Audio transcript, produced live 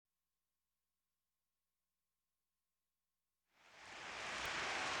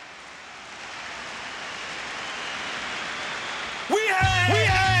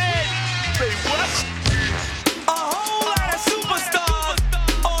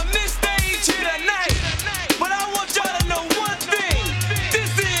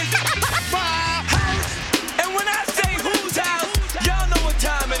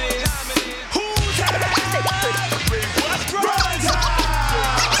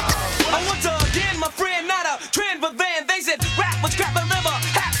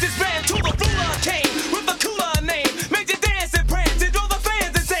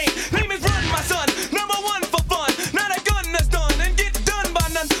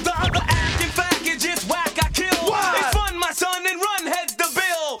The other act, in fact, is just whack, I kill. Why? It's fun, my son, and run heads the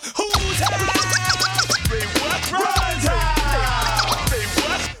bill. Who's high? Say what? Runs high. Say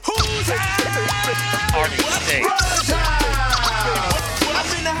what? Who's high? Arnie State. Runs high. I'm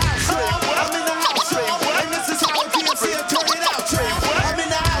in the house. I'm in the house. And this is how DMC turn it out. I'm in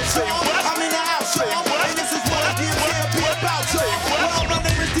the house. I'm in the house. And this is what DMC be about. Well, my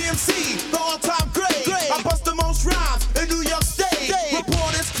name is DMC, the all-time great. I bust the most rhymes in New York State.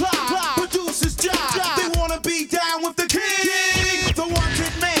 Reporters Clyde, producers Jive. They wanna be down with the king, the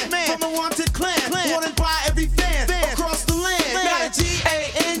wanted man from the wanted clan. Wanted by every fan across the land. Not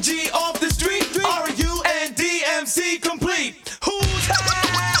G-A-N-G off the street. R-U-N-D-M-C complete. Who's high?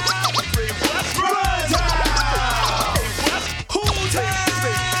 Runs high. Who's high?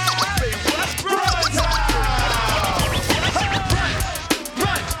 Runs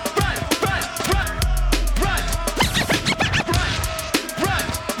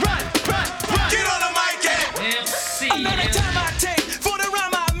Get on the mic and Another time I take for the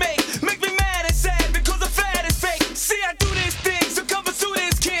rhyme I make me mad and sad because the fad is fake. See, I do this thing, so come pursue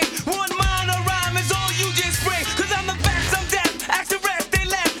this king. One minor rhyme is all you just bring. Cause I'm the best, I'm deaf, ask the rest, they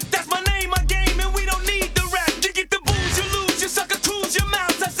laugh. That's my name, my game, and we don't need the rap. You get the booze, you lose, you sucker, cruise your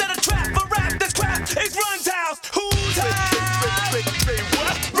mouth. I set a trap for rap, that's crap, it's Run's house. Who's high?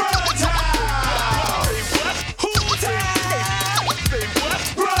 Runs high. Who's high?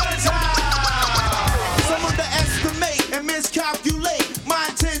 Runs high. Some underestimate and miscalculate my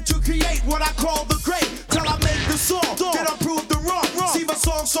intent to create what I call the great. Till I make the song, then I prove the wrong. See my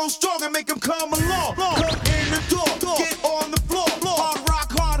song so strong and make them come along. Come in the door, get on the floor. Hard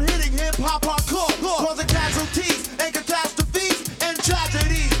rock, hard hitting, hip hop, hardcore. Causing casualties and catastrophes and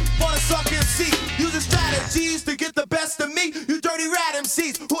tragedies for the suck MC. Using strategies to get the best of me. You dirty rat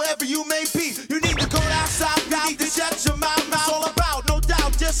MCs, whoever you may be. You need to go down south, you need to shut your mouth. It's all about, no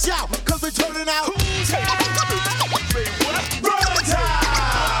doubt, just shout, cause we're turning out. Who's high? Runs high.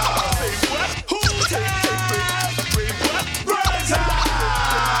 Who's high? Runs high.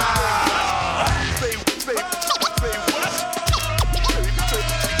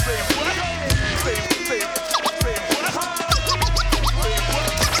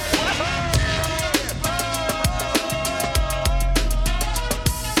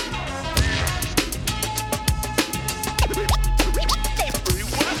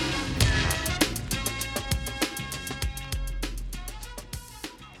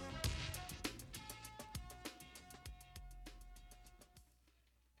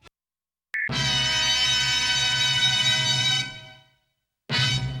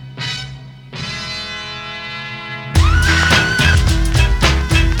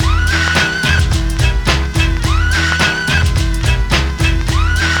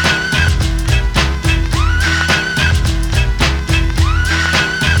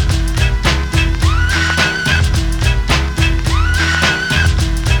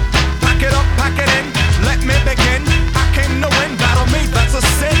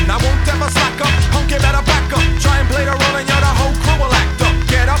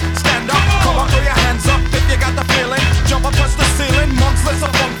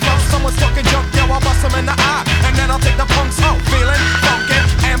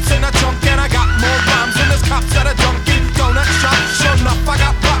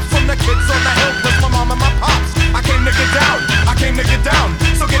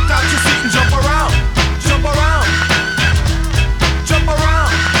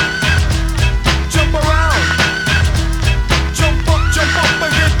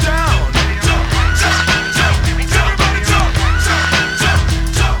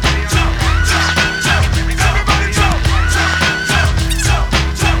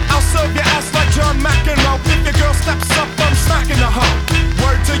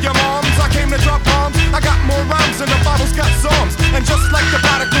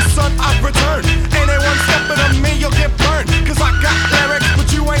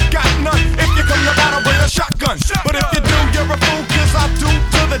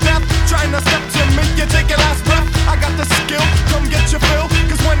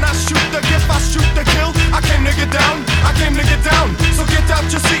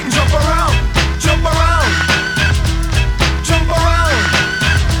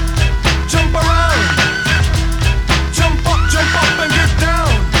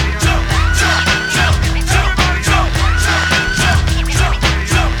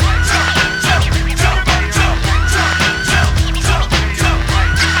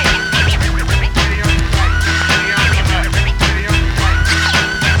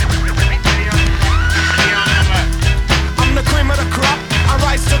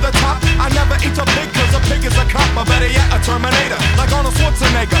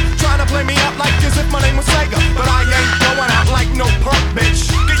 Omega. Trying to play me up like as if my name was Sega. But I ain't going out like no punk bitch.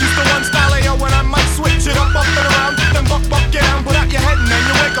 Get used to one style AO when I might switch it up and around. Then buck get down, put out your head and then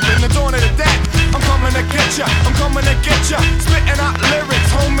you wake up in the dawn of the dead. I'm coming to get ya, I'm coming to get ya. Spitting out lyrics,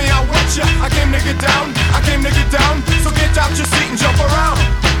 homie, I want ya. I came to get down, I came to get down. So get out your seat and jump around.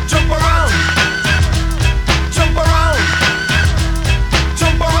 Jump around. Jump around.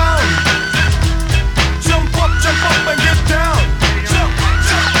 Jump around. Jump up and get down. Jump,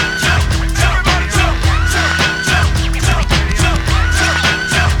 jump, jump, everybody jump, jump, jump, jump, jump, jump,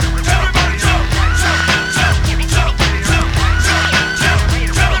 jump, everybody jump, jump, jump, jump, jump, jump, jump, everybody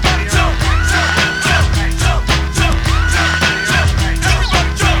jump, jump, jump, jump, jump, jump,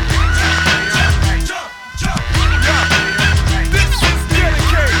 everybody jump, jump, jump, yeah. This is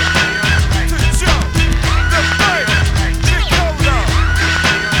dedicated to Joe, the bird, Nicola.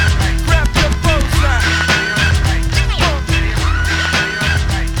 Grab your bows out.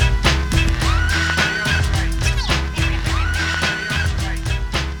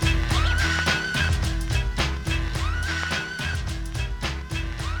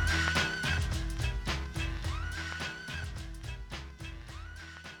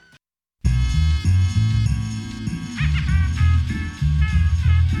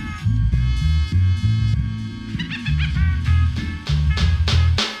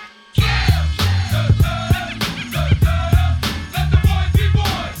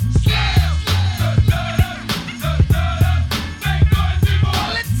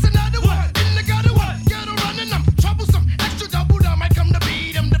 Well, it's another one in the gutter one. Get a running them. Troublesome, extra double down. I come to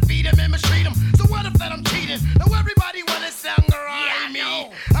beat him, defeat him, and mistreat him. So what if that I'm cheating? Now everybody wanna sound around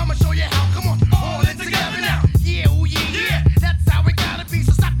me. I'ma show you how. Come on, all in together now. Yeah, oh yeah, yeah. That's how it gotta be.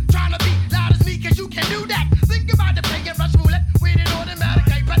 So stop trying to be loud as me, 'cause you can do that. Think about the play and rush roulette with an automatic.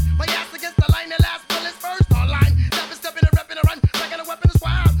 I bet my ass against the line. The last bullet's first online. Stepping and repping a run. Like a weapon is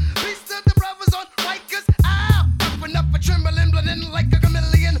wild. Peace to the brothers on Rikers. Ow! Open up a trembling, blending like a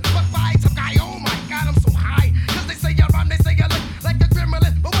chameleon. But by some guy, oh my God, I'm so high. 'Cause they say I rhyme, they say I look like a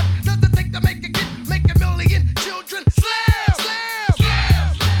gremlin. But what does it take to make a kid, make a million children? Slam! Slam!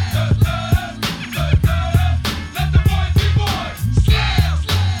 Let the boys be boys. Slam!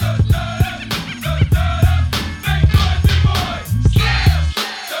 Make noise, be boys.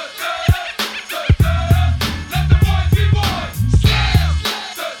 Let the boys be boys.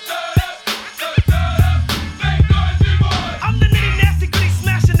 Make noise, be boys. I'm the nitty nasty goody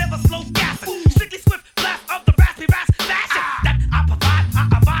smasher, never slow gassing. Strictly swift blast of the raspy fashion that I provide. I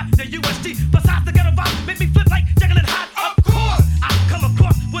abide the USG. Besides the ghetto vibe, make me flip like Jekyll and Hyde. Of course, I come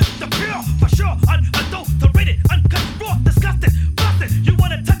across with the pure, for sure, unadulterated, uncut, raw, disgusting, busted. You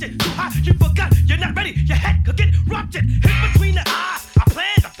wanna touch it too high, you forgot. You're not ready. Your head could get ruptured. Hit between the eyes. I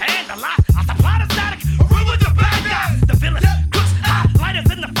plan the fan, the lie. I supply the static. Rule with the bad guys, the villains, crooks, highlighters,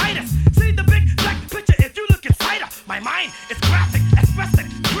 and the fighters. See the big black picture if you look inside her. My mind is graphic, expressive,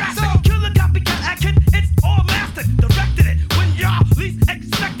 graphic. Killer copycat action, it's all mastered. Directed it when y'all least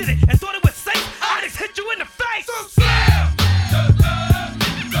expected it and thought it was safe. I just hit you in the face. Slam!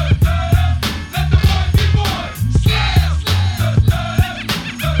 Let the boys be boys. Slam!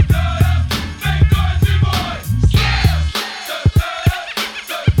 Make noise, be boys. Slam!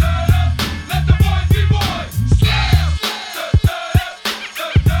 Let the boys be boys. Slam!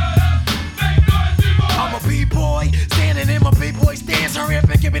 Make noise, be boys. I'm a B-boy, standing in my B-boy stance. Hurry up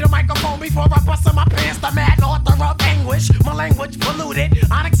and give me the microphone before I bust in my pants. The mad author of anguish, my language polluted.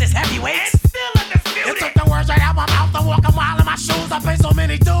 Onyx is heavyweight. Still You undisputed. took the words right out my mouth. I walk a mile in my shoes. I pay so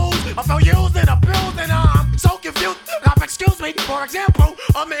many dues. I feel used and abused and I'm so confused. Now, excuse me, for example,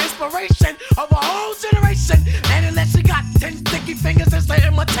 I'm the inspiration of a whole generation. And unless you got 10 sticky fingers, it's the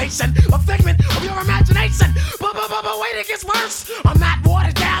imitation, a figment of your imagination. But wait, it gets worse. I'm not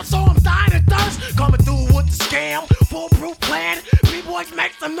watered down, so I'm dying of thirst. Coming through with the scam, foolproof plan. B-boys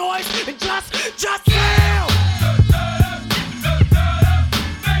make some noise and just slam.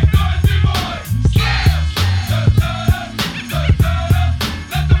 Make noise, be boys. Slam!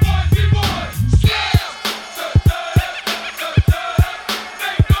 Let the boys be boys. Slam!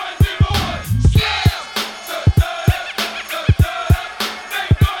 Make noise, be boys. Slam! Make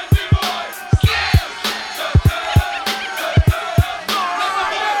noise, be boys. Slam!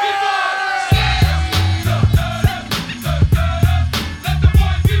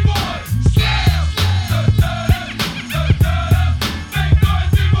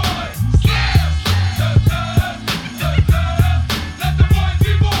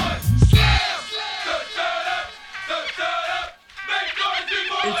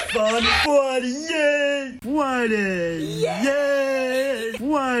 Fun Friday, yeah! Friday, yeah!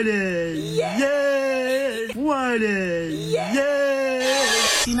 Friday, yeah! Friday,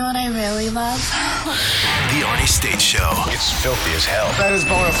 yeah! You know what I really love? The Arnie State Show. It's filthy as hell. That is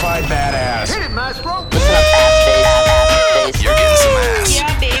bona fide badass. Hit it, Maestro. You're getting some ass.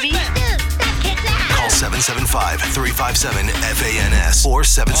 Yeah, baby. Call 775-357-FANS or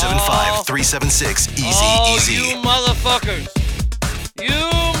 775-376-EASY-EASY. You motherfuckers. You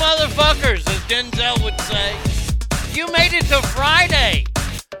motherfuckers, as Denzel would say. You made it to Friday.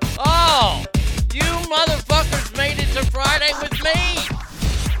 Oh, you motherfuckers made it to Friday with me.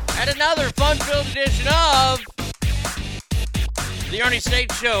 At another fun-filled edition of the Arnie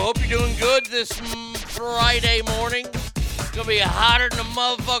State Show. Hope you're doing good this Friday morning. It's going to be hotter than a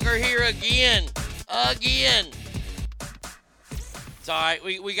motherfucker here again. It's all right.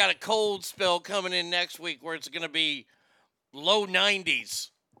 We got a cold spell coming in next week where it's going to be low 90s.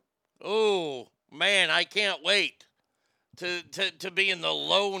 Oh, man, I can't wait to be in the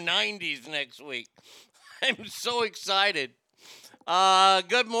low 90s next week. I'm so excited.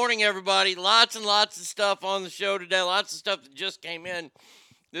 Good morning, everybody. Lots and lots of stuff on the show today. Lots of stuff that just came in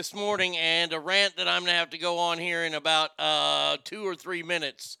this morning, and a rant that I'm going to have to go on here in about 2 or 3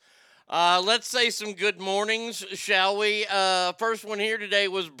 minutes. Let's say some good mornings, shall we? First one here today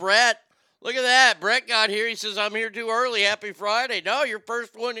was Brett. Look at that. Brett got here. He says, I'm here too early. Happy Friday. No, you're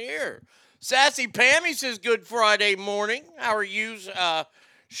first one here. Sassy Pammy says, good Friday morning. How are you?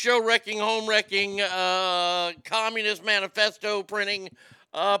 Show wrecking, home wrecking, communist manifesto printing.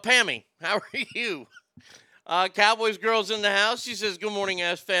 Pammy, how are you? Cowboys Girls in the house. She says, good morning,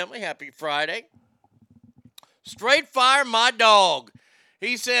 ass family. Happy Friday. Straight Fire, my dog.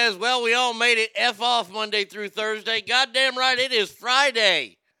 He says, well, we all made it F off Monday through Thursday. Goddamn right, it is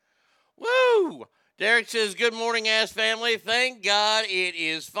Friday. Woo! Derek says, good morning, ass family. Thank God it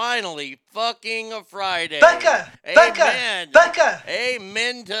is finally fucking a Friday. Becca! Amen. Becca!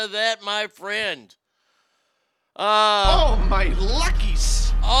 Amen to that, my friend. Oh, my lucky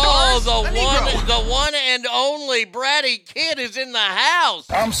stars. Oh, the one and only Bratty Kid is in the house.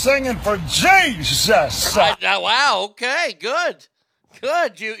 I'm singing for Jesus. Wow, okay, good.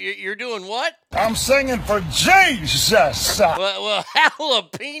 Good. You're doing what? I'm singing for Jesus. Well,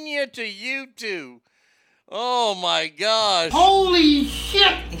 jalapeno to you two. Oh, my gosh. Holy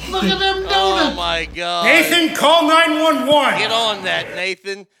shit! Look at them donuts! Oh, my God. Nathan, call 911. Get on that,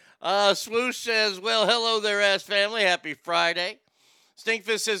 Nathan. Swoosh says, well, hello there, ass family. Happy Friday.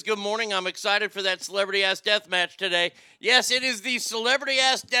 Stinkfist says, good morning. I'm excited for that celebrity-ass death match today. Yes, it is the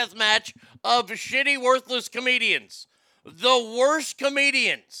celebrity-ass death match of shitty, worthless comedians. The worst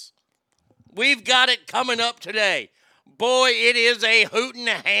comedians. We've got it coming up today. Boy, it is a hootin'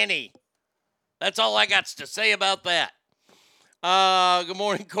 That's all I got to say about that. Good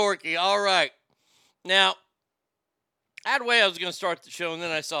morning, Corky. All right. Now, I had a way I was going to start the show, and then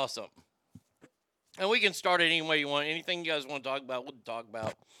I saw something. And we can start it any way you want. Anything you guys want to talk about, we'll talk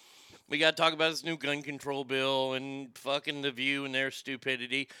about. We got to talk about this new gun control bill and fucking The View and their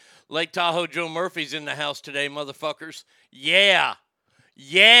stupidity. Lake Tahoe Joe Murphy's in the house today, motherfuckers. Yeah.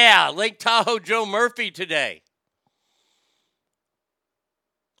 Lake Tahoe Joe Murphy today.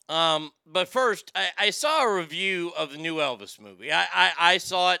 But first, I saw a review of the new Elvis movie. I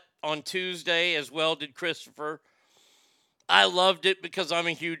saw it on Tuesday, as well did Christopher. I loved it because I'm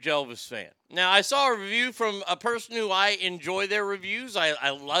a huge Elvis fan. Now, I saw a review from a person who I enjoy their reviews.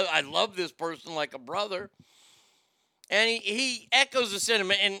 I love this person like a brother. And he echoes the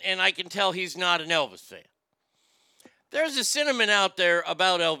sentiment, and I can tell he's not an Elvis fan. There's a sentiment out there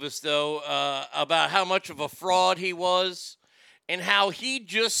about Elvis, though, about how much of a fraud he was and how he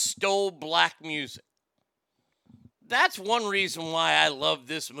just stole black music. That's one reason why I love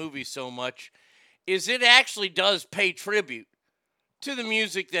this movie so much, is it actually does pay tribute to the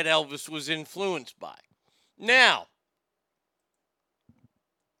music that Elvis was influenced by. Now,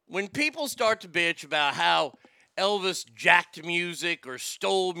 when people start to bitch about how Elvis jacked music or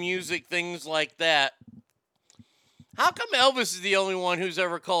stole music, things like that, how come Elvis is the only one who's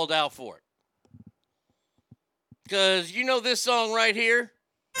ever called out for it? Because you know this song right here?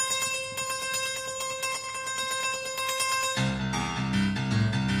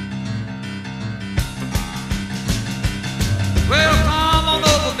 Well, come on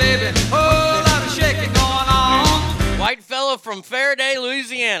over, baby. Whole lot of shaking going on. White fella from Faraday,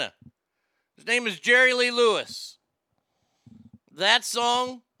 Louisiana. His name is Jerry Lee Lewis. That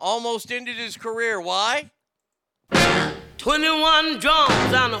song almost ended his career. Why? 21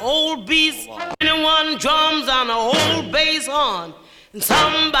 drums on the old beast, 21 drums on the old bass horn, and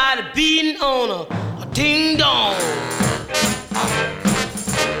somebody beating on a ding dong.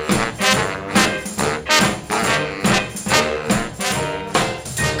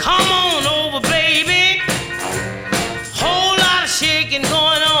 Come on over, baby. Whole lot of shaking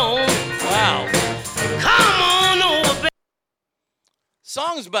going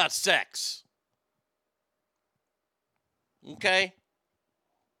Song's about sex. Okay?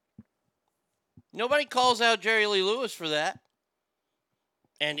 Nobody calls out Jerry Lee Lewis for that.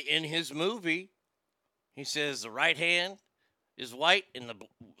 And in his movie, he says the right hand is white and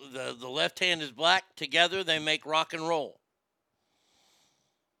the left hand is black. Together, they make rock and roll.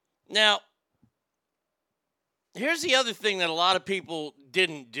 Now, here's the other thing that a lot of people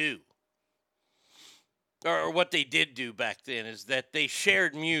didn't do, or what they did do back then, is that they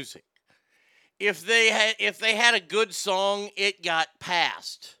shared music. If they had a good song, it got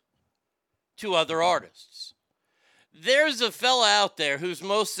passed to other artists. There's a fella out there whose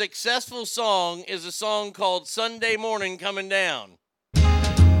most successful song is a song called Sunday Morning Coming Down.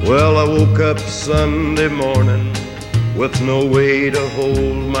 Well, I woke up Sunday morning with no way to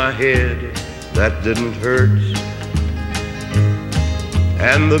hold my head. That didn't hurt.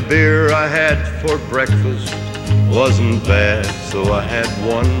 And the beer I had for breakfast wasn't bad, so I had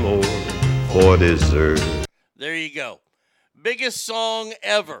one more for dessert. There you go. Biggest song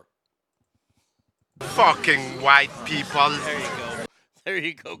ever. Fucking white people. There you go. There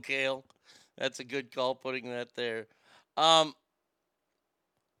you go, Kale. That's a good call putting that there. That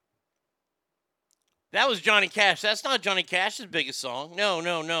was Johnny Cash. That's not Johnny Cash's biggest song.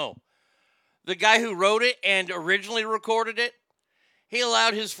 No. The guy who wrote it and originally recorded it, he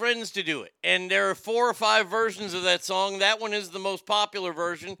allowed his friends to do it. And there are 4 or 5 versions of that song. That one is the most popular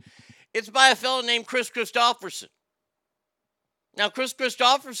version. It's by a fellow named Chris Christopherson. Now, Chris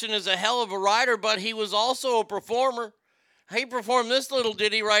Christopherson is a hell of a writer, but he was also a performer. He performed this little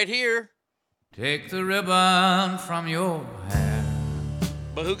ditty right here. Take the ribbon from your hair.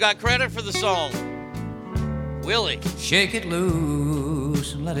 But who got credit for the song? Willie. Shake it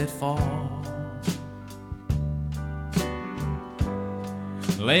loose and let it fall.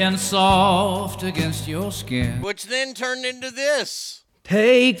 Laying soft against your skin. Which then turned into this.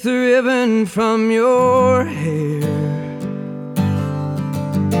 Take the ribbon from your hair.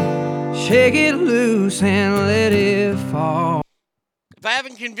 Shake it loose and let it fall. If I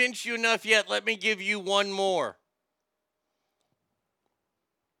haven't convinced you enough yet, let me give you one more.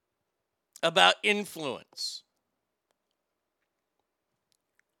 About influence.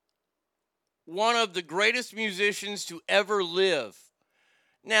 One of the greatest musicians to ever live.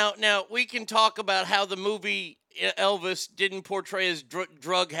 Now we can talk about how the movie Elvis didn't portray his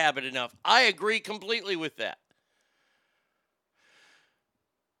drug habit enough. I agree completely with that.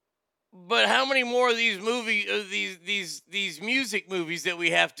 But how many more of these these music movies that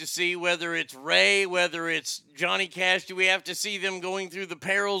we have to see, whether it's Ray, whether it's Johnny Cash, do we have to see them going through the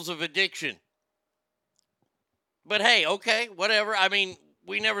perils of addiction? But hey, okay, whatever. I mean,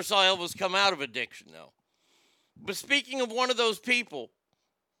 we never saw Elvis come out of addiction, though. But speaking of one of those people,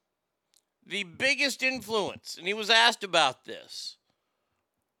 the biggest influence, and he was asked about this,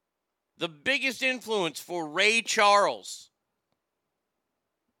 the biggest influence for Ray Charles,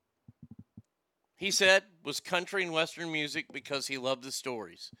 he said, was country and western music because he loved the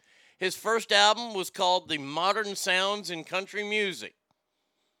stories. His first album was called The Modern Sounds in Country Music.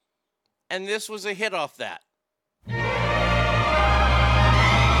 And this was a hit off that.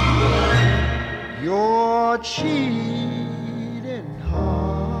 Your cheating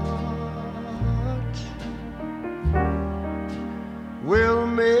heart will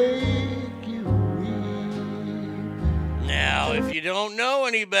make you weep. Now, if you don't know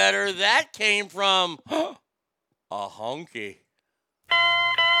any better, that came from a honky.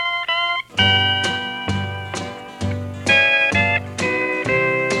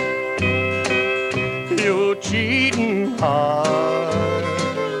 Your cheating heart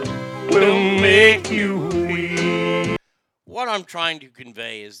will make you weep. What I'm trying to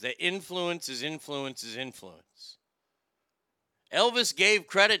convey is that influence is influence is influence. Elvis gave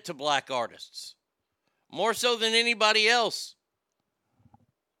credit to black artists, more so than anybody else.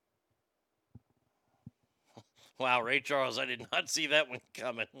 Wow, Ray Charles, I did not see that one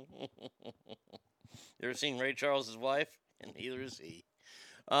coming. You ever seen Ray Charles' wife? And neither is he.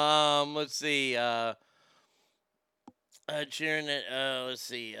 Let's see. Cheering it. Let's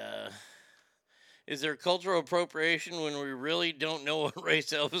see. Is there cultural appropriation when we really don't know what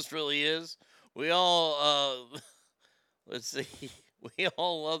race Elvis really is? We all, let's see. We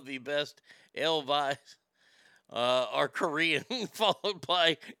all love the best Elvis are Korean, followed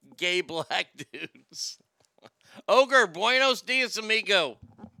by gay black dudes. Ogre, buenos dias, amigo.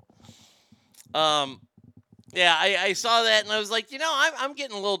 Yeah, I saw that and I was like, you know, I'm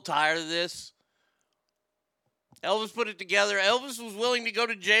getting a little tired of this. Elvis put it together. Elvis was willing to go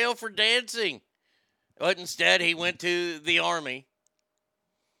to jail for dancing, but instead he went to the army.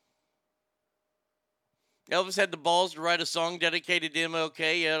 Elvis had the balls to write a song dedicated to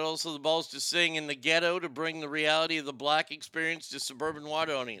MLK. He had also the balls to sing in the ghetto to bring the reality of the black experience to suburban white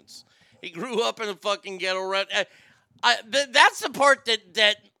audience. He grew up in a fucking ghetto. That's the part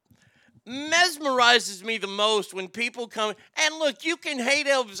that mesmerizes me the most when people come. And look, you can hate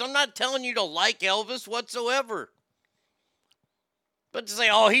Elvis. I'm not telling you to like Elvis whatsoever. But to say,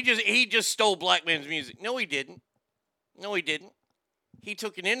 oh, he just stole black men's music. No, he didn't. No, he didn't. He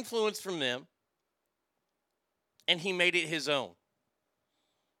took an influence from them. And he made it his own.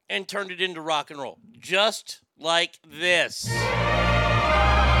 And turned it into rock and roll. Just like this.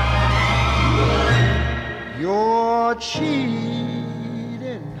 You're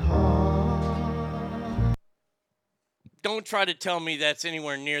cheating hard. Don't try to tell me that's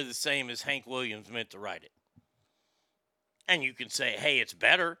anywhere near the same as Hank Williams meant to write it. And you can say, hey, it's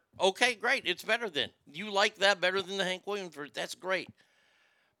better. Okay, great. It's better then. You like that better than the Hank Williams version. That's great.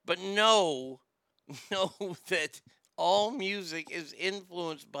 But know that all music is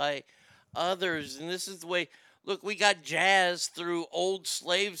influenced by others. And this is the way, look, we got jazz through old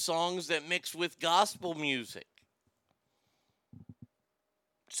slave songs that mix with gospel music.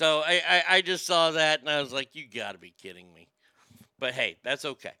 So I just saw that and I was like, you got to be kidding me. But hey, that's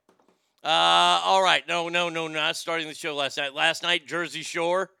okay. All right. No, not starting the show last night. Last night, Jersey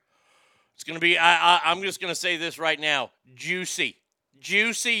Shore. It's going to be, I'm just going to say this right now. Juicy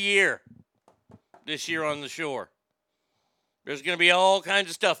year this year on the shore. There's going to be all kinds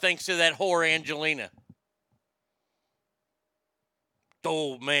of stuff thanks to that whore Angelina.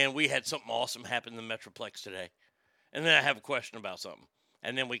 Oh, man, we had something awesome happen in the Metroplex today. And then I have a question about something.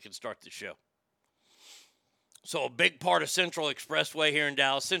 And then we can start the show. So a big part of Central Expressway here in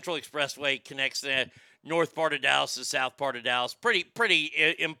Dallas. Central Expressway connects the north part of Dallas to the south part of Dallas. Pretty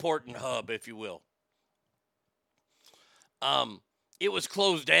important hub, if you will. It was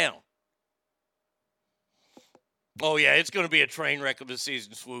closed down. Oh, yeah, it's going to be a train wreck of the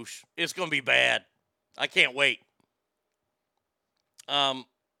season, swoosh. It's going to be bad. I can't wait.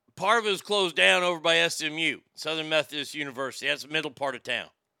 Part of it was closed down over by SMU, Southern Methodist University. That's the middle part of town.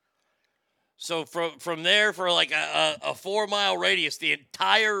 So from there, for like a 4-mile radius, the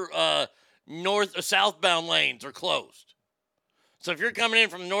entire north or southbound lanes are closed. So if you're coming in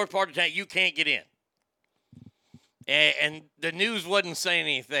from the north part of town, you can't get in. And the news wasn't saying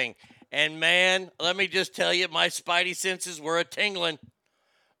anything. And man, let me just tell you, my spidey senses were a tingling.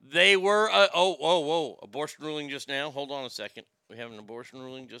 They were abortion ruling just now. Hold on a second. We have an abortion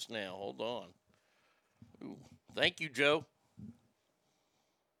ruling just now. Hold on. Ooh, thank you, Joe.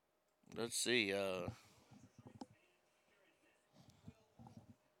 Let's see.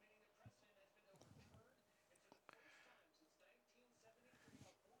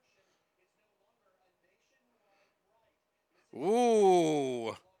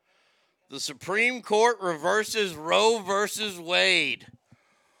 Ooh. The Supreme Court reverses Roe versus Wade.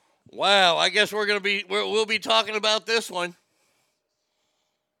 Wow, I guess we'll be talking about this one.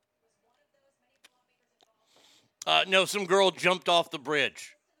 No, some girl jumped off the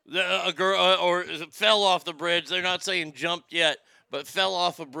bridge. A girl or fell off the bridge. They're not saying jumped yet, but fell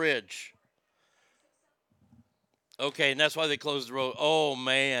off a bridge. Okay, and that's why they closed the road. Oh,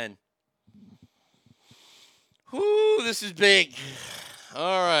 man. Whoo, this is big.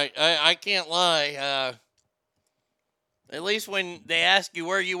 All right, I can't lie. At least when they ask you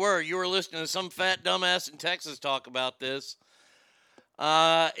where you were listening to some fat dumbass in Texas talk about this.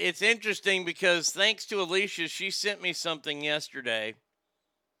 It's interesting because thanks to Alicia, she sent me something yesterday.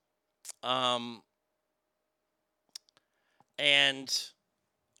 And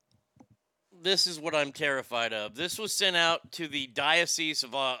this is what I'm terrified of. This was sent out to the Diocese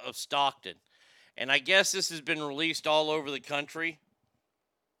of Stockton. And I guess this has been released all over the country.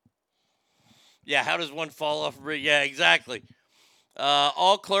 Yeah, how does one fall off a bridge? Yeah, exactly.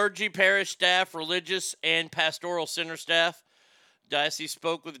 All clergy, parish staff, religious, and pastoral center staff. Diocese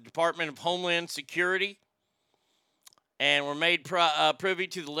spoke with the Department of Homeland Security and were made privy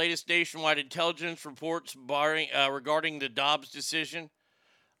to the latest nationwide intelligence reports regarding the Dobbs decision.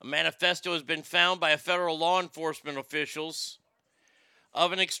 A manifesto has been found by federal law enforcement officials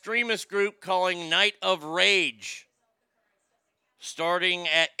of an extremist group calling Night of Rage, starting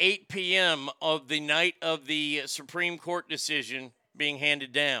at 8 p.m. of the night of the Supreme Court decision being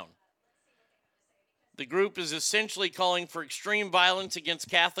handed down. The group is essentially calling for extreme violence against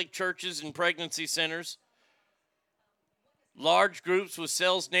Catholic churches and pregnancy centers. Large groups with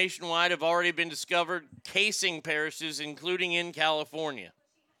cells nationwide have already been discovered casing parishes, including in California.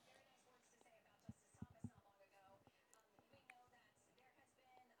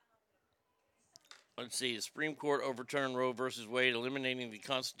 Let's see. The Supreme Court overturned Roe versus Wade, eliminating the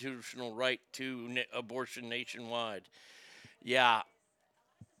constitutional right to abortion nationwide. Yeah.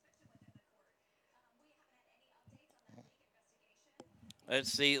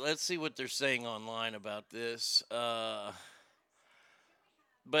 Let's see what they're saying online about this. But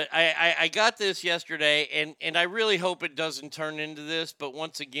I got this yesterday, and I really hope it doesn't turn into this. But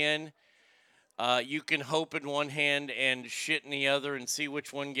once again, you can hope in one hand and shit in the other and see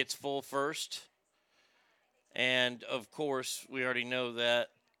which one gets full first. And, of course, we already know that.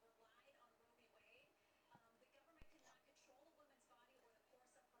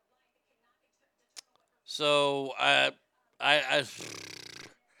 So,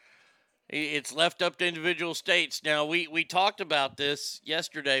 it's left up to individual states. Now, we talked about this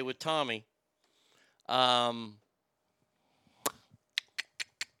yesterday with Tommy. It's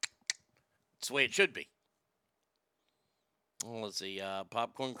the way it should be. Well, let's see.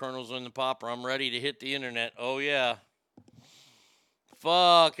 Popcorn kernels in the popper. I'm ready to hit the internet. Oh, yeah.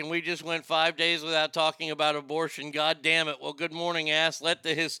 Fuck, and we just went 5 days without talking about abortion. God damn it. Well, good morning, ass. Let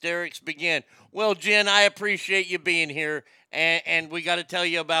the hysterics begin. Well, Jen, I appreciate you being here, and we got to tell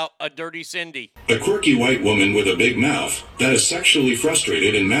you about a Dirty Cindy. A quirky white woman with a big mouth that is sexually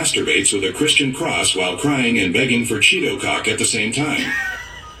frustrated and masturbates with a Christian cross while crying and begging for Cheeto cock at the same time.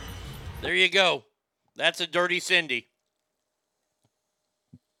 There you go. That's a Dirty Cindy.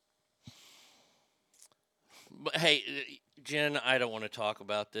 But, hey, Jen, I don't want to talk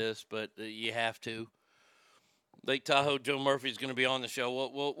about this, but you have to. Lake Tahoe Joe Murphy's going to be on the show.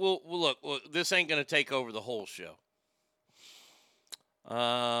 We'll look, this ain't going to take over the whole show.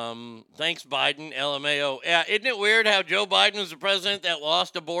 Thanks, Biden, LMAO. Yeah, isn't it weird how Joe Biden was the president that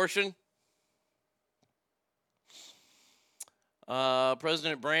lost abortion?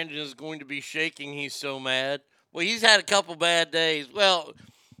 President Brandon is going to be shaking. He's so mad. Well, he's had a couple bad days. Well,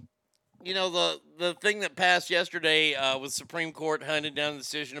 you know, the thing that passed yesterday with Supreme Court handed down the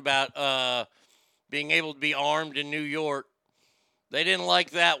decision about being able to be armed in New York. They didn't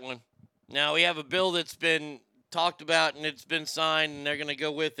like that one. Now, we have a bill that's been talked about and it's been signed and they're going to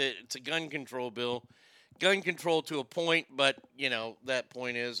go with it. It's a gun control bill. Gun control to a point, but, you know, that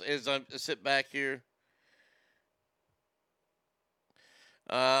point is I sit back here.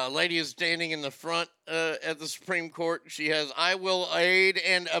 A lady is standing in the front at the Supreme Court. She has, "I will aid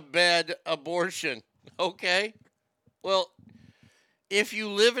and abet abortion." Okay. Well, if you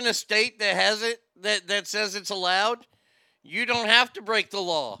live in a state that has it, that says it's allowed, you don't have to break the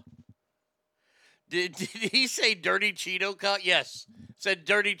law. Did he say dirty Cheeto cock? Yes. Said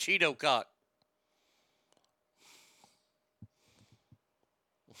dirty Cheeto cock.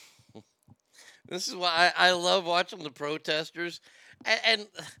 This is why I love watching the protesters. And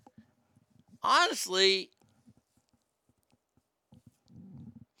honestly,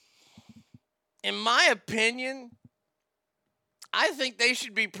 in my opinion, I think they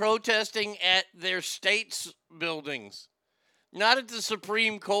should be protesting at their state's buildings, not at the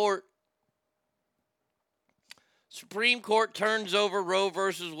Supreme Court. Supreme Court turns over Roe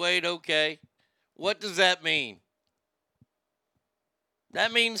versus Wade, okay. What does that mean?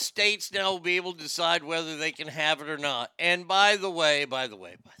 That means states now will be able to decide whether they can have it or not. And by the way,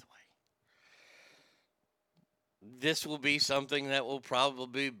 this will be something that will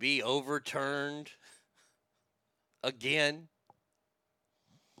probably be overturned again.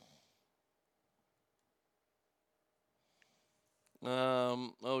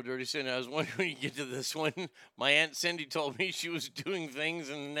 Dirty Cindy, I was wondering when you get to this one. My Aunt Cindy told me she was doing things,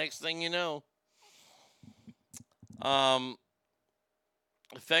 and the next thing you know.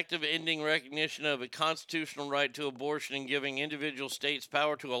 Effective ending recognition of a constitutional right to abortion and giving individual states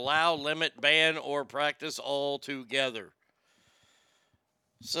power to allow, limit, ban, or practice altogether.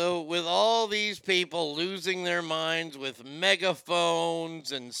 So with all these people losing their minds with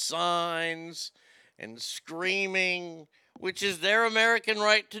megaphones and signs and screaming, which is their American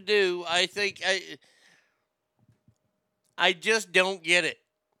right to do, I think I just don't get it.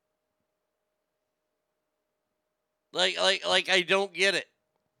 Like I don't get it.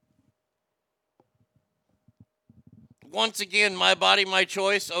 Once again, my body, my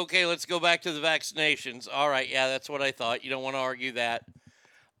choice. Okay, let's go back to the vaccinations. All right, yeah, that's what I thought. You don't want to argue that.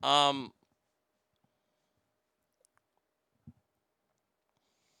 And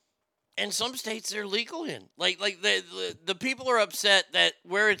some states they're legal in. Like the people are upset that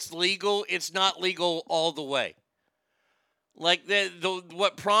where it's legal, it's not legal all the way. Like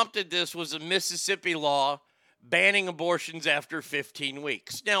what prompted this was a Mississippi law banning abortions after 15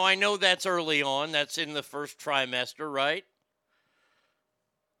 weeks. Now, I know that's early on. That's in the first trimester, right?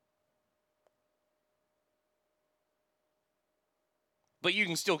 But you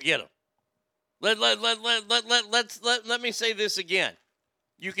can still get them. Let me say this again.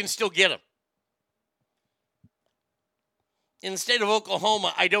 You can still get them. In the state of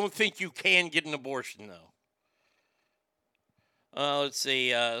Oklahoma, I don't think you can get an abortion, though. Let's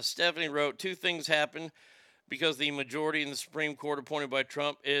see. Stephanie wrote, 2 things happened because the majority in the Supreme Court appointed by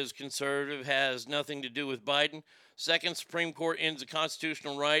Trump is conservative, has nothing to do with Biden. Second, Supreme Court ends the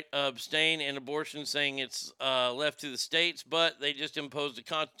constitutional right of abstain and abortion, saying it's left to the states, but they just imposed the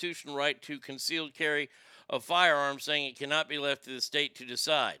constitutional right to concealed carry of firearms, saying it cannot be left to the state to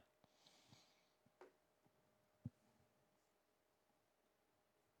decide.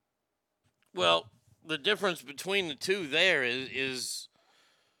 Well, the difference between the two there is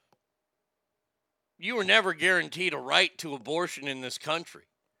you were never guaranteed a right to abortion in this country.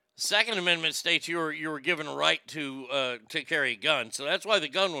 Second Amendment states you were given a right to carry a gun, so that's why the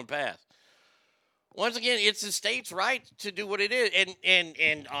gun would pass. Once again, it's the state's right to do what it is,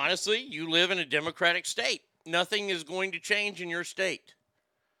 and honestly, you live in a democratic state. Nothing is going to change in your state.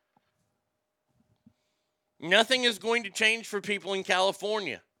 Nothing is going to change for people in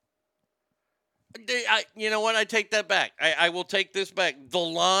California. You know what? I take that back. I will take this back. The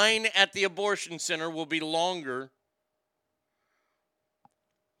line at the abortion center will be longer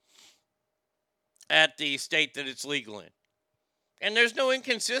at the state that it's legal in. And there's no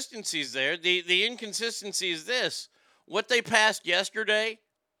inconsistencies there. The inconsistency is this. What they passed yesterday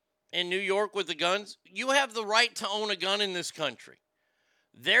in New York with the guns, you have the right to own a gun in this country.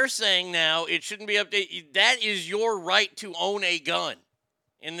 They're saying now it shouldn't be updated. That is your right to own a gun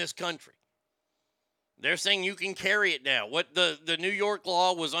in this country. They're saying you can carry it now. What the New York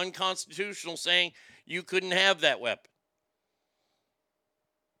law was unconstitutional, saying you couldn't have that weapon.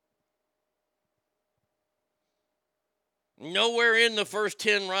 Nowhere in the first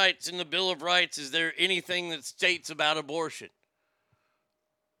 10 rights in the Bill of Rights is there anything that states about abortion.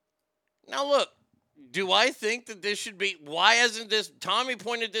 Now look, do I think that this should be, why isn't this, Tommy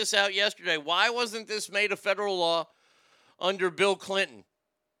pointed this out yesterday, why wasn't this made a federal law under Bill Clinton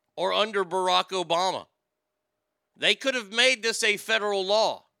or under Barack Obama? They could have made this a federal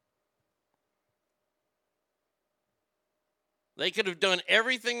law. They could have done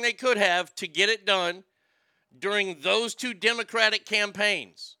everything they could have to get it done during those 2 Democratic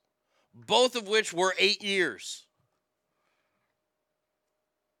campaigns, both of which were 8 years.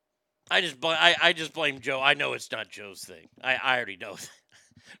 I just blame Joe. I know it's not Joe's thing. I already know that.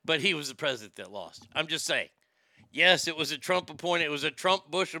 But he was the president that lost. I'm just saying. Yes, it was a Trump-appointed, it was a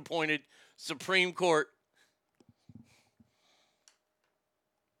Trump-Bush-appointed Supreme Court.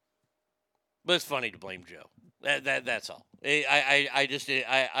 But it's funny to blame Joe. That's all.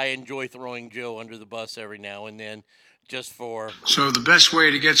 I enjoy throwing Joe under the bus every now and then, just for. So the best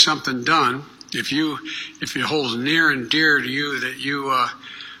way to get something done, if it holds near and dear to you that you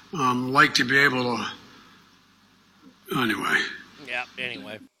like to be able to. Anyway. Yeah.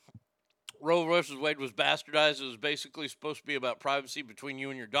 Anyway, Roe versus Wade was bastardized. It was basically supposed to be about privacy between you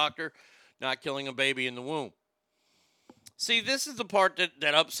and your doctor, not killing a baby in the womb. See, this is the part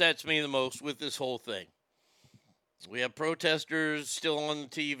that upsets me the most with this whole thing. We have protesters still on the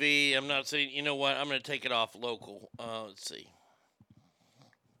TV. I'm not saying, you know what, I'm going to take it off local. Let's see.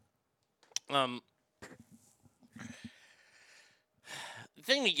 The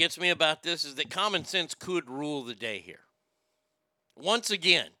thing that gets me about this is that common sense could rule the day here. Once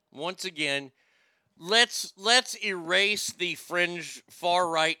again, let's erase the fringe far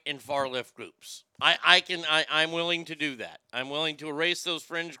right and far left groups. I'm willing to do that. I'm willing to erase those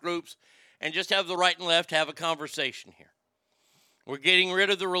fringe groups and just have the right and left have a conversation here. We're getting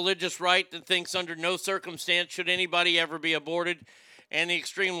rid of the religious right that thinks under no circumstance should anybody ever be aborted, and the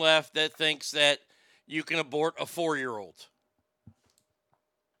extreme left that thinks that you can abort a 4-year-old.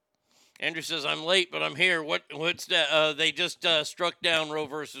 Andrew says, I'm late, but I'm here. What's that? They just struck down Roe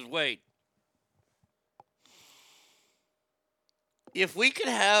versus Wade. If we could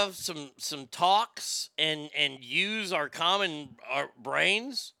have some talks and use our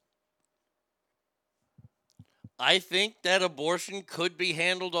brains, I think that abortion could be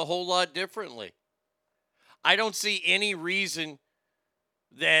handled a whole lot differently. I don't see any reason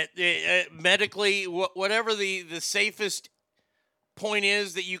that medically, whatever the safest point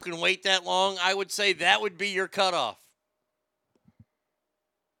is that you can wait that long, I would say that would be your cutoff.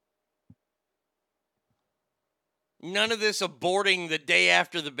 None of this aborting the day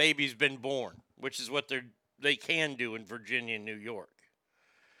after the baby's been born, which is what they can do in Virginia and New York.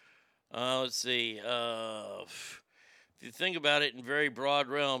 Let's see. If you think about it in very broad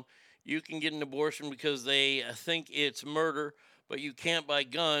realm, you can get an abortion because they think it's murder, but you can't buy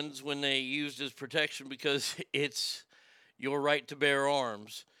guns when they used as protection because it's your right to bear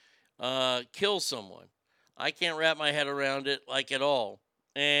arms. kill someone. I can't wrap my head around it like at all.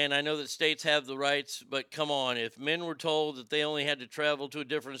 And I know that states have the rights, but come on, if men were told that they only had to travel to a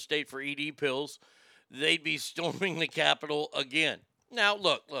different state for ED pills, they'd be storming the Capitol again. Now,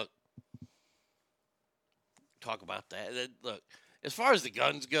 look. Talk about that. Look, as far as the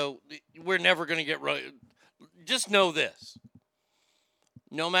guns go, we're never going to get right. Just know this.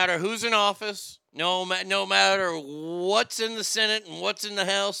 No matter who's in office, no matter what's in the Senate and what's in the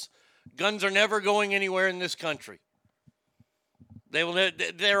House, guns are never going anywhere in this country.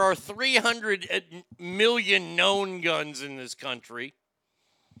 There are 300 million known guns in this country.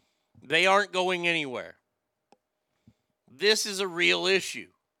 They aren't going anywhere. This is a real issue.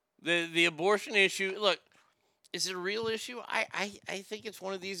 The abortion issue, look, is it a real issue? I think it's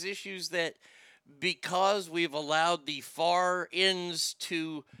one of these issues that because we've allowed the far ends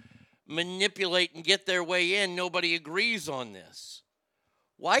to manipulate and get their way in, nobody agrees on this.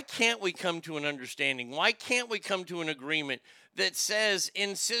 Why can't we come to an understanding? Why can't we come to an agreement that says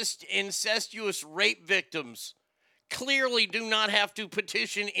incestuous rape victims clearly do not have to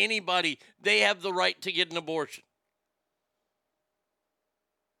petition anybody? They have the right to get an abortion.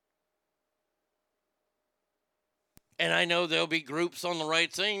 And I know there'll be groups on the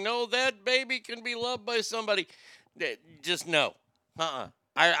right saying, no, that baby can be loved by somebody. Just no.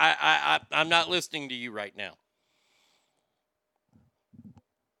 I'm not listening to you right now.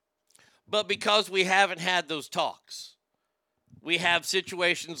 But because we haven't had those talks, we have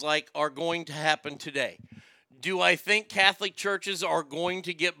situations like are going to happen today. Do I think Catholic churches are going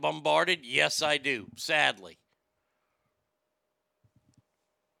to get bombarded? Yes, I do, sadly.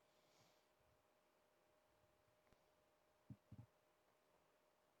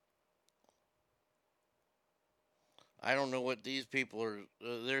 I don't know what these people are.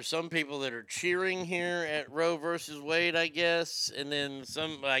 There's some people that are cheering here at Roe versus Wade, I guess. And then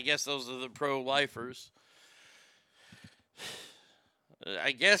some, I guess those are the pro-lifers.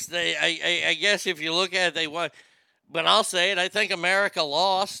 I guess I guess if you look at it, they want. But I'll say it, I think America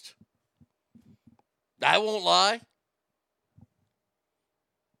lost. I won't lie.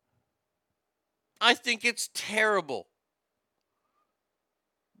 I think it's terrible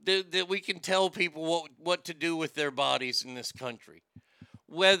that we can tell people what to do with their bodies in this country.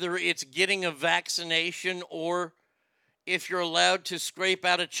 Whether it's getting a vaccination or if you're allowed to scrape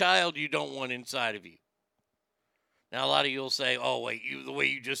out a child you don't want inside of you. Now, a lot of you will say, oh, wait, the way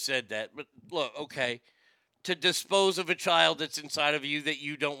you just said that. But look, okay, to dispose of a child that's inside of you that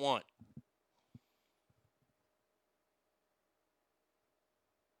you don't want.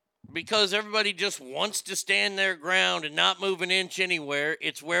 Because everybody just wants to stand their ground and not move an inch anywhere,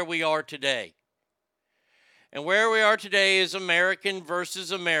 it's where we are today. And where we are today is American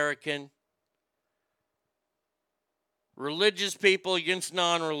versus American. Religious people against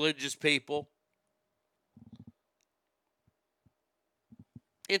non-religious people.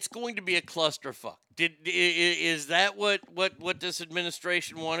 It's going to be a clusterfuck. Is that what this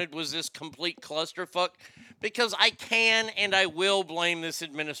administration wanted? Was this complete clusterfuck? Because I can and I will blame this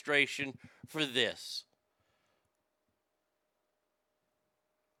administration for this.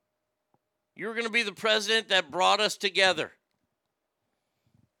 You're going to be the president that brought us together.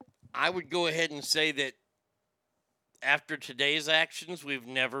 I would go ahead and say that after today's actions, we've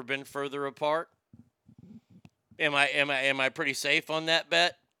never been further apart. Am I pretty safe on that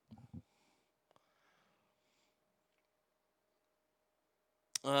bet?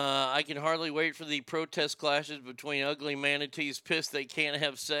 I can hardly wait for the protest clashes between ugly manatees pissed they can't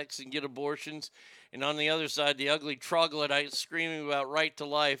have sex and get abortions, and on the other side, the ugly troglodytes screaming about right to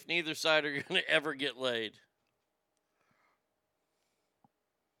life. Neither side are going to ever get laid.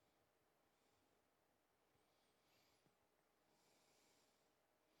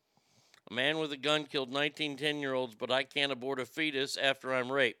 A man with a gun killed 19 10-year-olds, but I can't abort a fetus after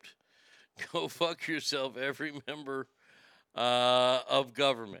I'm raped. Go fuck yourself, every member of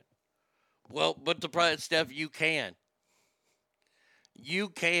government. Well, but the private stuff, you can. You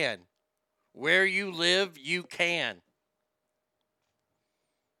can. Where you live, you can.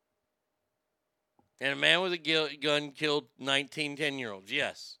 And a man with a gun killed 19 10-year-olds,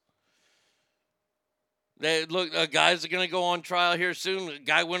 yes. Look, guys are going to go on trial here soon. A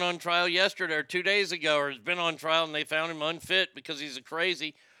guy went on trial yesterday or 2 days ago, or has been on trial, and they found him unfit because he's a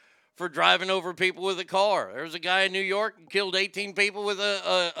crazy for driving over people with a car. There was a guy in New York who killed 18 people with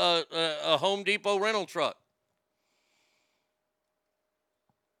a Home Depot rental truck.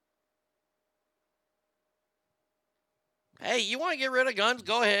 Hey, you want to get rid of guns?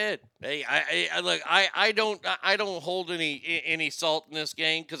 Go ahead. Hey, I don't hold any salt in this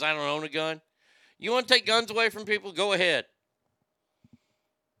game because I don't own a gun. You want to take guns away from people? Go ahead.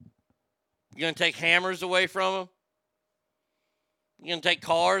 You're going to take hammers away from them? You're going to take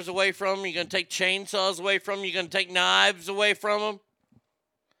cars away from them? You're going to take chainsaws away from them? You're going to take knives away from them?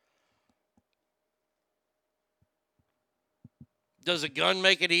 Does a gun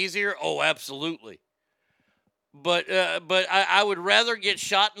make it easier? Oh, absolutely. But I would rather get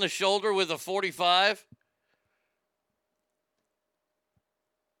shot in the shoulder with a .45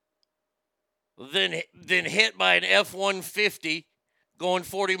 than hit by an F-150 going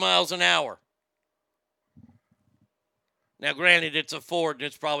 40 miles an hour. Now, granted, it's a Ford and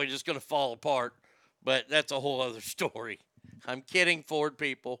it's probably just going to fall apart, but that's a whole other story. I'm kidding, Ford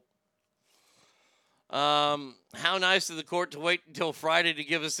people. How nice of the court to wait until Friday to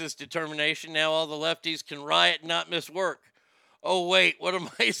give us this determination. Now all the lefties can riot and not miss work. Oh, wait, what am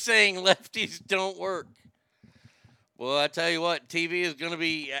I saying? Lefties don't work. Well, I tell you what, TV is going to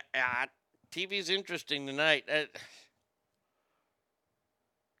be, TV's interesting tonight.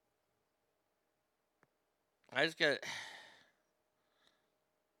 I just got,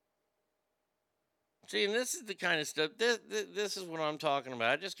 see, and this is the kind of stuff, this is what I'm talking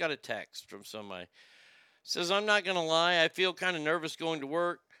about. I just got a text from somebody. Says, I'm not going to lie, I feel kind of nervous going to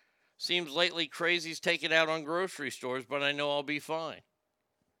work. Seems lately crazy's taken out on grocery stores, but I know I'll be fine.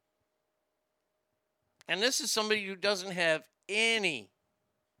 And this is somebody who doesn't have any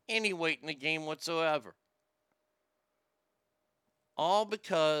weight in the game whatsoever. All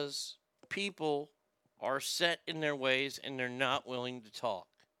because people are set in their ways and they're not willing to talk.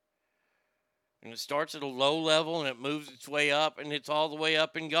 And it starts at a low level and it moves its way up, and it's all the way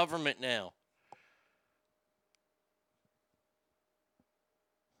up in government now.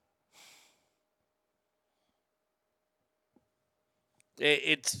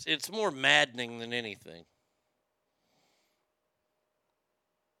 It's more maddening than anything.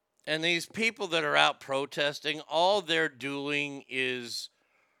 And these people that are out protesting, all they're doing is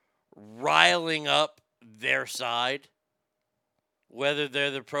riling up their side, whether they're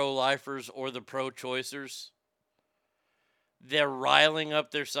the pro-lifers or the pro-choicers. They're riling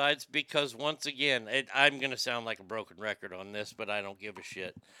up their sides because, once again, I'm going to sound like a broken record on this, but I don't give a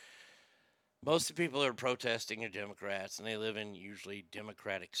shit. Most of the people that are protesting are Democrats, and they live in usually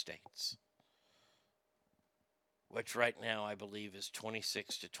Democratic states, which right now I believe is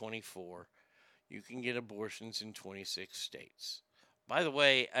 26 to 24. You can get abortions in 26 states. By the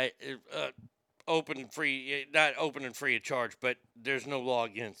way, open and free, not open and free of charge, but there's no law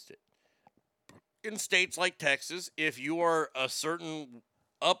against it. In states like Texas, if you are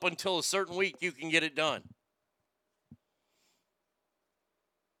up until a certain week, you can get it done.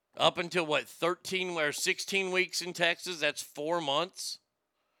 Up until, 13 or 16 weeks in Texas? That's 4 months.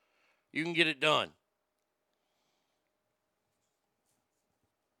 You can get it done.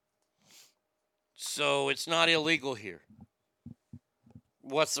 So it's not illegal here.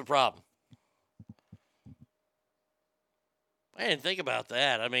 What's the problem? I didn't think about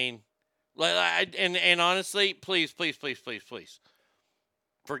that. I mean, and honestly, please,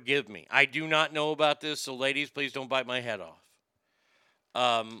 forgive me. I do not know about this, so ladies, please don't bite my head off.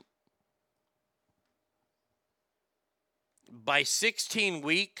 By 16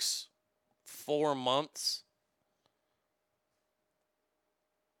 weeks, 4 months,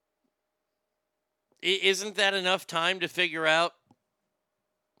 isn't that enough time to figure out,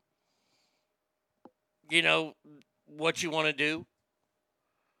 what you want to do?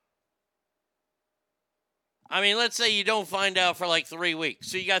 I mean, let's say you don't find out for 3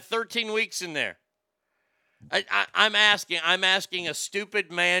 weeks. So you got 13 weeks in there. I'm asking a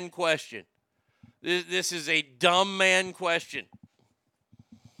stupid man question. This is a dumb man question.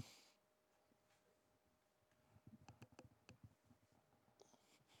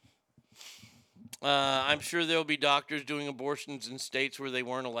 I'm sure there'll be doctors doing abortions in states where they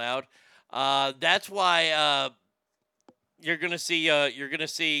weren't allowed. That's why you're gonna see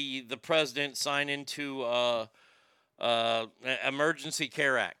the president sign into Emergency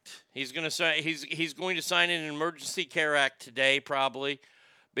Care Act. He's going to sign in an Emergency Care Act today, probably,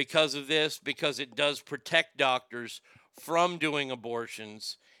 because of this, because it does protect doctors from doing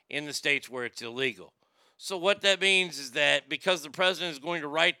abortions in the states where it's illegal. So what that means is that because the president is going to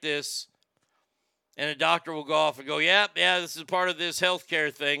write this, and a doctor will go off and go, yeah, this is part of this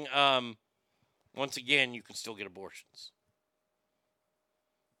healthcare thing. Once again, you can still get abortions.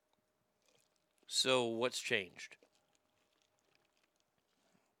 So what's changed?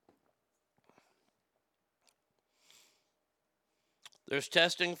 There's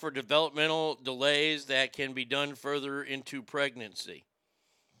testing for developmental delays that can be done further into pregnancy.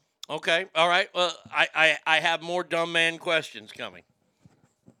 Okay, all right. Well, I have more dumb man questions coming.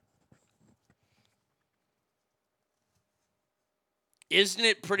 Isn't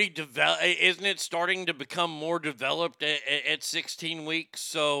it pretty developed? Isn't it starting to become more developed at 16 weeks?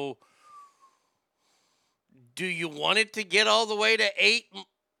 So, do you want it to get all the way to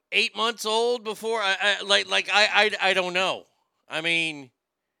 8 months old before? I don't know. I mean,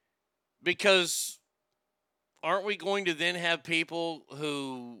 because aren't we going to then have people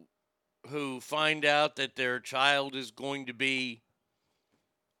who find out that their child is going to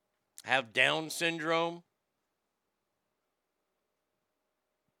have Down syndrome?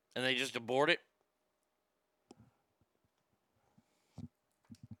 And they just abort it?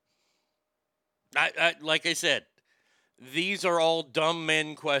 Like I said, these are all dumb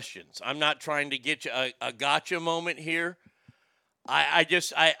men questions. I'm not trying to get you a gotcha moment here.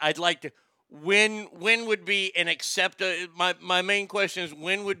 I'd like to. When would be an my main question is,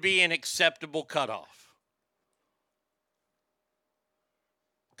 when would be an acceptable cutoff?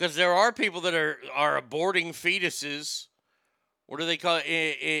 Because there are people that are aborting fetuses. What do they call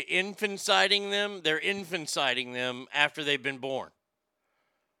it? Infanticiding them? They're infanticiding them after they've been born.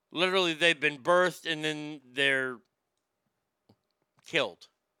 Literally, they've been birthed and then they're killed.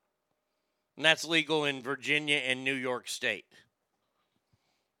 And that's legal in Virginia and New York State.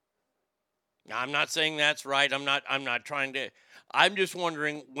 Now, I'm not saying that's right. I'm not trying to. I'm just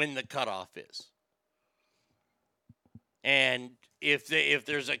wondering when the cutoff is. And if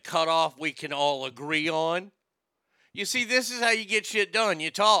there's a cutoff we can all agree on. You see, this is how you get shit done. You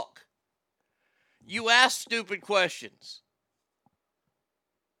talk. You ask stupid questions.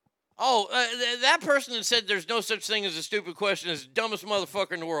 Oh, that person that said there's no such thing as a stupid question is the dumbest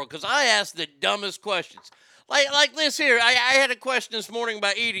motherfucker in the world, because I ask the dumbest questions. Like this here. I had a question this morning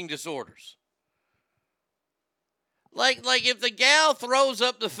about eating disorders. Like if the gal throws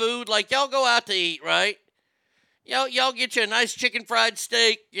up the food, like y'all go out to eat, right? Y'all get you a nice chicken fried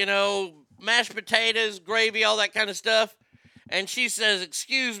steak, mashed potatoes, gravy, all that kind of stuff. And she says,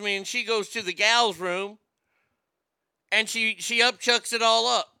 "Excuse me," and she goes to the gal's room and she upchucks it all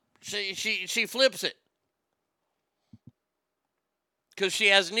up. She flips it. Because she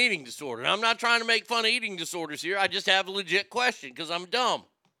has an eating disorder. And I'm not trying to make fun of eating disorders here. I just have a legit question because I'm dumb.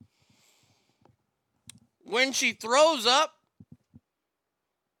 When she throws up,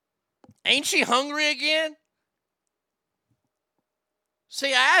 ain't she hungry again?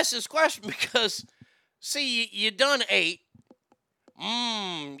 See, I asked this question because, you done ate.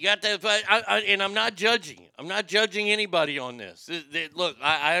 You got that, and I'm not judging. I'm not judging anybody on this. Look,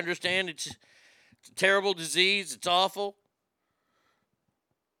 I understand it's a terrible disease. It's awful.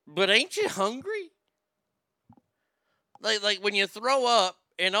 But ain't you hungry? Like when you throw up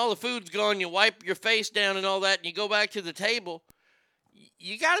and all the food's gone, you wipe your face down and all that, and you go back to the table,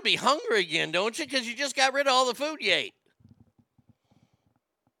 you got to be hungry again, don't you? Because you just got rid of all the food you ate.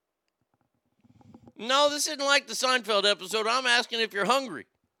 No, this isn't like the Seinfeld episode. I'm asking if you're hungry.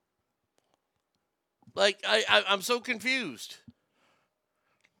 Like, I'm so confused.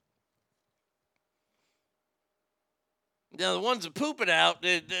 Now, the ones that poop it out,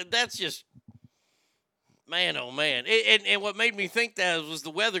 that's just, man, oh, man. And what made me think that was the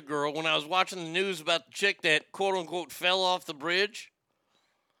weather girl when I was watching the news about the chick that, quote-unquote, fell off the bridge.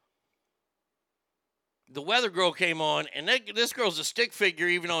 The weather girl came on, and this girl's a stick figure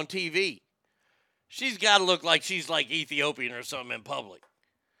even on TV. She's got to look like she's like Ethiopian or something in public.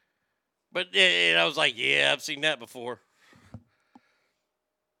 But I was like, yeah, I've seen that before.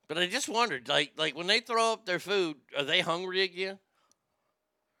 But I just wondered, like when they throw up their food, are they hungry again?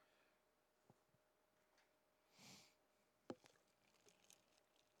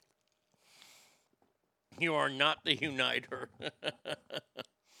 You are not the uniter.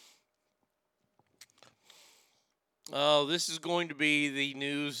 Oh, this is going to be the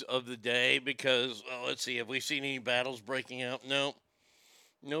news of the day because, let's see, have we seen any battles breaking out? No.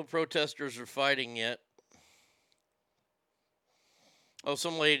 No protesters are fighting yet. Oh,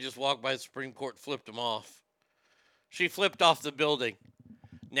 some lady just walked by the Supreme Court and flipped them off. She flipped off the building.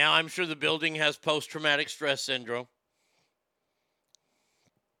 Now I'm sure the building has post-traumatic stress syndrome.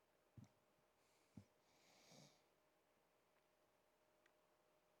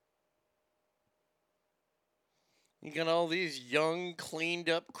 You got all these young,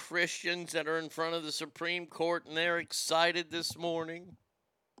 cleaned-up Christians that are in front of the Supreme Court, and they're excited this morning.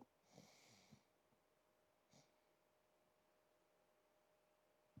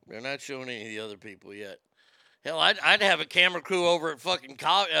 They're not showing any of the other people yet. Hell, I'd have a camera crew over at fucking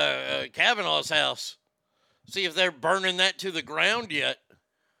Kavanaugh's house. See if they're burning that to the ground yet.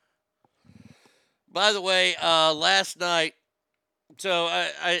 By the way, last night, so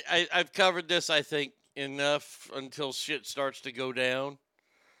I've covered this, I think, enough until shit starts to go down.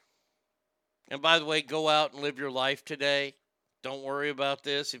 And by the way, go out and live your life today. Don't worry about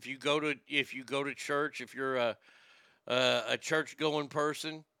this. If you go to church, if you're a church going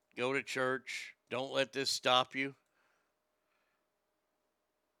person, go to church. Don't let this stop you.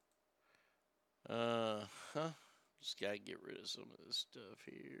 Just gotta get rid of some of this stuff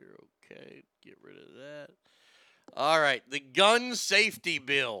here. Okay, get rid of that. All right, the gun safety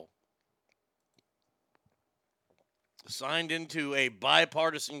bill signed into a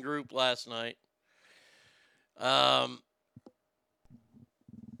bipartisan group last night. To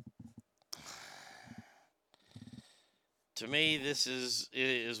me, this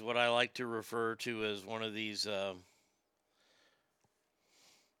is what I like to refer to as one of these.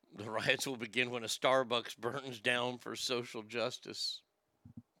 The riots will begin when a Starbucks burns down for social justice.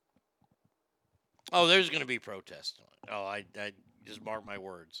 Oh, there's going to be protests. Oh, I just mark my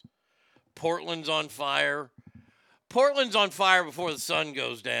words. Portland's on fire. Portland's on fire before the sun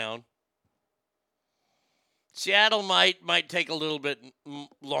goes down. Seattle might take a little bit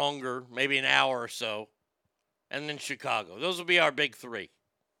longer, maybe an hour or so. And then Chicago. Those will be our big three.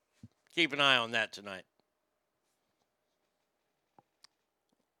 Keep an eye on that tonight.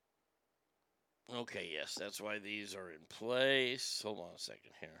 Okay, yes, that's why these are in place. Hold on a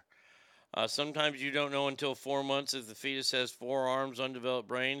second here. Sometimes you don't know until 4 months if the fetus has 4 arms, undeveloped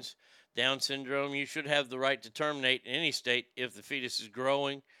brains, Down syndrome. You should have the right to terminate in any state if the fetus is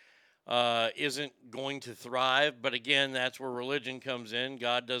growing, isn't going to thrive. But again, that's where religion comes in.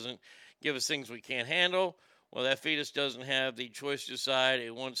 God doesn't give us things we can't handle. Well, that fetus doesn't have the choice to decide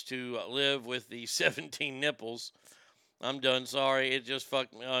it wants to live with the 17 nipples. I'm done. Sorry. It just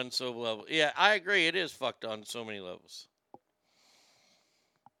fucked me on so level. Yeah, I agree. It is fucked on so many levels.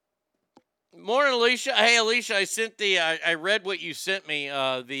 Morning, Alicia. Hey, Alicia, I read what you sent me,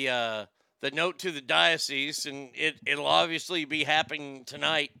 the note to the diocese, and it'll obviously be happening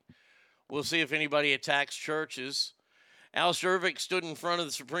tonight. We'll see if anybody attacks churches. Al Shervick stood in front of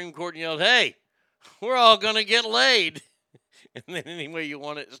the Supreme Court and yelled, "Hey, we're all going to get laid." And then anyway you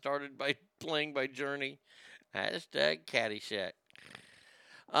want it started by playing by Journey. Hashtag Caddyshack.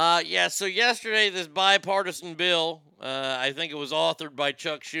 Yeah, so yesterday this bipartisan bill, I think it was authored by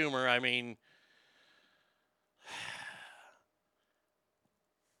Chuck Schumer. I mean,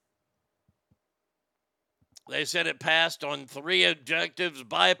 they said it passed on 3 objectives: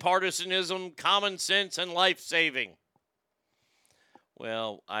 bipartisanism, common sense, and life-saving.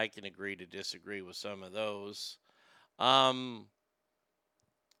 Well, I can agree to disagree with some of those.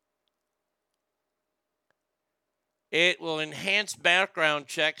 It will enhance background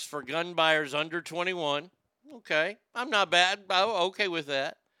checks for gun buyers under 21. Okay, I'm not bad. I'm okay with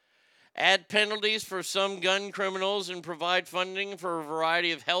that. Add penalties for some gun criminals and provide funding for a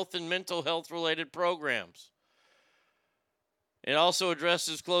variety of health and mental health related programs. It also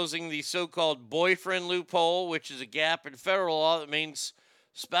addresses closing the so-called boyfriend loophole, which is a gap in federal law that means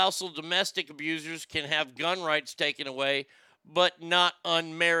spousal domestic abusers can have gun rights taken away, but not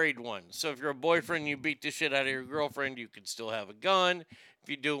unmarried ones. So if you're a boyfriend and you beat the shit out of your girlfriend, you can still have a gun. If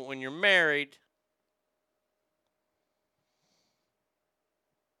you do it when you're married,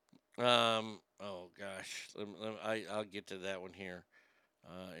 oh gosh, I'll get to that one here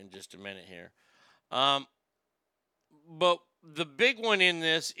in just a minute here. But the big one in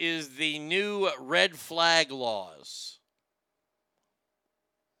this is the new red flag laws.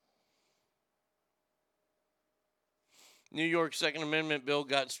 New York Second Amendment bill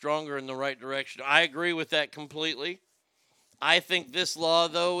got stronger in the right direction. I agree with that completely. I think this law,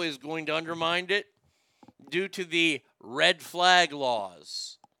 though, is going to undermine it due to the red flag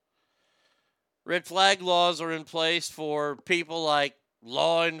laws. Red flag laws are in place for people like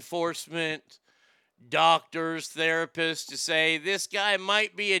law enforcement, doctors, therapists to say this guy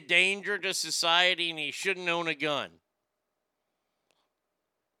might be a danger to society and he shouldn't own a gun.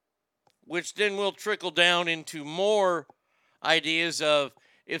 Which then will trickle down into more ideas of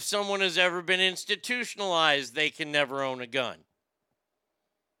if someone has ever been institutionalized, they can never own a gun.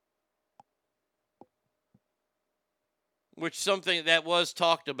 Which something that was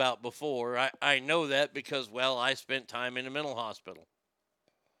talked about before. I know that because, well, I spent time in a mental hospital.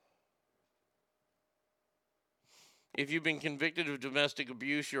 If you've been convicted of domestic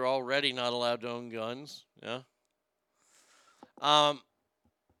abuse, you're already not allowed to own guns. Yeah.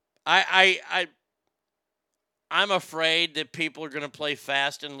 I'm afraid that people are going to play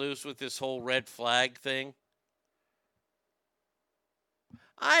fast and loose with this whole red flag thing.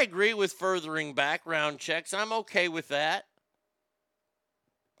 I agree with furthering background checks. I'm okay with that.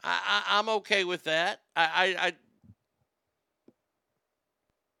 I'm okay with that. I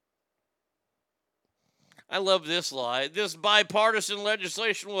love this law. This bipartisan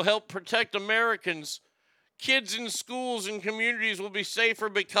legislation will help protect Americans kids in schools and communities will be safer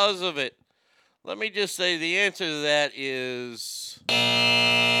because of it? Let me just say the answer to that is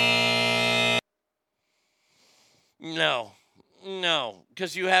no. No,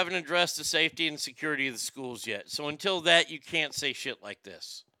 because you haven't addressed the safety and security of the schools yet. So until that, you can't say shit like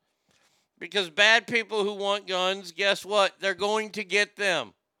this. Because bad people who want guns, guess what? They're going to get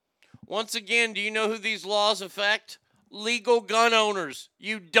them. Once again, do you know who these laws affect? Legal gun owners.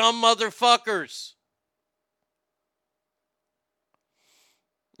 You dumb motherfuckers.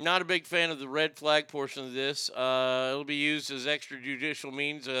 Not a big fan of the red flag portion of this. It'll be used as extrajudicial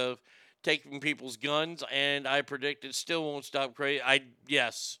means of taking people's guns, and I predict it still won't stop crazy.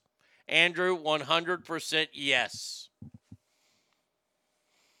 Yes. Andrew, 100% yes.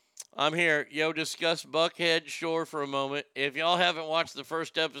 I'm here. Yo, discuss Buckhead Shore for a moment. If y'all haven't watched the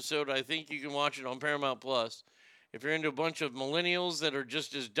first episode, I think you can watch it on Paramount Plus. If you're into a bunch of millennials that are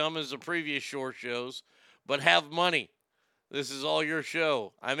just as dumb as the previous Shore shows, but have money, this is all your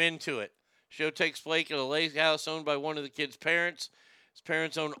show. I'm into it. Show takes place at a lake house owned by one of the kids' parents. His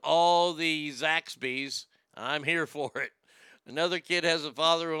parents own all the Zaxby's. I'm here for it. Another kid has a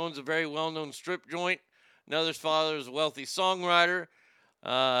father who owns a very well-known strip joint. Another's father is a wealthy songwriter.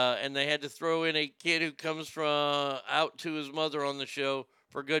 And they had to throw in a kid who comes from out to his mother on the show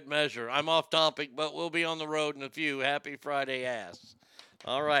for good measure. I'm off topic, but we'll be on the road in a few. Happy Friday, ass.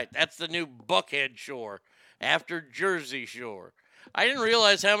 All right, that's the new Buckhead Shore after Jersey Shore. I didn't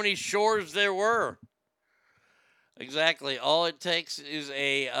realize how many shores there were. Exactly. All it takes is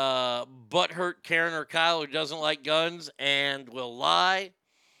a butthurt Karen or Kyle who doesn't like guns and will lie.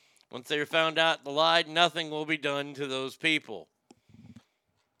 Once they're found out the lie, nothing will be done to those people.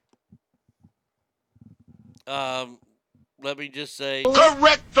 Let me just say.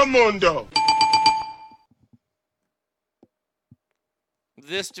 Correct the mundo.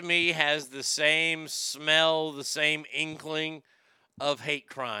 This to me has the same smell, the same inkling of hate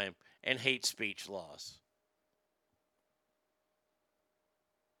crime and hate speech laws.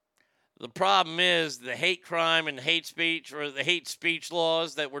 The problem is the hate crime and hate speech, or the hate speech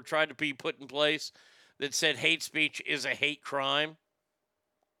laws that were trying to be put in place that said hate speech is a hate crime.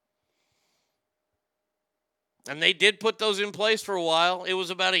 And they did put those in place for a while. It was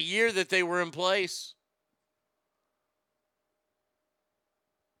about a year that they were in place.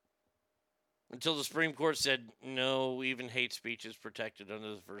 Until the Supreme Court said, no, even hate speech is protected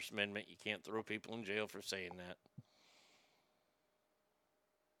under the First Amendment. You can't throw people in jail for saying that.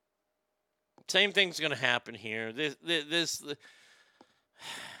 Same thing's going to happen here. This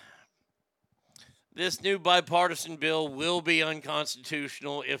new bipartisan bill will be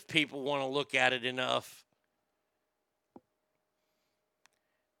unconstitutional if people want to look at it enough.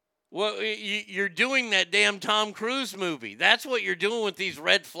 Well, you're doing that damn Tom Cruise movie. That's what you're doing with these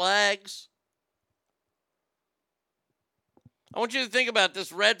red flags. I want you to think about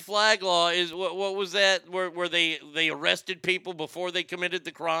this red flag law. Is what was that? Where they arrested people before they committed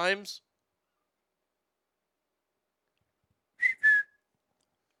the crimes?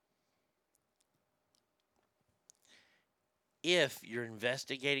 If you're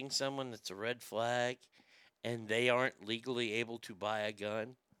investigating someone that's a red flag and they aren't legally able to buy a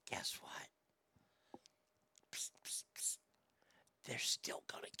gun, guess what? Psst, psst, psst. They're still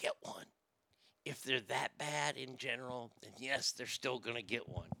going to get one. If they're that bad in general, then yes, they're still going to get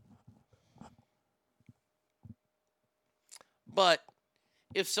one. But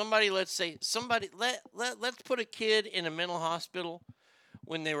if somebody, let's put a kid in a mental hospital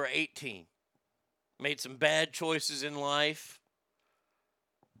when they were 18. Made some bad choices in life.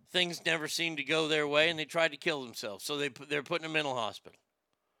 Things never seemed to go their way, and they tried to kill themselves. So they're put in a mental hospital.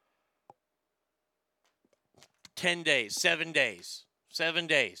 10 days, 7 days. 7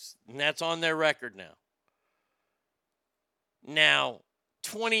 days. And that's on their record now. Now,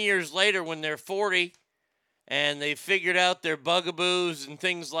 20 years later, when they're 40, and they figured out their bugaboos and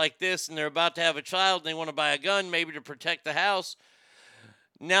things like this, and they're about to have a child, and they want to buy a gun, maybe to protect the house,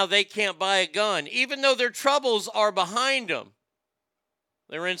 now they can't buy a gun, even though their troubles are behind them.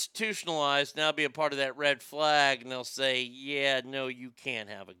 They're institutionalized, now be a part of that red flag, and they'll say, yeah, no, you can't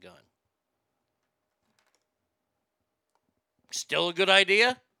have a gun. Still a good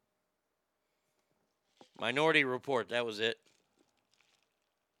idea? Minority Report, that was it.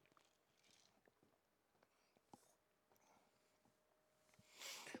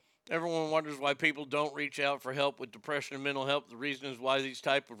 Everyone wonders why people don't reach out for help with depression and mental health. The reason is why these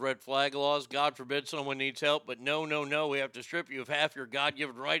type of red flag laws. God forbid someone needs help, but no, we have to strip you of half your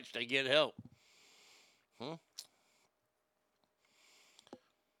God-given rights to get help.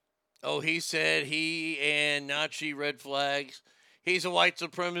 Oh, he said he and not she red flags. He's a white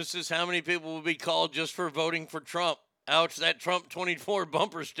supremacist. How many people will be called just for voting for Trump? Ouch, that Trump 24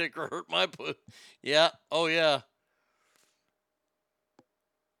 bumper sticker hurt my put. Yeah, oh yeah.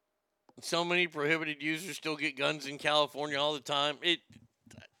 So many prohibited users still get guns in California all the time. It's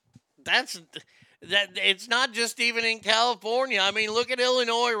not just even in California. I mean, look at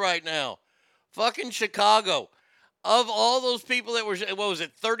Illinois right now. Fucking Chicago. Of all those people that were, what was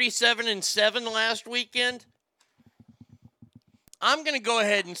it, 37-7 last weekend? I'm going to go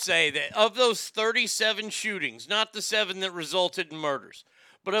ahead and say that of those 37 shootings, not the 7 that resulted in murders,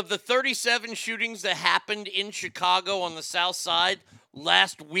 but of the 37 shootings that happened in Chicago on the south side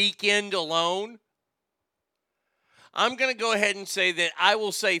last weekend alone, I'm going to go ahead and say that I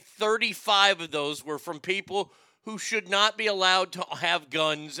will say 35 of those were from people who should not be allowed to have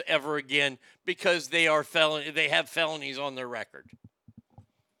guns ever again because they have felonies on their record.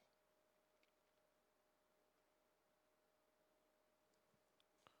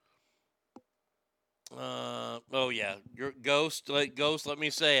 Oh yeah, your Ghost, let me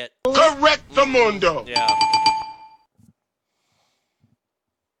say it. Correct the mundo. Yeah.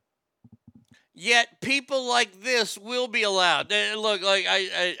 Yet people like this will be allowed. Look, like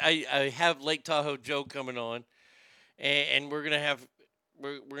I have Lake Tahoe Joe coming on, and we're gonna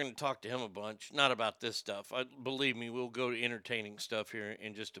talk to him a bunch, not about this stuff. Believe me, we'll go to entertaining stuff here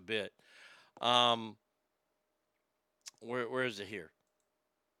in just a bit. Where is it here?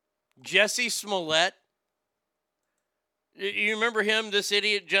 Jesse Smollett. You remember him, this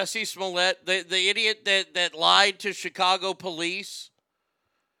idiot, Jesse Smollett, the idiot that lied to Chicago police,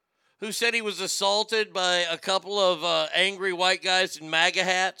 who said he was assaulted by a couple of angry white guys in MAGA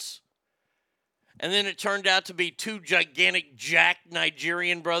hats, and then it turned out to be 2 gigantic jacked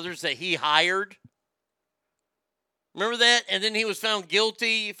Nigerian brothers that he hired? Remember that? And then he was found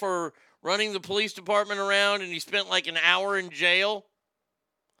guilty for running the police department around, and he spent like an hour in jail.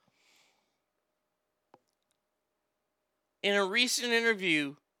 In a recent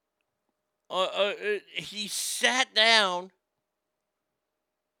interview, he sat down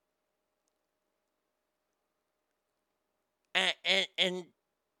and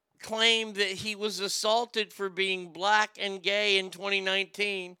claimed that he was assaulted for being black and gay in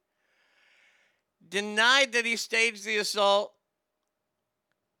 2019, denied that he staged the assault,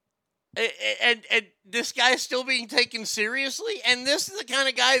 and this guy is still being taken seriously, and this is the kind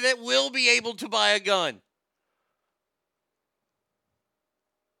of guy that will be able to buy a gun.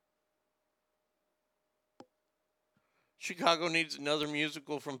 Chicago needs another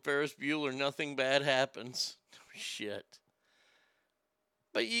musical from Ferris Bueller. Nothing bad happens. Shit.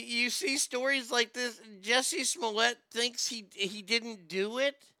 But you see stories like this. Jesse Smollett thinks he didn't do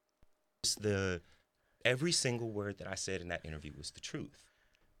it. Every single word that I said in that interview was the truth.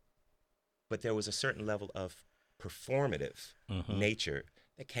 But there was a certain level of performative nature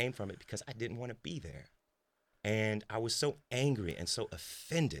that came from it because I didn't want to be there. And I was so angry and so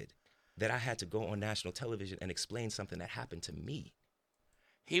offended that I had to go on national television and explain something that happened to me.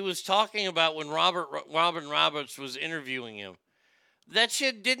 He was talking about when Robin Roberts was interviewing him. That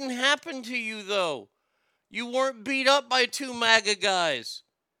shit didn't happen to you, though. You weren't beat up by 2 MAGA guys.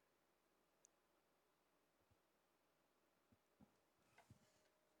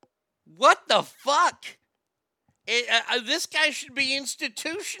 What the fuck? This guy should be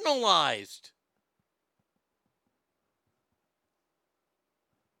institutionalized.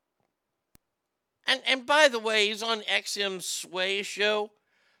 And by the way, he's on XM's Sway show.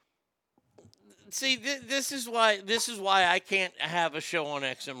 See, this is why I can't have a show on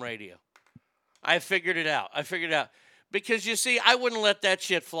XM radio. I figured it out. Because you see, I wouldn't let that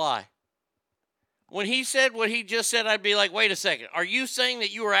shit fly. When he said what he just said, I'd be like, wait a second. Are you saying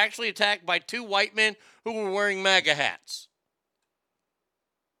that you were actually attacked by 2 white men who were wearing MAGA hats?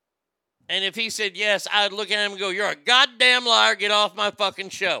 And if he said yes, I'd look at him and go, you're a goddamn liar. Get off my fucking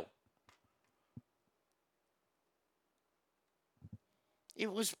show.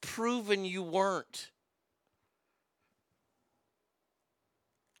 It was proven you weren't.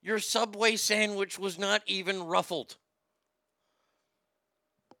 Your Subway sandwich was not even ruffled.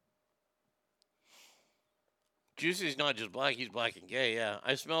 Juicy's not just black, he's black and gay, yeah.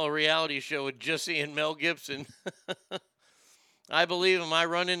 I smell a reality show with Jesse and Mel Gibson. I believe him. I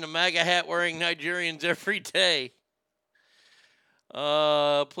run into MAGA hat wearing Nigerians every day.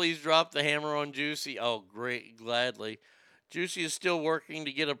 Please drop the hammer on Juicy. Oh, great, gladly. Juicy is still working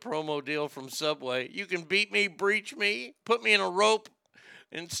to get a promo deal from Subway. You can beat me, breach me, put me in a rope,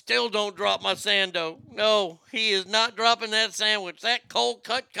 and still don't drop my sando. No, he is not dropping that sandwich. That cold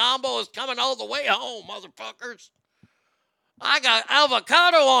cut combo is coming all the way home, motherfuckers. I got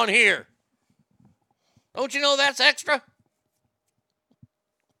avocado on here. Don't you know that's extra?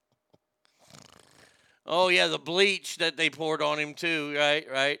 Oh, yeah, the bleach that they poured on him, too.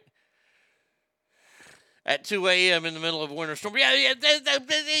 Right. At 2 a.m. in the middle of a winter storm. Yeah,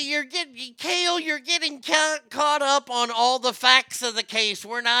 you're getting, Kale, you're getting caught up on all the facts of the case.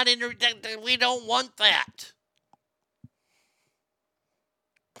 We're not we don't want that.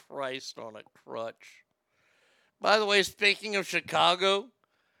 Christ on a crutch. By the way, speaking of Chicago,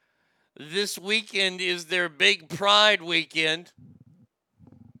 this weekend is their big Pride weekend.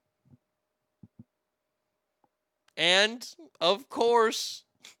 And, of course,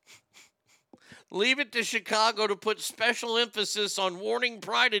 leave it to Chicago to put special emphasis on warning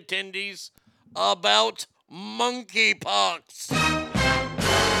Pride attendees about monkeypox.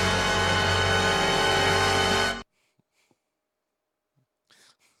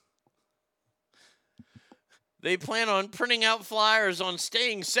 They plan on printing out flyers on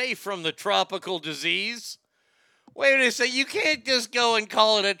staying safe from the tropical disease. Wait a second, you can't just go and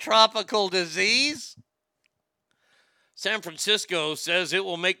call it a tropical disease. San Francisco says it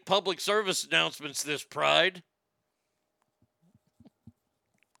will make public service announcements this Pride.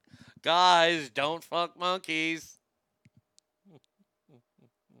 Guys, don't fuck monkeys.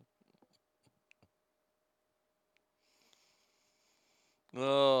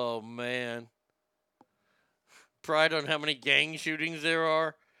 Oh, man. Pride on how many gang shootings there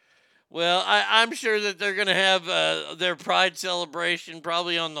are. Well, I'm sure that they're going to have their Pride celebration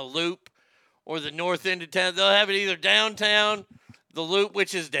probably on the Loop or the north end of town. They'll have it either downtown, the Loop,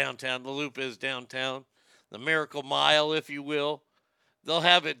 which is downtown. The Loop is downtown. The Miracle Mile, if you will. They'll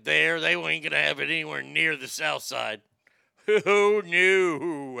have it there. They ain't going to have it anywhere near the south side. Oh,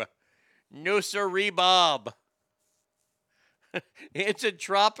 no. No, sirree, Bob. It's a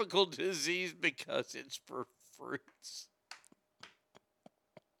tropical disease because it's for fruits.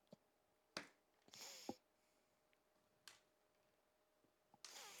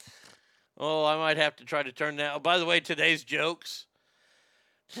 Oh, I might have to try to turn that. Oh, by the way, today's jokes,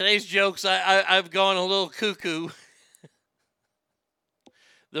 I've gone a little cuckoo.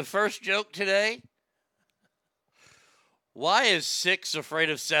 The first joke today, why is 6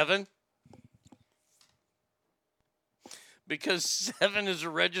 afraid of 7? Because 7 is a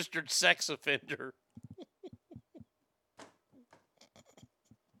registered sex offender.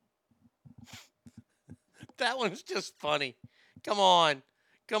 That one's just funny. Come on,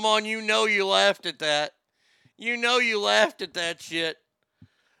 you know you laughed at that. You know you laughed at that shit.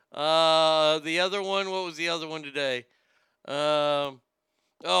 The other one, what was the other one today? What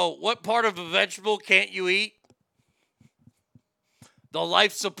part of a vegetable can't you eat? The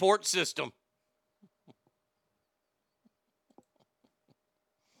life support system.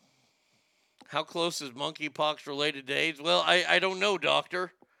 How close is monkeypox related to AIDS? Well, I don't know,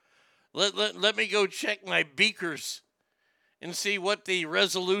 doctor. Let me go check my beakers and see what the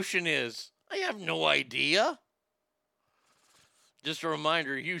resolution is. I have no idea. Just a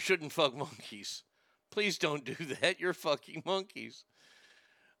reminder, you shouldn't fuck monkeys. Please don't do that. You're fucking monkeys.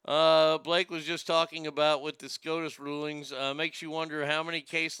 Blake was just talking about with the SCOTUS rulings. Makes you wonder how many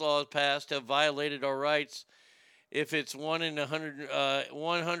case laws passed have violated our rights if it's 1 in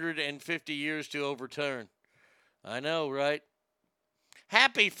 150 years to overturn. I know, right?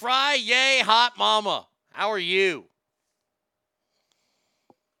 Happy Fry, yay, hot mama. How are you?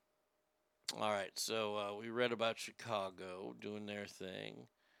 All right, so we read about Chicago doing their thing.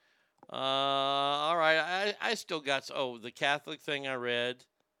 All right, I still got, the Catholic thing I read.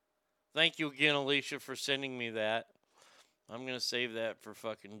 Thank you again, Alicia, for sending me that. I'm going to save that for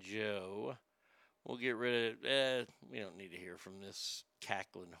fucking Joe. We'll get rid of it. We don't need to hear from this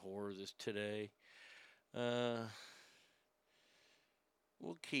cackling whore today.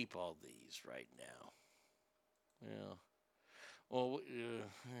 We'll keep all these right now. Yeah. Well, all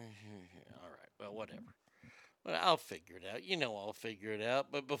right. Well, whatever. But I'll figure it out. You know I'll figure it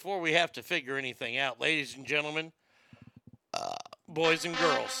out. But before we have to figure anything out, ladies and gentlemen, boys and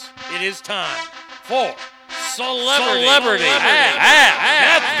girls, it is time for Celebrity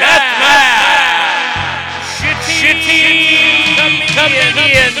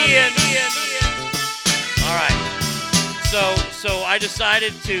Comedian. All right. So I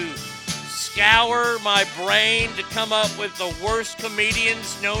decided to scour my brain to come up with the worst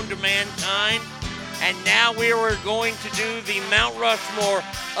comedians known to mankind. And now we are going to do the Mount Rushmore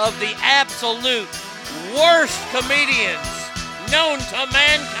of the absolute worst comedians known to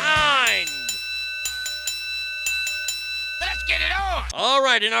mankind. Let's get it on. All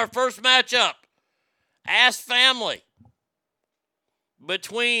right, in our first matchup, Ass Family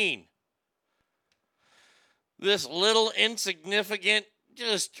between this little insignificant,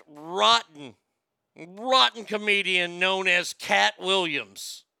 just rotten comedian known as Cat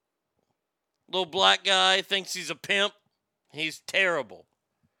Williams. Little black guy, thinks he's a pimp. He's terrible.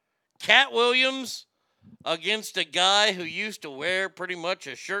 Cat Williams against a guy who used to wear pretty much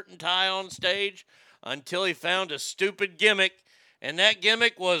a shirt and tie on stage until he found a stupid gimmick, and that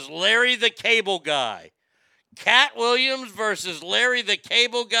gimmick was Larry the Cable Guy. Cat Williams versus Larry the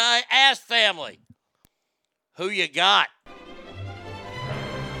Cable Guy. Ass Family. Who you got?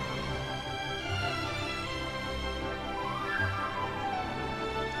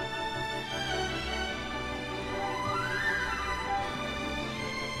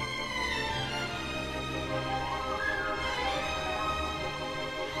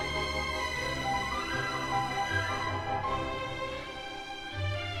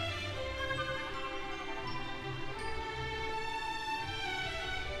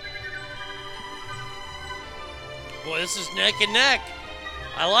 Boy, this is neck and neck.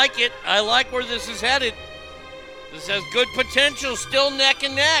 I like it. I like where this is headed. This has good potential. Still neck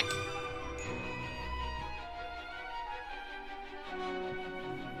and neck.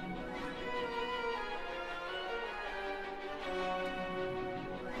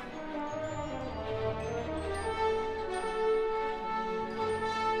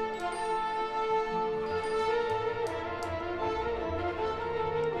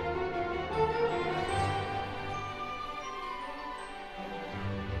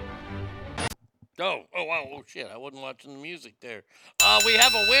 Oh, shit. I wasn't watching the music there. We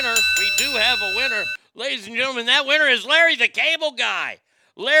have a winner. We do have a winner. Ladies and gentlemen, that winner is Larry the Cable Guy.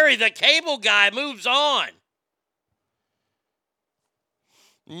 Larry the Cable Guy moves on.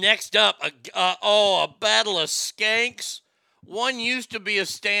 Next up, a battle of skanks. One used to be a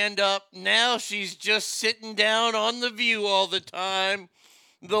stand-up. Now she's just sitting down on The View all the time.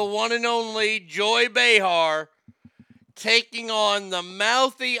 The one and only Joy Behar, taking on the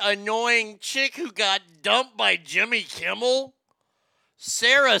mouthy, annoying chick who got dumped by Jimmy Kimmel,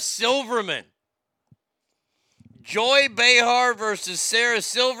 Sarah Silverman. Joy Behar versus Sarah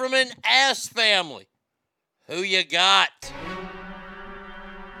Silverman. Ass Family. Who you got?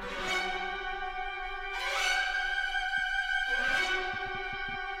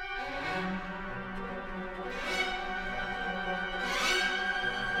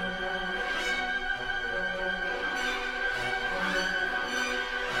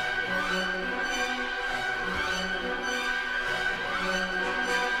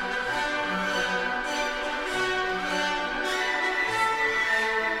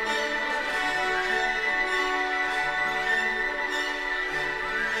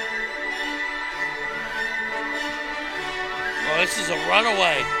 This is a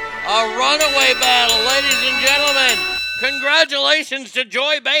runaway battle, ladies and gentlemen. Congratulations to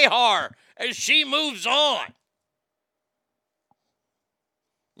Joy Behar as she moves on.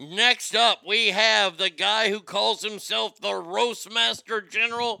 Next up, we have the guy who calls himself the Roastmaster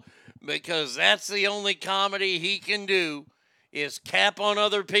General, because that's the only comedy he can do is cap on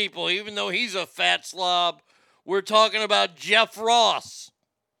other people, even though he's a fat slob. We're talking about Jeff Ross,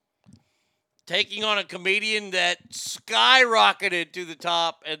 taking on a comedian that skyrocketed to the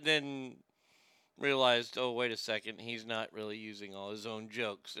top and then realized, oh, wait a second, he's not really using all his own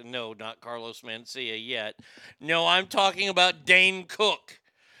jokes. And no, not Carlos Mencia yet. No, I'm talking about Dane Cook.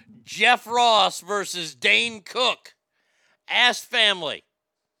 Jeff Ross versus Dane Cook. Ass Family.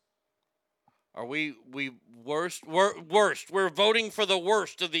 Are we worst? We're worst. We're voting for the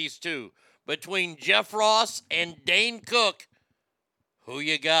worst of these two. Between Jeff Ross and Dane Cook, who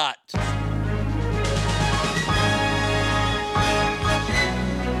you got?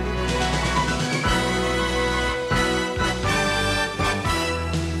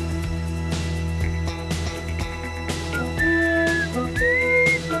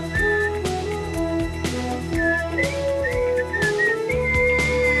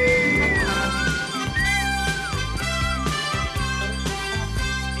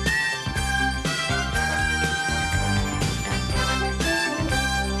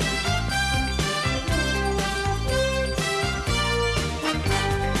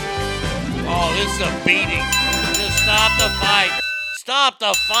 This is a beating. Just stop the fight. Stop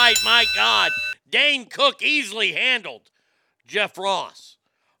the fight, my God. Dane Cook easily handled Jeff Ross.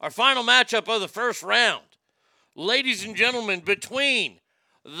 Our final matchup of the first round. Ladies and gentlemen, between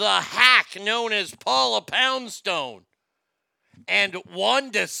the hack known as Paula Poundstone and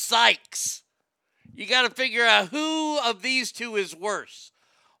Wanda Sykes. You got to figure out who of these two is worse.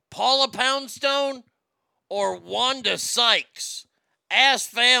 Paula Poundstone or Wanda Sykes? Ass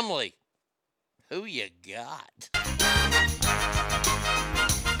Family. Who you got?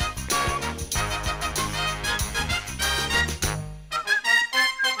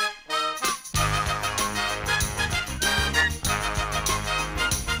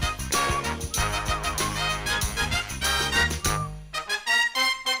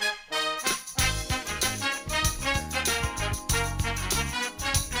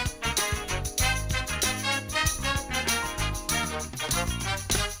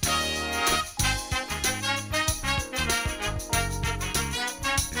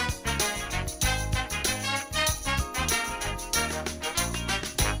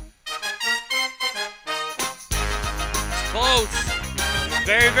 Close.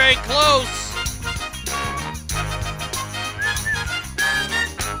 Very, very close.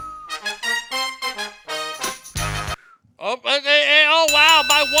 Oh, wow,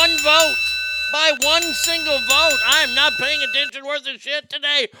 by one vote. By one single vote. I am not paying attention worth a shit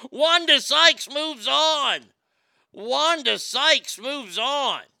today. Wanda Sykes moves on. Wanda Sykes moves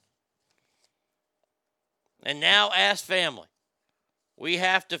on. And now Ask Family. We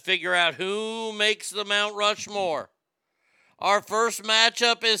have to figure out who makes the Mount Rushmore. Our first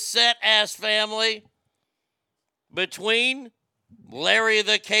matchup is set, Ask Family, between Larry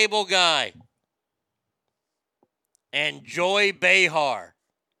the Cable Guy and Joy Behar.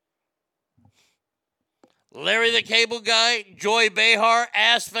 Larry the Cable Guy, Joy Behar,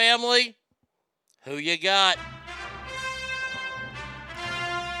 Ask Family, who you got?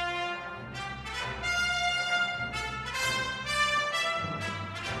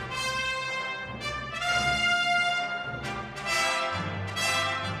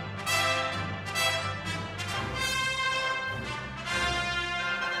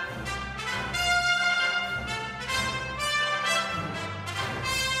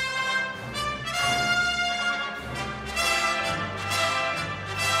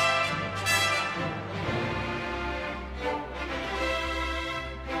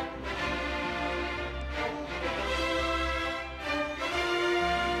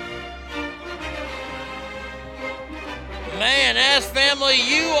 Man, Ask Family,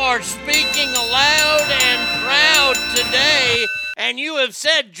 you are speaking loud and proud today, and you have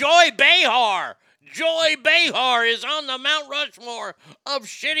said Joy Behar. Joy Behar is on the Mount Rushmore of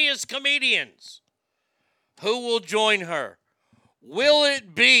shittiest comedians. Who will join her? Will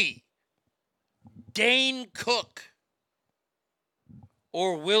it be Dane Cook?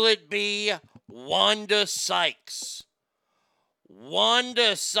 Or will it be Wanda Sykes?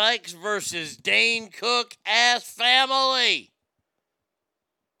 Wanda Sykes versus Dane Cook. Ask Family.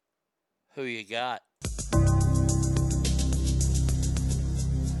 Who you got?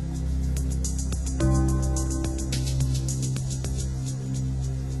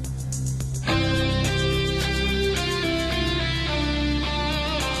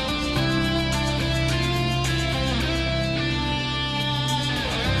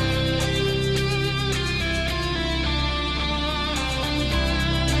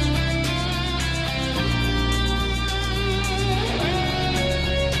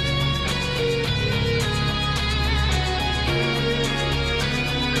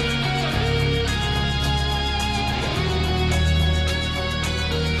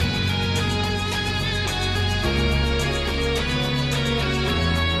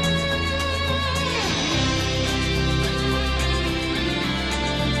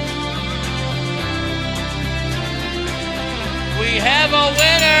 We have a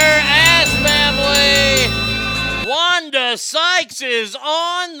winner, Ask Family. Wanda Sykes is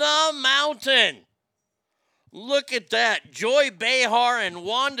on the mountain. Look at that. Joy Behar and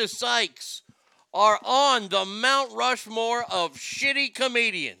Wanda Sykes are on the Mount Rushmore of shitty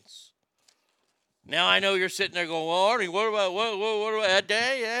comedians. Now I know you're sitting there going, well, Arnie, what about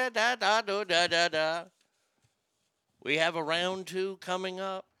da. We have a round two coming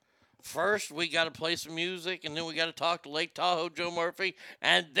up. First, we got to play some music, and then we got to talk to Lake Tahoe Joe Murphy,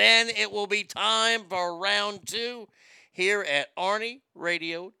 and then it will be time for round two here at Arnie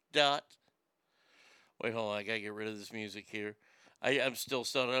Radio. Wait, hold on, I got to get rid of this music here. I'm still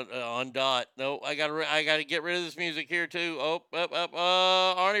stuck on dot. No, I got to get rid of this music here too.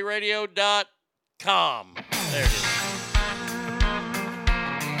 ArnieRadio.com. There it is.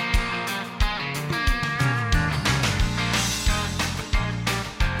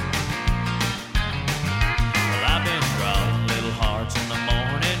 In the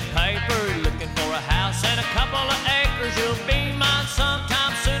morning paper, looking for a house and a couple of acres. You'll be mine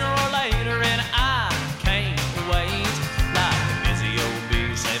sometime sooner or later, and I can't wait. Like a busy old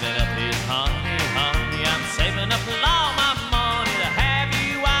bee saving up his honey, honey. I'm saving up all my money to have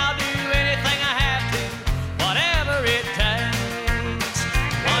you. I'll do anything I have to, whatever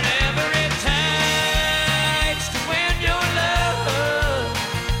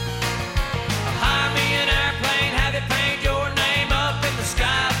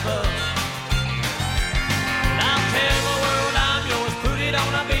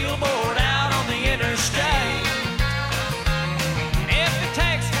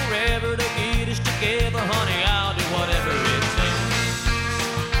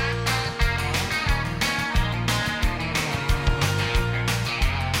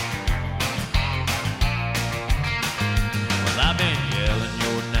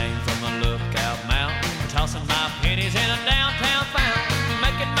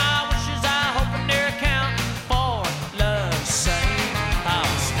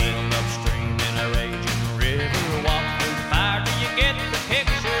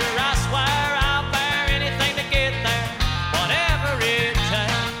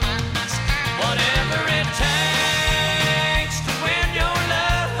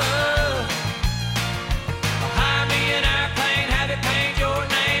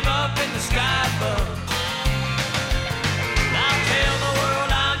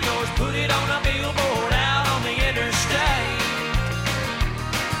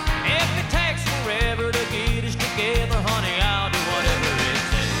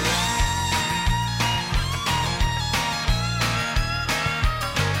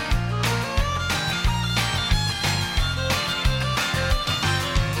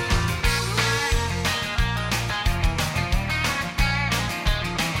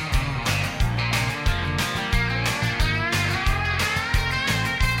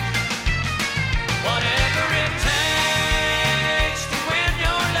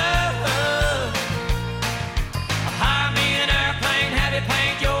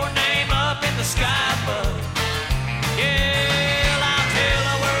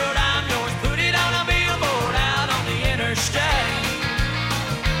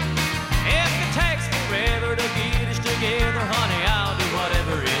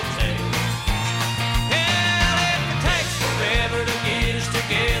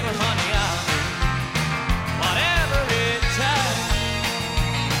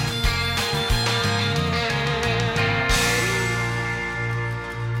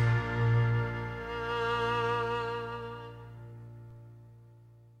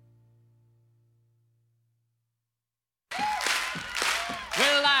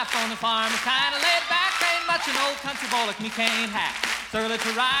the farm is kinda laid back. Ain't much an old country boy like me can't hack. It's early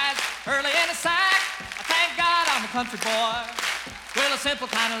to rise, early in the sack. I thank God I'm a country boy. Well, a simple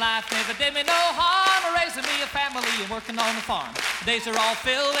kind of life never did me no harm. Raising me a family and working on the farm. The days are all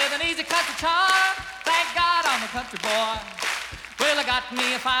filled with an easy country charm. Thank God I'm a country boy. Well, I got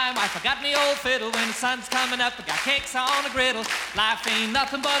me a fine wife, I got me old fiddle. When the sun's coming up, I got cakes on the griddle. Life ain't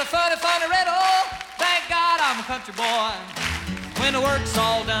nothing but a funny, funny riddle. Thank God I'm a country boy. When the work's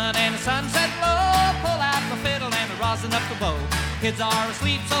all done and the sunset low, pull out my fiddle and I rosin up the bow. Kids are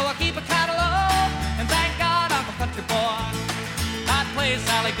asleep, so I keep it kinda low. And thank God I'm a country boy. I'd play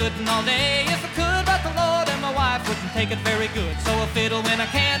Sally Gooden all day if I could, but the Lord and my wife wouldn't take it very good. So I fiddle when I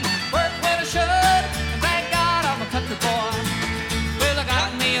can, work when I should. And thank God I'm a country boy. Well, I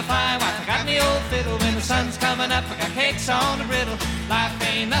got me a fine wife, I got me old fiddle. When the sun's coming up, I got cakes on the griddle. Life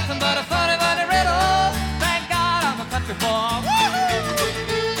ain't nothing but a funny, funny riddle. Thank God I'm a country boy. Woo-hoo!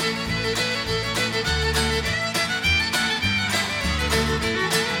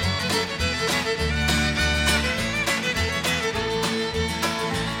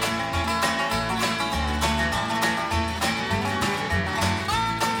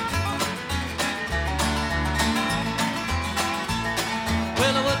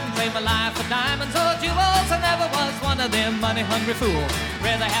 My life for diamonds or jewels. I never was one of them money-hungry fools.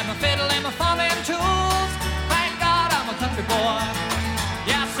 Rather have my fiddle and my farming tools. Thank God I'm a country boy.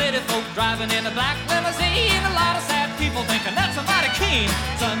 Yeah, city folk driving in a black limousine. A lot of sad people thinking that's a mighty keen.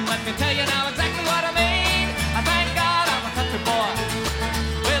 Son, let me tell you now exactly what I mean. I thank God I'm a country boy.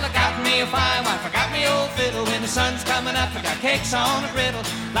 Well, I got me a fine wife, I got me old fiddle. When the sun's coming up, I got cakes on the griddle.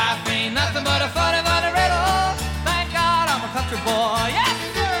 Life ain't nothing but a funny, funny riddle. Thank God I'm a country boy. Yeah.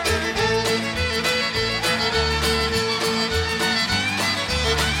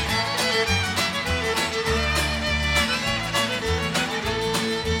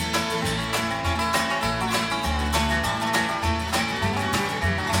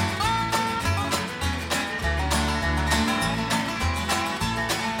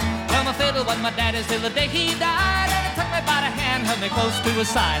 Fiddle was my daddy's till the day he died. And he took me by the hand, held me close to his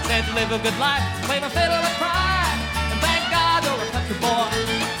side. Said to live a good life, play my fiddle and cry. And thank God you're a country boy.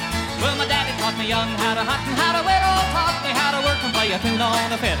 Well, my daddy taught me young how to hunt and how to whittle. Taught me how to work and play a tune on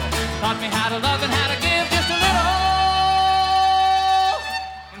the fiddle. Taught me how to love and how to give just a little.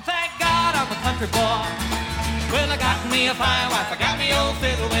 And thank God I'm a country boy. Well, I got me a fine wife, I got me old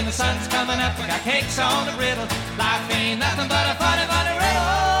fiddle. When the sun's coming up, I got cakes on the griddle. Life ain't nothing but a funny, funny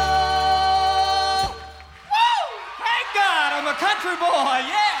riddle. I'm a country boy,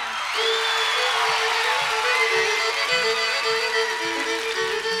 yeah!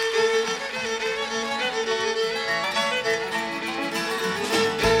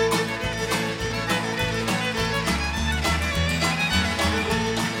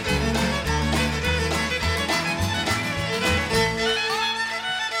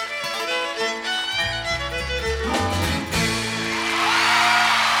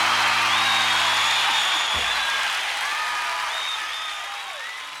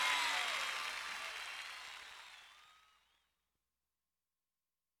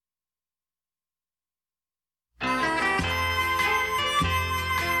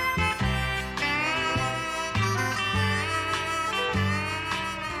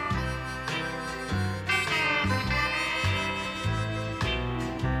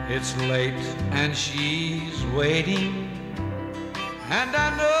 It's late and she's waiting, and I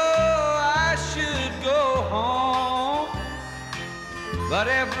know I should go home, but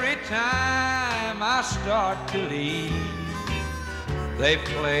every time I start to leave, they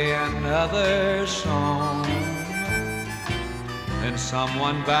play another song. Then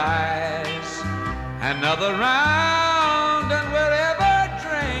someone buys another round, and wherever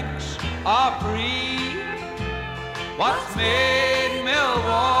drinks are free, what's made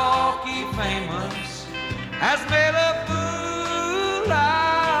Milwaukee famous has made a fool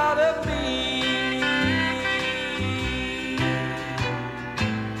out of me.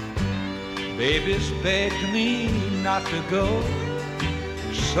 Baby's begged me not to go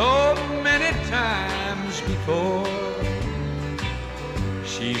so many times before.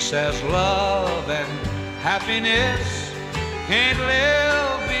 She says love and happiness can't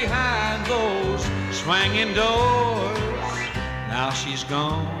live behind those swinging doors. Now she's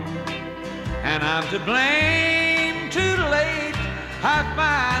gone, and I'm to blame. Too late, I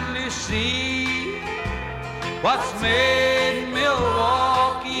finally see what's made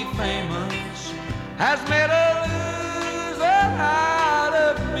Milwaukee famous has made a loser out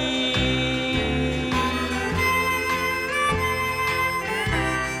of me.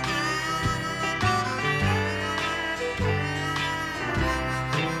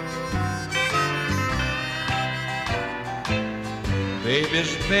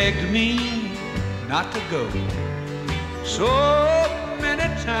 Baby's begged me not to go so many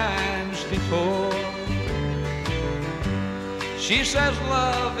times before. She says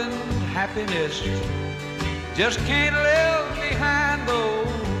love and happiness just can't live behind those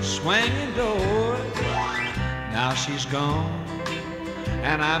swinging doors. Now she's gone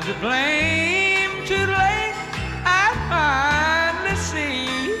and I'm to blame. Too late I finally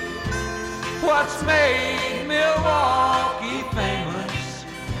see what's made Milwaukee famous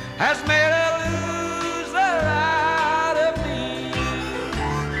has made a loser out of me.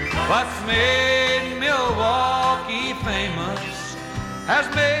 What's made Milwaukee famous has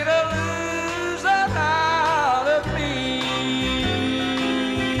made a loser out of me.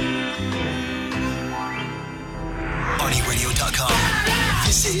 ArnieRadio.com.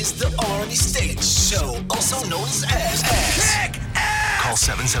 This is the Arnie State Show, also known as Kick Ass. Call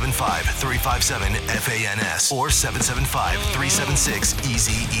 775-357-FANS or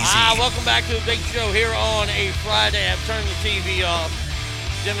 775-376-EASY. Welcome back to the big show here on a Friday. I've turned the TV off.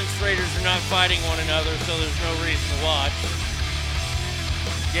 Demonstrators are not fighting one another, so there's no reason to watch.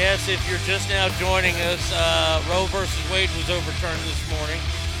 Yes, if you're just now joining us, Roe versus Wade was overturned this morning.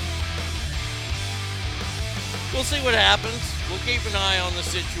 We'll see what happens. We'll keep an eye on the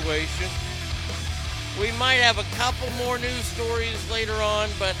situation. We might have a couple more news stories later on,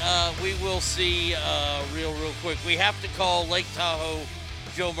 but we will see real quick. We have to call Lake Tahoe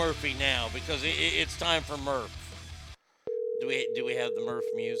Joe Murphy now because it's time for Murph. Do we have the Murph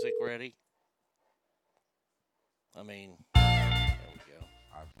music ready? I mean, there we go.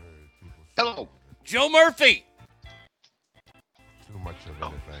 Hello, Joe Murphy. Too much of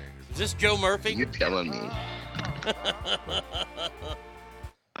anything. Is this Joe Murphy? You're telling me.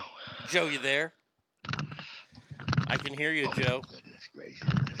 Joe, you there? I can hear you, Joe. Goodness gracious.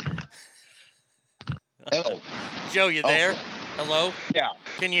 Hello. Joe, you there? Hello? Yeah.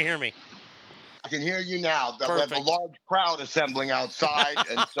 Can you hear me? I can hear you now. We have a Perfect. large crowd assembling outside,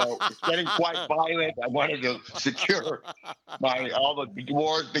 and so it's getting quite violent. I wanted to secure all the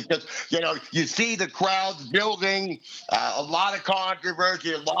doors because, you see the crowds building, a lot of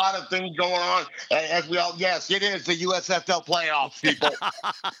controversy, a lot of things going on. And as we all, yes, it is the USFL playoffs, people.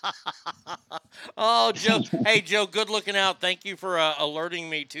 Oh, Joe. Hey, Joe, good looking out. Thank you for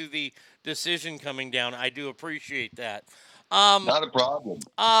alerting me to the decision coming down. I do appreciate that. Not a problem.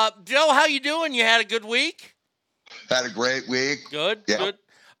 Joe, how you doing? You had a good week? Had a great week. Good, Yeah. good.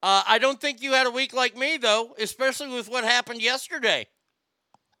 I don't think you had a week like me, though, especially with what happened yesterday.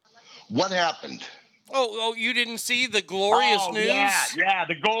 What happened? Oh, you didn't see the glorious news? Yeah,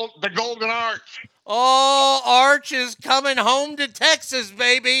 the Golden Arch. Oh, Arch is coming home to Texas,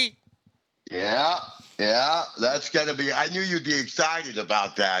 baby. Yeah, that's going to be, I knew you'd be excited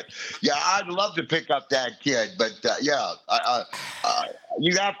about that. Yeah, I'd love to pick up that kid, but you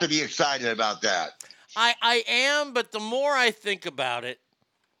have to be excited about that. I am, but the more I think about it,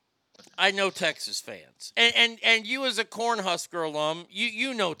 I know Texas fans. And you as a Cornhusker alum,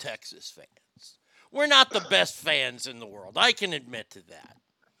 you know Texas fans. We're not the best fans in the world. I can admit to that.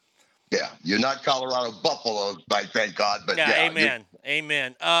 Yeah, you're not Colorado Buffaloes, thank God, but yeah.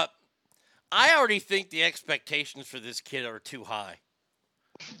 Amen. I already think the expectations for this kid are too high.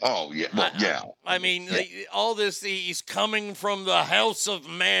 Oh, yeah. Well, yeah. I mean, all this, he's coming from the House of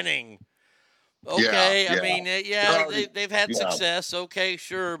Manning. Okay, Yeah, I mean, they've had Yeah. success. Okay,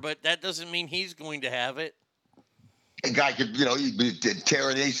 sure, but that doesn't mean he's going to have it. A guy could, you did tear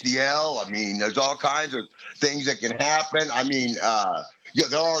an ACL. I mean, there's all kinds of things that can happen. I mean,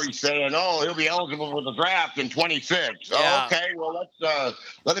 they're already saying, he'll be eligible for the draft in 26. Yeah. Oh, okay, well, let's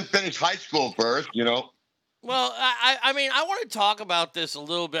let him finish high school first, Well, I mean, I want to talk about this a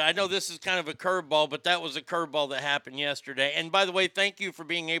little bit. I know this is kind of a curveball, but that was a curveball that happened yesterday. And by the way, thank you for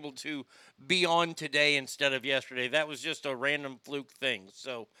being able to be on today instead of yesterday. That was just a random fluke thing.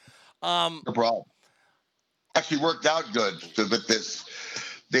 So, No problem. Actually worked out good with this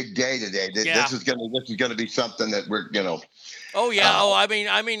big day today. Yeah. This is gonna be something that we're Oh yeah.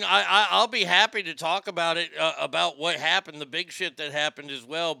 I'll be happy to talk about it, about what happened, the big shit that happened as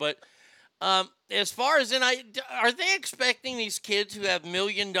well. But as far as are they expecting these kids who have $1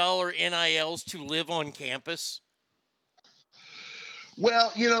 million NILs to live on campus?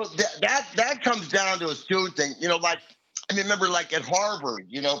 Well, that comes down to a student thing. Remember, like at Harvard,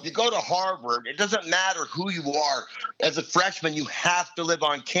 if you go to Harvard, it doesn't matter who you are. As a freshman, you have to live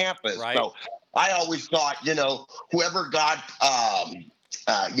on campus. Right. So I always thought, whoever got,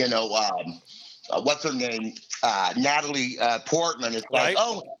 what's her name? Natalie Portman. It's like,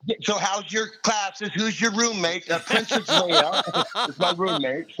 so how's your classes? Who's your roommate? Princess Leia is my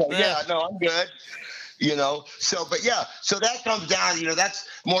roommate. So, yeah, no, I'm good. you know. So, but yeah, so that comes down, you know, that's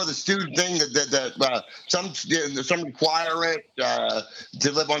more the student thing that some require it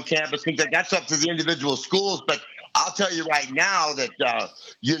to live on campus. Things like that's up to the individual schools. But I'll tell you right now that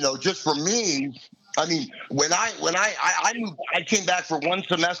you know, just for me, I mean, when I moved, I came back for one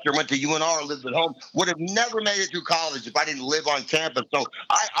semester, went to UNR, lived at home. Would have never made it through college if I didn't live on campus. So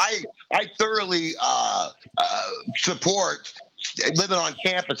I thoroughly support living on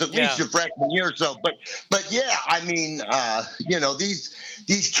campus at least your freshman year or so. But yeah, I mean, you know, these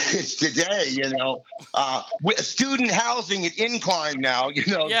kids today, you know, student housing at Incline now, you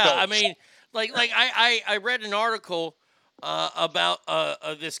know. Yeah, so, I mean, like I read an article about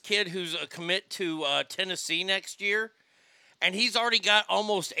this kid who's a commit to Tennessee next year, and he's already got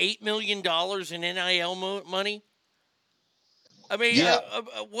almost $8 million in NIL money. I mean,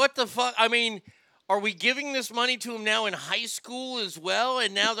 what the fuck? I mean, are we giving this money to him now in high school as well,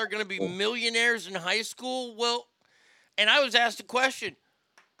 and now they're going to be millionaires in high school? Well, and I was asked a question.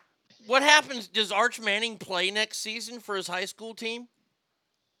 What happens? Does Arch Manning play next season for his high school team?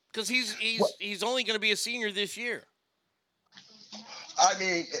 Because he's only going to be a senior this year. I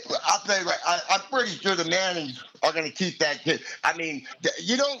mean, I'll tell you right, I'm pretty sure the Mannings are going to keep that kid. I mean,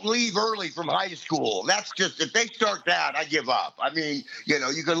 you don't leave early from high school. That's just, if they start that, I give up. I mean, you know,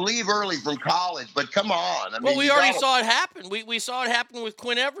 you can leave early from college, but come on. I mean, well, we already saw it happen. We saw it happen with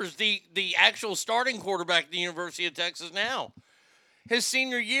Quinn Evers, the actual starting quarterback at the University of Texas now. His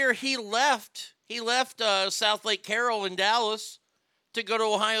senior year, he left South Lake Carroll in Dallas to go to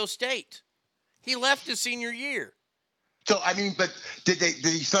Ohio State. He left his senior year. So, I mean, but did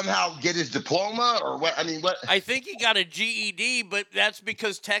he somehow get his diploma or what? I mean, what? I think he got a GED, but that's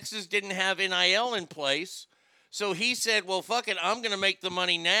because Texas didn't have NIL in place. So he said, well, fuck it, I'm going to make the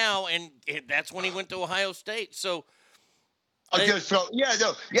money now. And that's when he went to Ohio State. So, I guess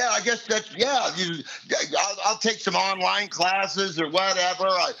I guess that's, I'll take some online classes or whatever.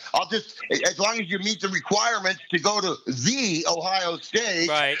 I'll just, as long as you meet the requirements to go to the Ohio State,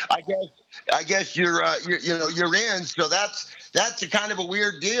 right. I guess you're in. So that's a kind of a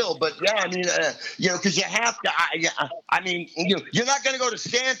weird deal. But yeah, I mean, you know, because you have to. I mean, you're not going to go to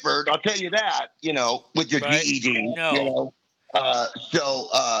Stanford. I'll tell you that. You know, with your GED. No. You know,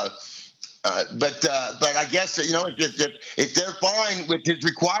 but I guess, you know, if they're fine with his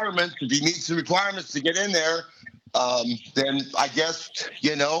requirements, if he meets the requirements to get in there, then I guess,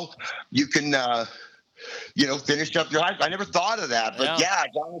 you know, you can. You know, finish up your high school. I never thought of that, but yeah,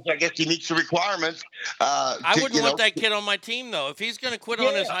 as long as I guess he meets the requirements. I wouldn't want that kid on my team, though. If he's going to quit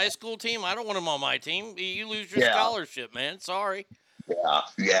on his high school team, I don't want him on my team. You lose your scholarship, man. Sorry.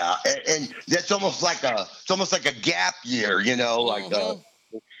 Yeah, and that's almost like a gap year, you know, like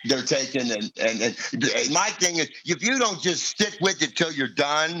they're taking and my thing is, if you don't just stick with it till you're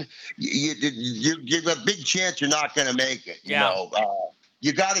done, you give a big chance you're not going to make it. You know.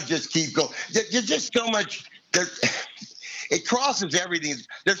 You got to just keep going. There's just so much. It crosses everything.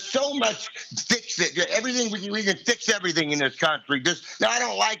 There's so much fix it. Everything we can fix everything in this country. No, I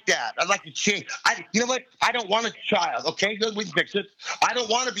don't like that. I'd like to change. You know what? I don't want a child. Okay, good. We can fix it. I don't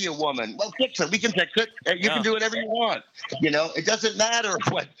want to be a woman. Well, fix it. We can fix it. You can do whatever you want. You know, it doesn't matter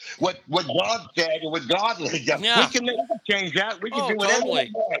what God said or what God laid down. Yeah. We can change that. We can do whatever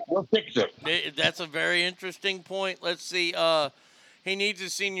we want. We'll fix it. That's a very interesting point. Let's see. He needs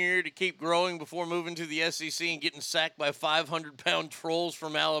his senior year to keep growing before moving to the SEC and getting sacked by 500-pound trolls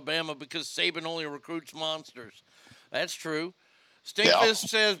from Alabama because Saban only recruits monsters. That's true. Stinkfist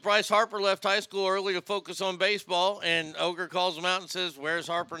says Bryce Harper left high school early to focus on baseball, and Ogre calls him out and says, where's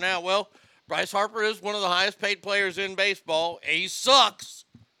Harper now? Well, Bryce Harper is one of the highest paid players in baseball. He sucks,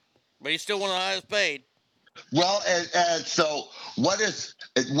 but he's still one of the highest paid. Well, and so what is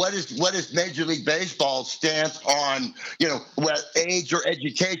Major League Baseball's stance on, you know, age or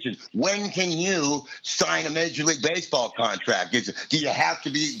education? When can you sign a Major League Baseball contract? Do you have to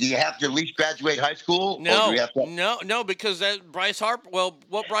at least graduate high school? No, because Bryce Harper. Well,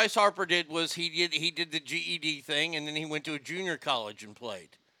 what Bryce Harper did was he did the GED thing, and then he went to a junior college and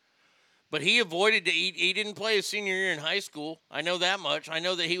played. But he avoided he didn't play his senior year in high school. I know that much. I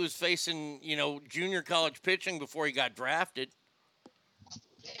know that he was facing, you know, junior college pitching before he got drafted.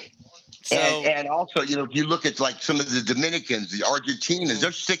 So, and also, you know, if you look at like some of the Dominicans, the Argentinians,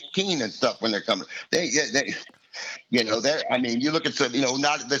 they're 16 and stuff when they're coming. They you know, I mean, you look at some, you know,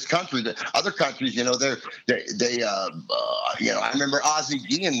 not this country, the other countries, you know, they you know, I remember Ozzie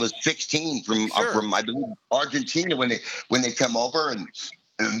Guillen was 16 from I believe Argentina when they come over, and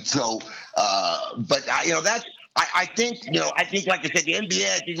so, but you know, I think, like I said, the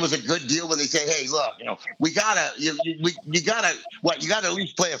NBA, I think, was a good deal when they say, hey, look, we gotta, you gotta at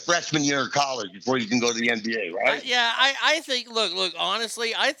least play a freshman year of college before you can go to the NBA, right? I think, look,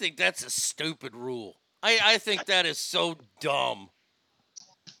 honestly, I think that's a stupid rule. I think that is so dumb.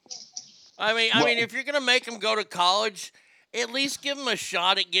 I mean, if you're gonna make them go to college, at least give them a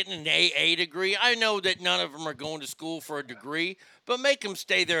shot at getting an AA degree. I know that none of them are going to school for a degree, but make them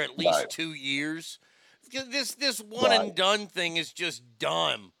stay there at least 2 years. This one and done thing is just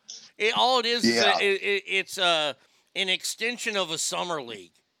dumb. All it is it's an extension of a summer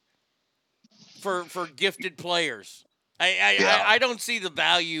league for gifted players. I don't see the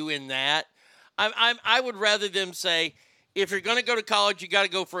value in that. I would rather them say, if you're going to go to college, you got to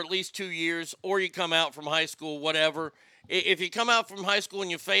go for at least 2 years, or you come out from high school, whatever. If you come out from high school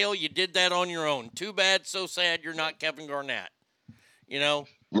and you fail, you did that on your own. Too bad, so sad you're not Kevin Garnett.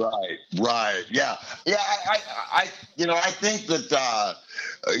 Right. Yeah. I think that,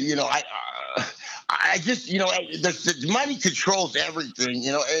 I just, the money controls everything.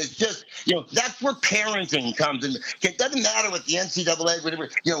 It's just, that's where parenting comes in. It doesn't matter what the NCAA, whatever.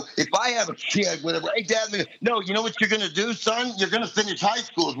 If I have a kid, whatever, hey, Dad, no, you know what you're going to do, son? You're going to finish high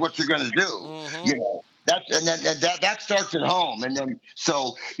school is what you're going to do. Mm-hmm. That starts at home, and then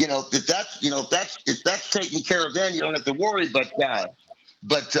if that's taken care of, then you don't have to worry. I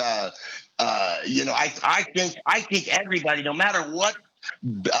think everybody, no matter what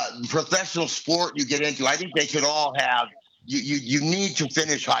professional sport you get into, I think they should all have. You need to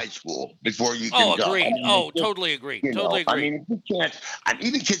finish high school before you can go. Agreed. Totally agree. Totally agree. I mean, if you can't,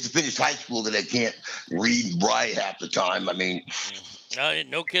 even kids that finish high school that they can't read and write half the time. I mean.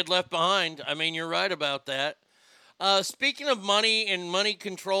 No kid left behind. I mean, you're right about that. Speaking of money and money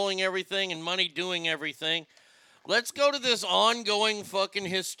controlling everything and money doing everything, let's go to this ongoing fucking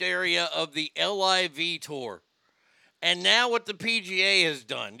hysteria of the LIV tour. And now what the PGA has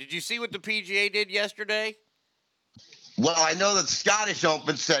done. Did you see what the PGA did yesterday? Well, I know that the Scottish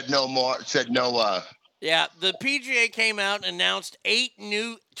Open said no more. Yeah, the PGA came out and announced 8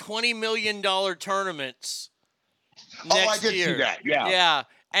 new $20 million tournaments. I did see that, yeah. Yeah,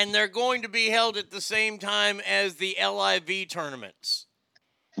 and they're going to be held at the same time as the LIV tournaments.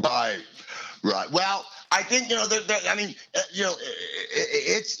 Right. Well, I think,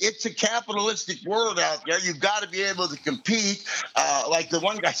 it's a capitalistic world out there. You've got to be able to compete. Like the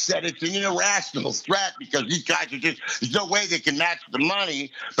one guy said, it's an irrational threat because these guys are there's no way they can match the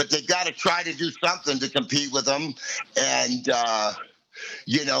money, but they've got to try to do something to compete with them. And,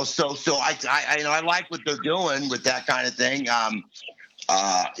 so I like what they're doing with that kind of thing.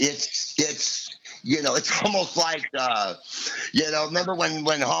 It's almost like, remember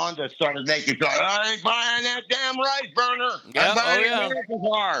when Honda started making cars? I ain't buying that damn rice burner. I'm buying an American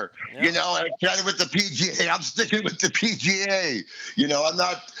car. And kind of with the PGA, I'm sticking with the PGA.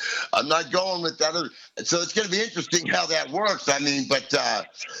 I'm not going with that. So it's going to be interesting how that works. I mean, but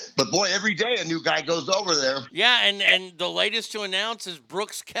boy, every day a new guy goes over there. Yeah, and the latest to announce is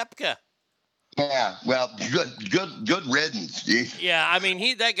Brooks Koepka. Yeah, well, good riddance. Geez. Yeah, I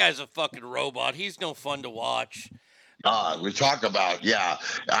mean, that guy's a fucking robot. He's no fun to watch. We talk about,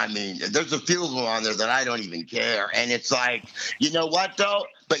 I mean, there's a few of them on there that I don't even care. And it's like, you know what, though?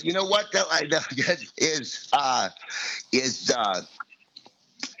 But you know what, though?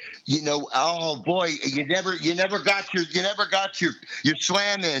 Oh boy, you never got your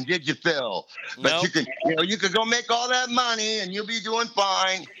slam in, did you, Phil? But nope. you could go make all that money and you'll be doing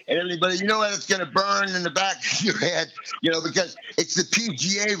fine. And everybody, you know what, it's gonna burn in the back of your head, because it's the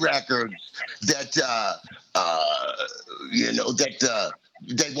PGA records that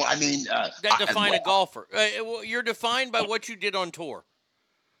they want. I mean, that define a golfer. You're defined by what you did on tour.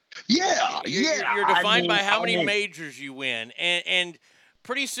 Yeah, You're defined by how many majors you win, and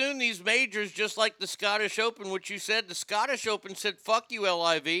pretty soon these majors, just like the Scottish Open, which you said, the Scottish Open said, fuck you,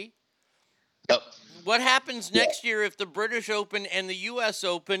 LIV. Yep. What happens next year if the British Open and the U.S.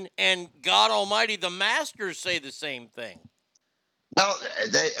 Open and, God almighty, the Masters say the same thing? Well,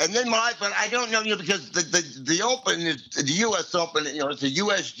 but I don't know, because the Open is the U.S. Open. It's a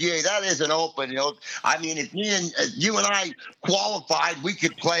USGA. That is an Open. I mean, if you and I qualified, we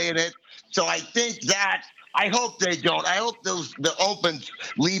could play in it. So I think that. I hope they don't. I hope the Opens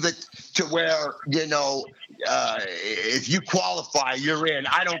leave it to where, if you qualify, you're in.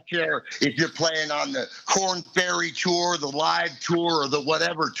 I don't care if you're playing on the Corn Ferry Tour, the Live Tour, or the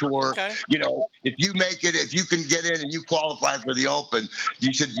whatever tour. Okay. If you make it, if you can get in and you qualify for the Open,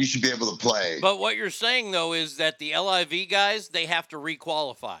 you should be able to play. But what you're saying, though, is that the LIV guys, they have to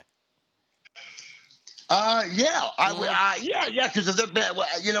re-qualify. Yeah, yeah. Because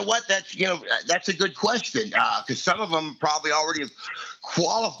you know what? That's a good question. Because some of them probably already have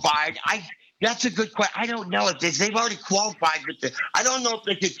qualified. That's a good question. I don't know if they've already qualified. I don't know if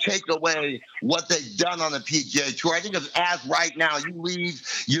they could take away what they've done on the PGA Tour. I think as right now, you leave,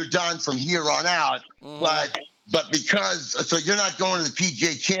 you're done from here on out. But because you're not going to the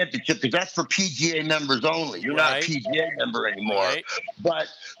PGA Championship because that's for PGA members only. You're not a PGA member anymore. Right. But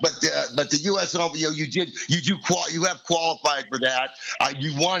the U.S. Open, you have qualified for that.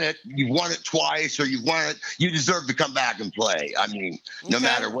 You won it twice, or you deserve to come back and play. I mean, no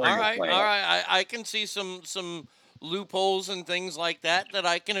matter where you're playing. All right, I can see some loopholes and things like that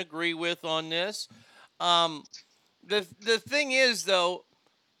I can agree with on this. The thing is though,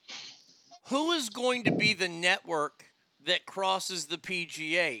 who is going to be the network that crosses the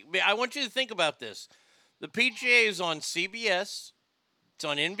PGA? I want you to think about this. The PGA is on CBS. It's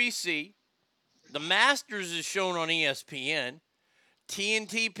on NBC. The Masters is shown on ESPN.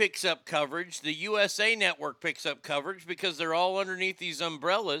 TNT picks up coverage. The USA Network picks up coverage because they're all underneath these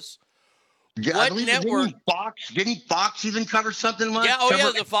umbrellas. Yeah, what network? Didn't Fox even cover something like that?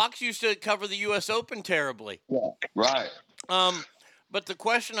 Yeah. The Fox used to cover the U.S. Open terribly. Yeah, right. But the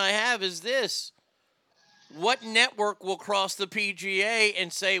question I have is this. What network will cross the PGA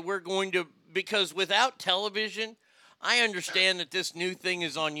and say we're going to, because without television, I understand that this new thing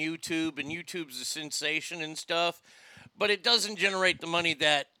is on YouTube and YouTube's a sensation and stuff, but it doesn't generate the money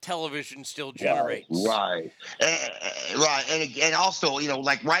that television still generates. Right. And also,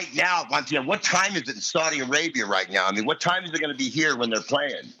 like right now, what time is it in Saudi Arabia right now? I mean, what time is it going to be here when they're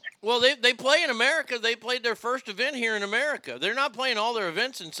playing? Well, they play in America. They played their first event here in America. They're not playing all their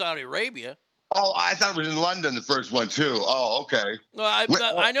events in Saudi Arabia. Oh, I thought it was in London, the first one, too. Oh, okay. Well,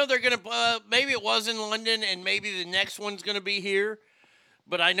 I know they're going to maybe it was in London, and maybe the next one's going to be here.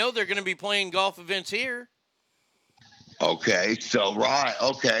 But I know they're going to be playing golf events here. Okay, so, right,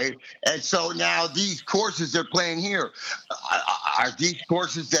 okay. And so now these courses they're playing here, are these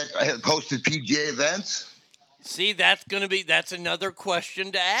courses that have hosted PGA events? See, that's another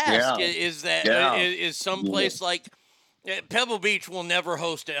question to ask. Yeah. Is someplace like Pebble Beach will never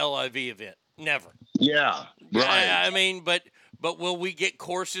host an LIV event, never. Yeah, right. I mean, but will we get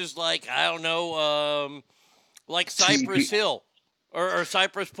courses like like Cypress Hill or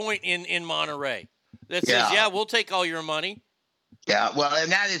Cypress Point in Monterey that says, we'll take all your money. Yeah, well,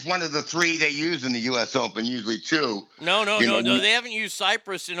 and that is one of the three they use in the U.S. Open, usually two. No. They haven't used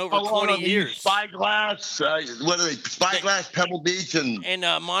Cypress in over 20 years. Spyglass, what are they? Spyglass, Pebble Beach, and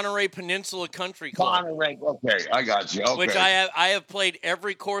Monterey Peninsula Country Club. Monterey, okay, I got you. Okay. Which I have played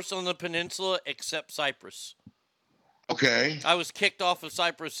every course on the peninsula except Cypress. Okay. I was kicked off of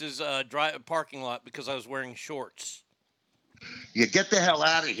Cypress's parking lot because I was wearing shorts. You get the hell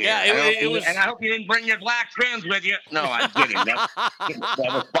out of here. Yeah, it was. And I hope you didn't bring your black friends with you. No, I'm kidding. That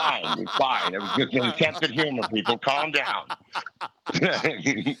was fine. It was fine. It was just an attempt at humor, people. Calm down.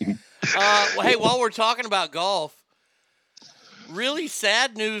 Well, hey, while we're talking about golf, really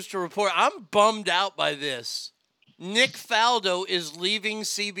sad news to report. I'm bummed out by this. Nick Faldo is leaving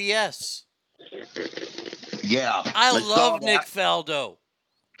CBS. Yeah. I love Nick Faldo.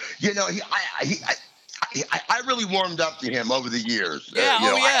 I really warmed up to him over the years. Yeah,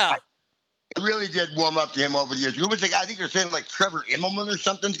 I really did warm up to him over the years. Who was the guy? I think they're saying like Trevor Immelman or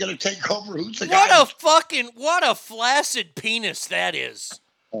something's going to take over. Who's the guy? What a flaccid penis that is.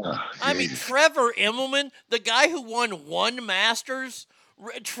 I mean, Trevor Immelman, the guy who won one Masters.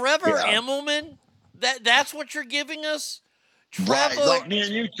 Trevor Immelman, that's what you're giving us? Right, like me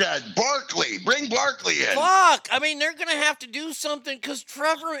and you said, Barkley. Bring Barkley in. Fuck. I mean, they're going to have to do something because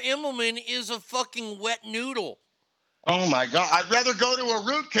Trevor Immelman is a fucking wet noodle. Oh, my God. I'd rather go to a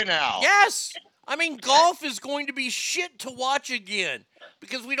root canal. Yes. I mean, golf is going to be shit to watch again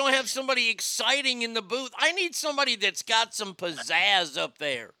because we don't have somebody exciting in the booth. I need somebody that's got some pizzazz up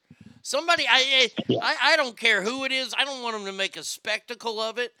there. Somebody, I don't care who it is. I don't want them to make a spectacle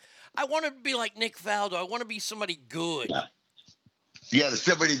of it. I want to be like Nick Faldo. I want to be somebody good. Yeah, there's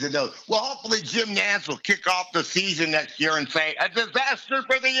somebody that knows. Well, hopefully Jim Nantz will kick off the season next year and say, a disaster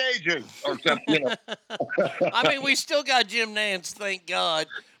for the ages, or something. I mean, we still got Jim Nantz, thank God.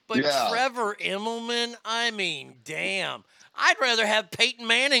 But Trevor Immelman, I mean, damn. I'd rather have Peyton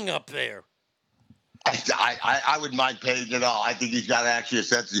Manning up there. I wouldn't mind Peyton at all. I think he's got actually a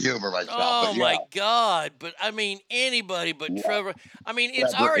sense of humor myself. Oh, my God. But, I mean, anybody but Trevor. I mean,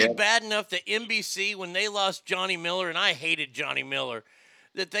 it's already bad enough that NBC, when they lost Johnny Miller, and I hated Johnny Miller,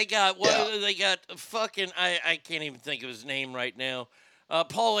 that they got, they got fucking, I can't even think of his name right now,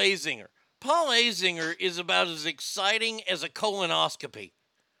 Paul Azinger. Paul Azinger is about as exciting as a colonoscopy.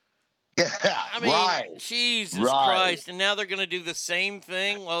 I mean, right. Jesus Right. Christ. And now they're going to do the same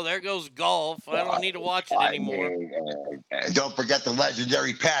thing? Well, there goes golf. I don't need to watch it anymore. And don't forget the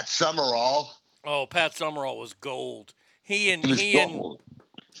legendary Pat Summerall. Oh, Pat Summerall was gold. He and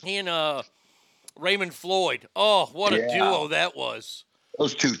Raymond Floyd. Oh, what a Yeah. duo that was.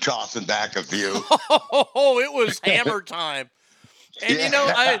 Those two tossing back a few. Oh, it was hammer time. And Yeah. you know,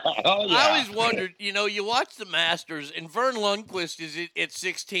 Oh, I yeah. always wondered, you know, you watch the Masters and Vern Lundquist is at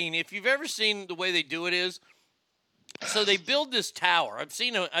 16. If you've ever seen the way they do it is, so they build this tower. I've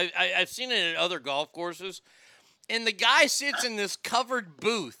seen it at other golf courses, and the guy sits in this covered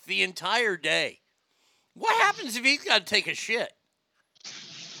booth the entire day. What happens if he's got to take a shit?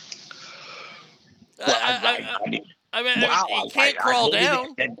 I mean, he can't crawl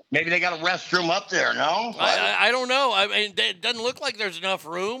down. Maybe they got a restroom up there, no? I don't know. I mean, it doesn't look like there's enough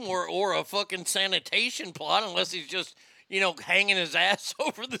room or a fucking sanitation plot unless he's just, you know, hanging his ass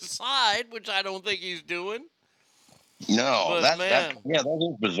over the side, which I don't think he's doing. No, But, that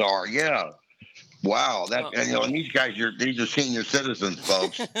is bizarre. Yeah. Wow. And, you know, and these are senior citizens,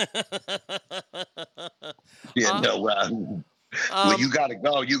 folks. Well, you got to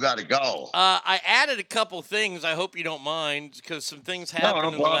go. You got to go. I added a couple things. I hope you don't mind because some things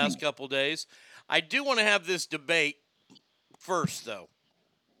happened in the last couple days. I do want to have this debate first, though.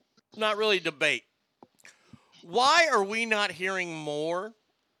 Not really debate. Why are we not hearing more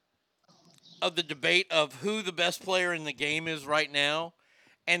of the debate of who the best player in the game is right now?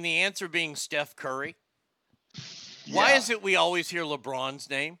 And the answer being Steph Curry. Why is it we always hear LeBron's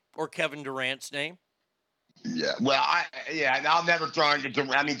name or Kevin Durant's name? Yeah, well, I'll never throw into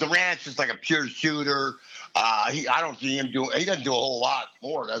Durant. I mean, Durant's just like a pure shooter. I don't see him do. He doesn't do a whole lot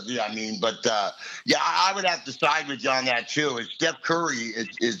more, does he? I mean, but I would have to side with you on that too. Steph Curry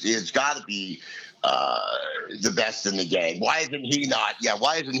is got to be the best in the game. Why isn't he not? Yeah,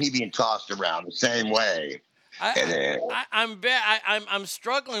 why isn't he being tossed around the same way? I'm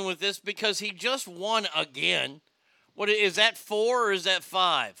struggling with this because he just won again. What is that, 4 or is that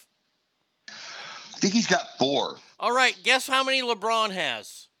 5? I think he's got 4. All right, guess how many LeBron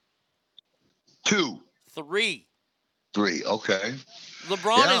has? 2. 3. 3. Okay.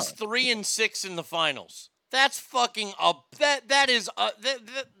 LeBron is 3-6 in the finals. That's fucking up. That's.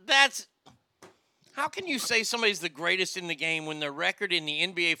 How can you say somebody's the greatest in the game when their record in the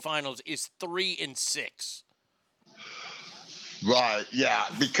NBA Finals is 3-6? Right, yeah,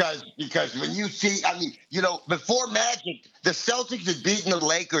 because when you see, I mean, you know, before Magic, the Celtics had beaten the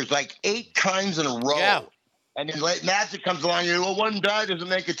Lakers like 8 times in a row. Yeah. And then Magic comes along and you go, well, one guy doesn't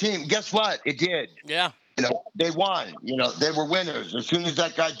make a team. Guess what? It did. Yeah. You know, they won. You know, they were winners as soon as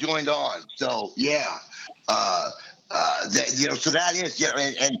that guy joined on. So, yeah. So that is,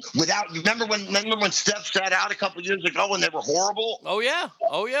 and without, remember when Steph sat out a couple years ago when they were horrible? Oh, yeah.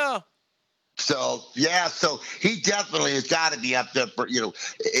 So he definitely has got to be up there for,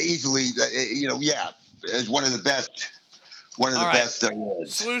 easily, as one of the best. One of the best there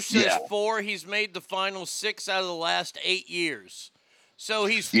is. Sluice says 4. He's made the finals 6 out of the last 8 years. So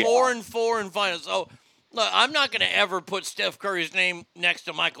he's 4-4 in finals. So look, I'm not going to ever put Steph Curry's name next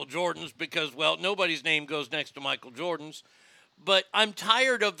to Michael Jordan's because, well, nobody's name goes next to Michael Jordan's. But I'm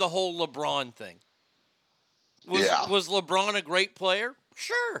tired of the whole LeBron thing. Was LeBron a great player?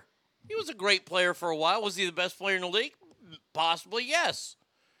 Sure. He was a great player for a while. Was he the best player in the league? Possibly, yes.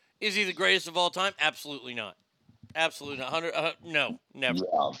 Is he the greatest of all time? Absolutely not. Absolutely not. No, never.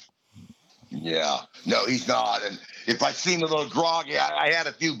 Yeah. No, he's not. And if I seem a little groggy, I had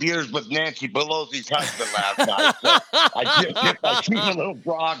a few beers with Nancy Pelosi's husband last night. So if I seem a little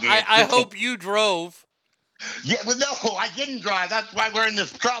groggy. I hope you drove. Yeah, well, no, I didn't drive. That's why we're in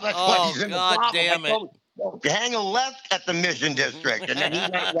this trouble. That's why he's in the problem. God damn it. Hang a left at the Mission District, and then he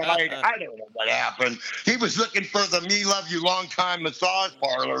went right. I don't know what happened. He was looking for the Me Love You Long Time massage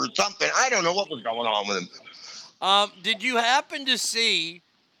parlor or something. I don't know what was going on with him. Did you happen to see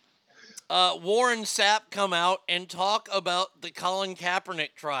Warren Sapp come out and talk about the Colin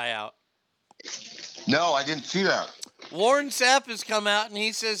Kaepernick tryout? No, I didn't see that. Warren Sapp has come out and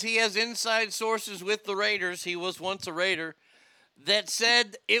he says he has inside sources with the Raiders. He was once a Raider. That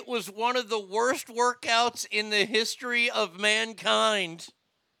said it was one of the worst workouts in the history of mankind.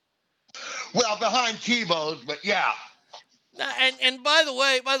 Well, behind Tebow's, but yeah. And by the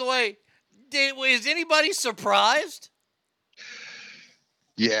way, is anybody surprised?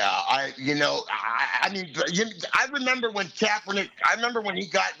 Yeah, I mean, I remember when Kaepernick. I remember when he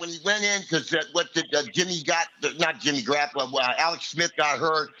went in because Jimmy got not Jimmy Garoppolo, Alex Smith got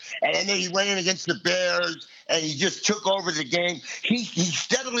hurt, and then he went in against the Bears and he just took over the game. He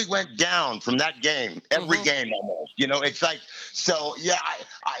steadily went down from that game, every game almost. It's like so. Yeah,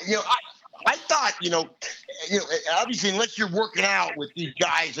 I thought, obviously, unless you're working out with these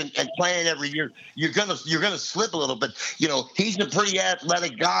guys and playing every year, you're gonna slip a little bit. He's a pretty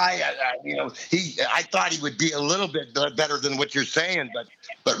athletic guy. I thought he would be a little bit better than what you're saying,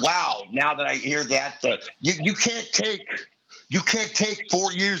 but wow, now that I hear that, you can't take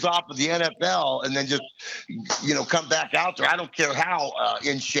 4 years off of the NFL and then just come back out there. I don't care how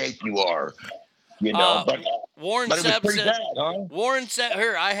in shape you are. But Warren it was Sapp pretty said, bad, huh? Warren Sapp,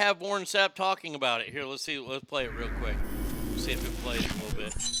 here, I have Warren Sapp talking about it. Here, let's play it real quick. See if it plays a little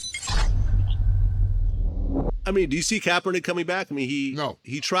bit. I mean, do you see Kaepernick coming back? I mean,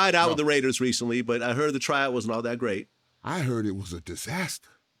 he tried out with the Raiders recently, but I heard the tryout wasn't all that great. I heard it was a disaster.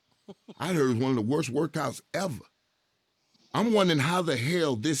 I heard it was one of the worst workouts ever. I'm wondering how the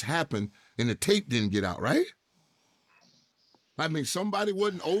hell this happened and the tape didn't get out, right? I mean, somebody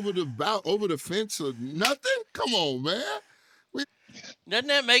wasn't over the fence or nothing? Come on, man.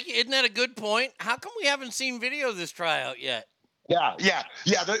 Isn't that a good point? How come we haven't seen video of this tryout yet? Yeah.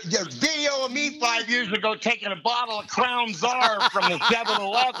 There's video of me 5 years ago taking a bottle of Crown Czar from the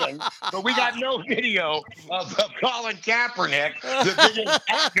 7-Eleven, but we got no video of Colin Kaepernick, the biggest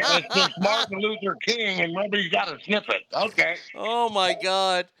activist since Martin Luther King, and nobody's got a snippet. Okay. Oh, my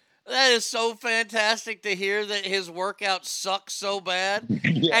God. That is so fantastic to hear that his workout sucks so bad.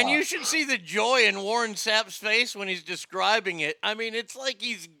 Yeah. And you should see the joy in Warren Sapp's face when he's describing it. I mean, it's like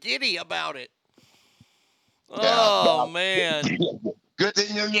he's giddy about it. Oh, man. Good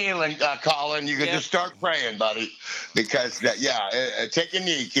thing you're kneeling, Colin. You can just start praying, buddy. Because, take a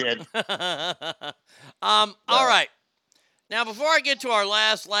knee, kid. All right. Now, before I get to our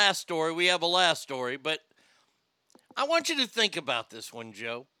last story, we have a last story, but I want you to think about this one,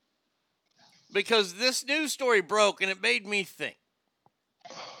 Joe. Because this news story broke, and it made me think.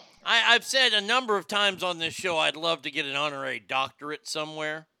 I've said a number of times on this show I'd love to get an honorary doctorate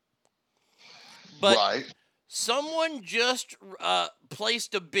somewhere. But someone just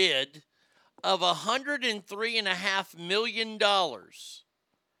placed a bid of $103.5 million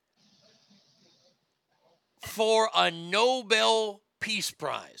for a Nobel Peace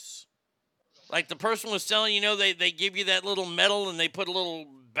Prize. Like the person was selling, they give you that little medal and they put a little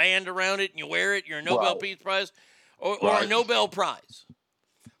band around it and you wear it. You're a Nobel Peace Prize or a Nobel Prize.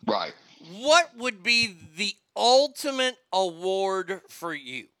 Right. What would be the ultimate award for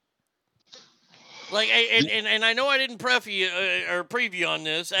you? Like, and I know I didn't preview on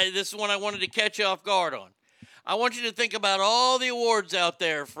this. This is one I wanted to catch you off guard on. I want you to think about all the awards out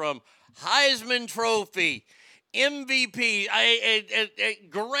there, from Heisman Trophy, MVP,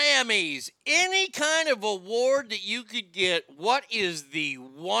 Grammys, any kind of award that you could get. What is the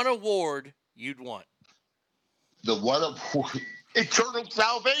one award you'd want? The one award? Eternal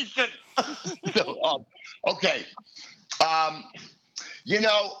salvation. Okay.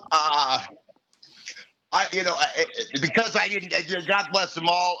 Because I didn't, God bless them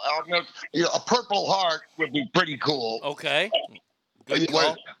all, a Purple Heart would be pretty cool. Okay.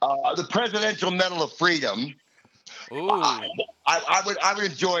 The Presidential Medal of Freedom. Ooh. I would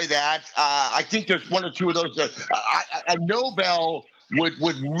enjoy that. I think there's one or two of those. A Nobel would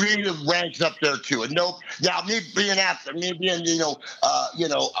really rank up there too. Now me being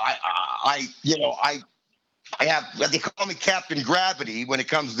I have, they call me Captain Gravity when it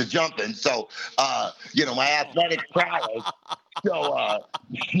comes to jumping. So, my athletic prowess. So,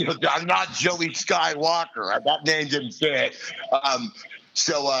 I'm not Joey Skywalker. That name didn't fit. But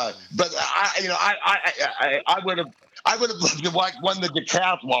I would have loved to won the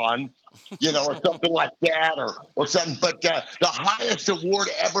decathlon, or something like that, or something. But the highest award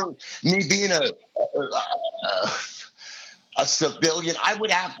ever, me being a civilian, I would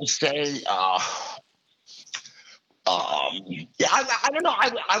have to say. I don't know.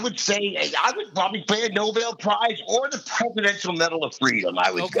 I would say I would probably play a Nobel Prize or the Presidential Medal of Freedom.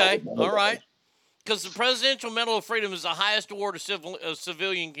 I would. Okay, all right. Because the Presidential Medal of Freedom is the highest award a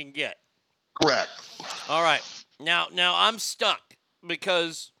civilian can get. Correct. All right. Now I'm stuck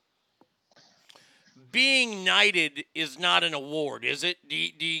because being knighted is not an award, is it? Do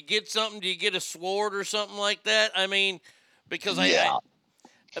you get something? Do you get a sword or something like that? I mean, because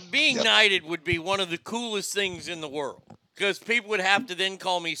being knighted would be one of the coolest things in the world, because people would have to then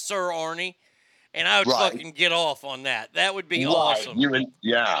call me Sir Arnie, and I would fucking get off on that. That would be awesome. You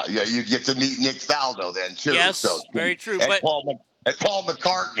get to meet Nick Faldo then too. Yes, so, very true. And but Paul and Paul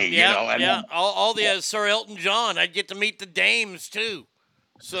McCartney. Yeah, you know, and yeah. All the Sir Elton John. I'd get to meet the dames too.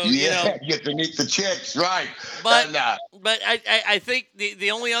 So you you know, get to meet the chicks, right? but And, I think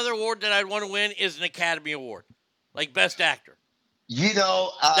the only other award that I'd want to win is an Academy Award, like Best Actor. you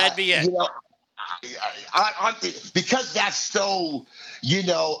know, That'd be it. You know, I because that's so. You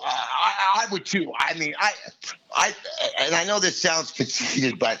know, I would too. I mean, and I know this sounds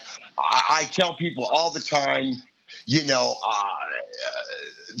conceited, but I tell people all the time. You know,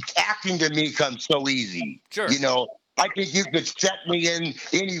 acting to me comes so easy. Sure. You know, I think you could set me in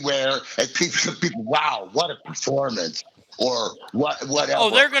anywhere, and people, wow, what a performance, or whatever. Oh,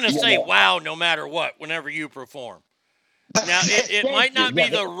 they're going to you say know. wow no matter what whenever you perform. Now, it might not be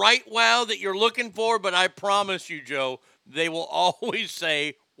the right wow that you're looking for, but I promise you, Joe, they will always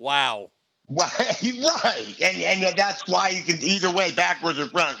say wow. Right, and that's why you can either way, backwards or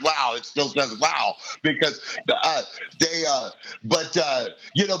front. Wow, it still says wow because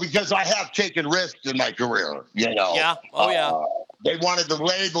you know, because I have taken risks in my career. You know, Yeah. Oh, yeah. They wanted to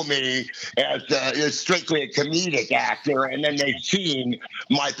label me as strictly a comedic actor, and then they've seen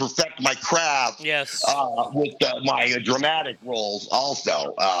my perfect my craft. Yes. With my dramatic roles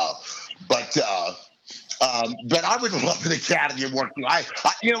also, but I would love an Academy Award too.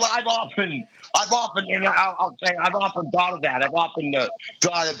 You know what? I've often, and I'll say, I've often thought of that. I've often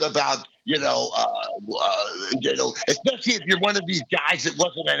thought about, you know, especially if you're one of these guys that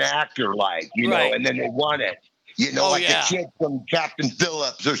wasn't an actor, like, you know, Right. and then they won it. You know, Oh, like yeah. a kid from Captain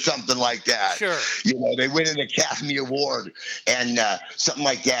Phillips or something like that. Sure. You know, they win an Academy Award and something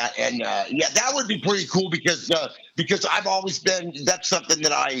like that. And yeah, that would be pretty cool because I've always been. That's something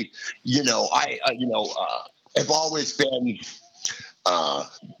that I have always been.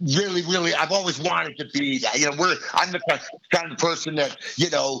 Really, I've always wanted to be that. You know, I'm the kind of person that, you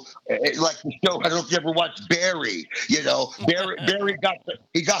know, like the show. I don't know if you ever watched Barry. You know, Barry got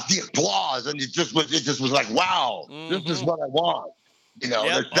the applause, and it just was like, wow, this is what I want. You know,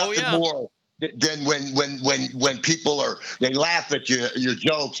 Yep. there's nothing more than when people they laugh at your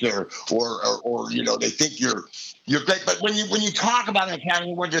jokes or you know, they think you're great. But when you talk about an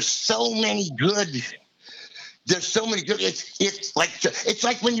Academy Award, there's so many good. There's so many good. It's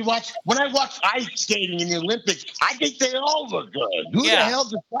like when I watch ice skating in the Olympics. I think they all look good. Who the hell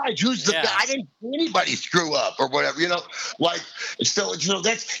decides who's the guy? I didn't see anybody screw up or whatever. You know, like so. You know,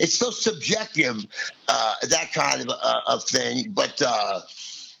 it's so subjective, that kind of thing. But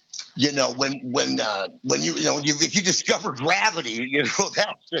you know, when you if you discover gravity, you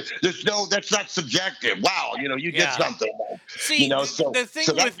know, that's not subjective. Wow, you know, you did something. See, you know, the thing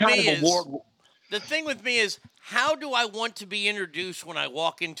so that with kind me of is. award. The thing with me is, how do I want to be introduced when I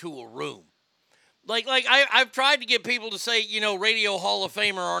walk into a room? Like I've tried to get people to say, you know, Radio Hall of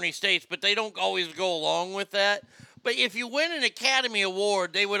Famer Arnie States, but they don't always go along with that. But if you win an Academy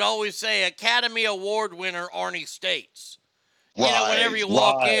Award, they would always say Academy Award winner Arnie States. You know, whenever you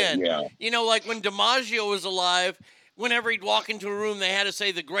walk in. Yeah. You know, like when DiMaggio was alive, whenever he'd walk into a room, they had to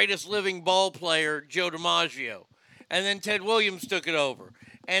say the greatest living ball player, Joe DiMaggio. And then Ted Williams took it over.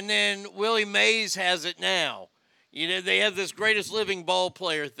 And then Willie Mays has it now. You know, they have this greatest living ball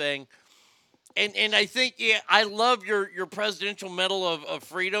player thing. And I think, I love your Presidential Medal of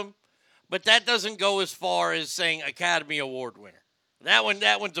Freedom, but that doesn't go as far as saying Academy Award winner. That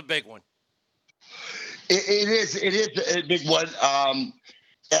one's a big one. It is a big one.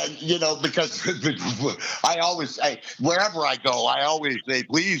 And, you know, because wherever I go, I always say,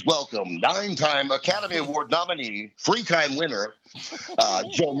 please welcome 9-time Academy Award nominee, 3-time winner,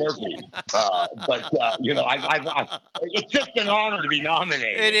 Joe Murphy. You know, it's just an honor to be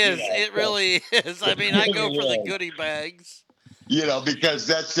nominated. It is. You know? It really is. I mean, I go for the goodie bags. You know, because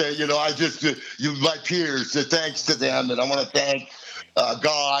that's, you know, my peers, thanks to them, and I want to thank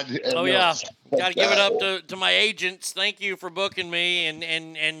God. And, oh, yeah. Got to give it up to my agents. Thank you for booking me.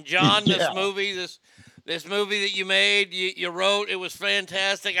 And John, this movie that you made, you wrote, it was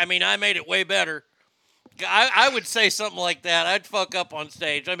fantastic. I mean, I made it way better. I would say something like that. I'd fuck up on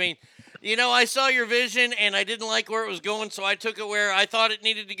stage. I mean, you know, I saw your vision, and I didn't like where it was going, so I took it where I thought it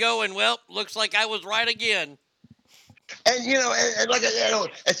needed to go, and, well, looks like I was right again. And, you know, and like, you know,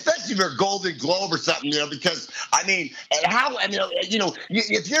 especially for a Golden Globe or something, you know, because, I mean,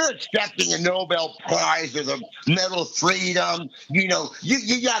 if you're accepting a Nobel Prize or the Medal of Freedom, you know,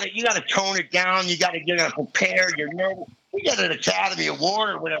 you gotta tone it down. You gotta get prepared. You get an Academy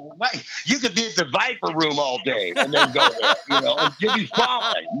Award or whatever. Right? You could be at the Viper Room all day and then go there, you know, and give you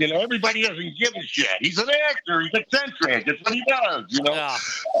spotlight. You know, everybody doesn't give a shit. He's an actor. He's eccentric. That's what he does, you know. Yeah.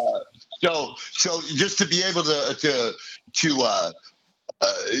 So just to be able to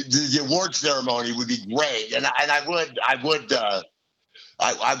the award ceremony would be great, and I would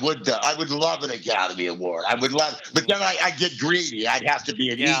I would love an Academy Award. I would love, but then I get greedy. I'd have to be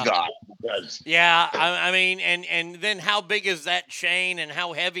an EGOT because. Yeah, I mean, and then how big is that chain and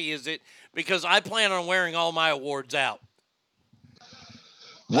how heavy is it? Because I plan on wearing all my awards out.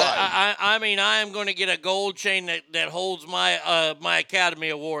 Right. I mean, I am going to get a gold chain that holds my my Academy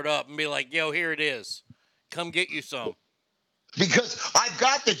Award up and be like, yo, here it is. Come get you some. Because I've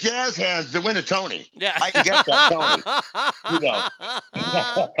got the jazz hands to win a Tony. Yeah. I can get that Tony. You know.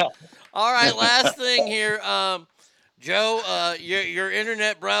 All right, last thing here. Joe, your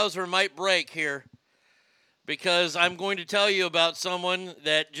internet browser might break here because I'm going to tell you about someone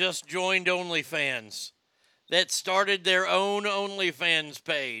that just joined OnlyFans, that started their own OnlyFans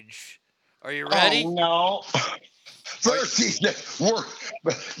page. Are you ready? Oh, no. First,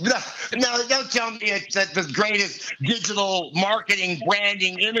 no, don't tell me it's the greatest digital marketing,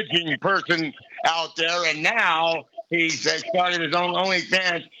 branding, imaging person out there, and now he's started his own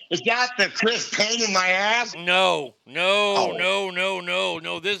OnlyFans. Is that the Chris Payne in my ass? No.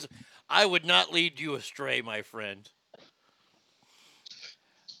 This, I would not lead you astray, my friend.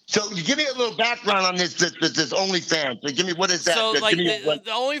 So, give me a little background on this OnlyFans. So give me, what is that? So, Give like, me the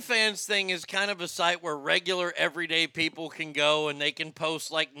OnlyFans thing is kind of a site where regular, everyday people can go and they can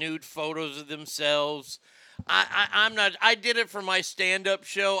post, like, nude photos of themselves. I did it for my stand-up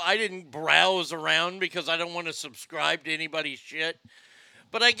show. I didn't browse around because I don't want to subscribe to anybody's shit.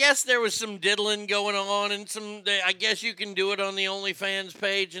 But I guess there was some diddling going on and I guess you can do it on the OnlyFans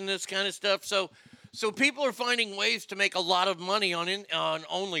page and this kind of stuff. So people are finding ways to make a lot of money on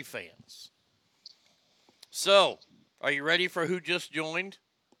OnlyFans. So, are you ready for who just joined?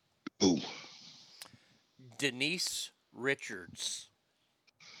 Who? Denise Richards.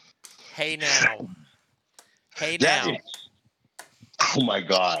 Hey now. Oh my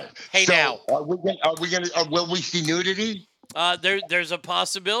God. Hey so now. Are we gonna? Will we see nudity? There's a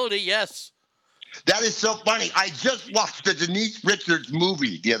possibility. Yes. That is so funny. I just watched the Denise Richards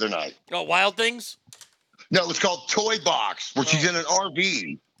movie the other night. Oh, Wild Things? No, it's called Toy Box, where she's in an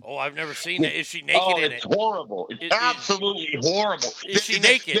RV. Oh, I've never seen it. Is she naked in it? It's horrible. It's absolutely horrible. Is she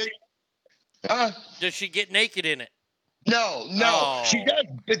naked? Huh? Does she get naked in it? No. Oh. She does.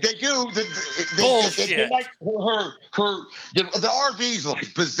 They do. Bullshit. Like the RV's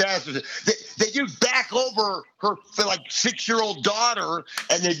like possessed. They do back over her like 6-year-old daughter,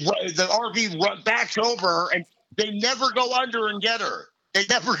 and the RV backs over her, and they never go under and get her. They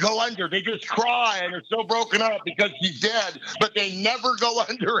never go under. They just cry and are so broken up because she's dead, but they never go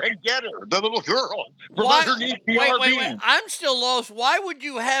under and get her, the little girl, from underneath the RV. Wait. I'm still lost. Why would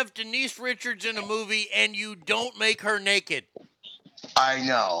you have Denise Richards in a movie and you don't make her naked? I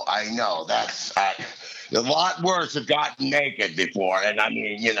know. That's a lot worse have gotten naked before, and I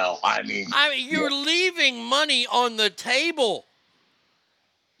mean, you're leaving money on the table.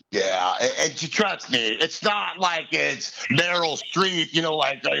 Yeah, and trust me, it's not like it's Meryl Streep,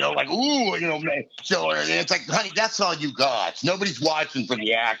 so it's like, honey, that's all you got. Nobody's watching for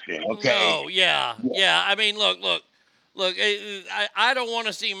the acting, okay? No, yeah. I mean, look. I don't want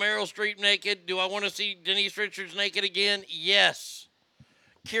to see Meryl Streep naked. Do I want to see Denise Richards naked again? Yes.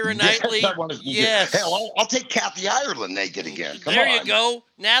 Keira Knightley? Yes. Hell, I'll take Kathy Ireland naked again. Come there on. you go.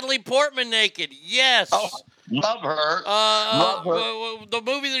 Natalie Portman naked. Yes. Oh, love her. Love her. The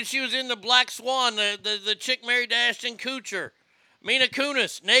movie that she was in, The Black Swan, the chick married to Ashton Kutcher. Mila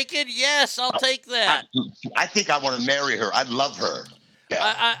Kunis, naked? Yes, I'll take that. I think I want to marry her. I love her.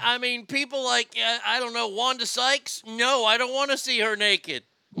 Yeah. I mean, people like, I don't know, Wanda Sykes? No, I don't want to see her naked.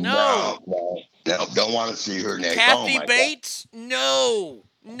 No, don't want to see her naked. Kathy Bates? God. No,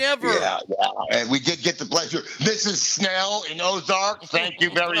 never. Yeah, and we did get the pleasure. Mrs. Snell in Ozark, thank you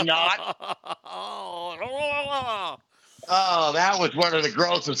very much. Oh, that was one of the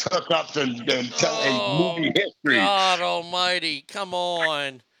grossest hookups in movie history. God almighty, come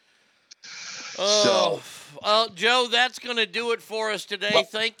on. Joe, that's going to do it for us today.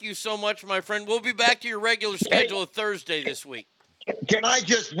 Thank you so much, my friend. We'll be back to your regular schedule of Thursday this week. Can I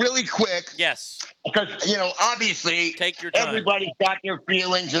just really quick? Yes. Because, obviously, take your time. Everybody's got their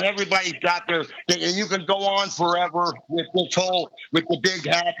feelings and everybody's got their thing, and you can go on forever with with the big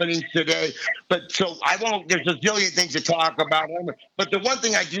happenings today. But so there's a zillion things to talk about. But the one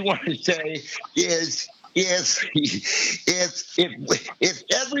thing I do want to say is if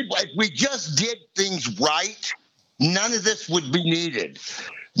we just did things right, none of this would be needed.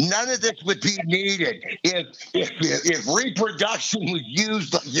 None of this would be needed if reproduction was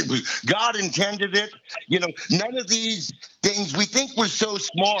used like it was God intended it. None of these things. We think we're so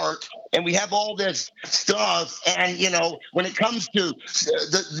smart and we have all this stuff. And, when it comes to,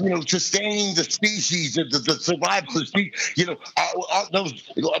 sustaining the species, the survival of the species, those,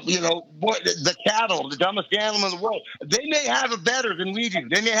 the cattle, the dumbest animal in the world, they may have it better than we do.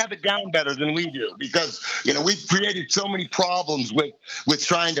 They may have it down better than we do because, we've created so many problems with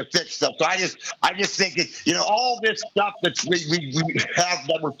trying to fix stuff. So I just think it, all this stuff that we have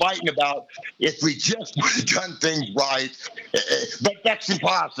that we're fighting about, if we just would have done things right, but that's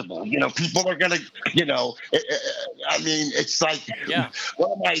impossible. People are gonna, it's like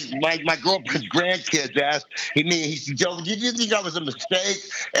one of my girlfriend's grandkids asked he said, Joe, did you think that was a mistake?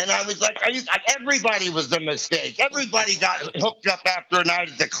 And I was like, everybody was a mistake. Everybody got hooked up after a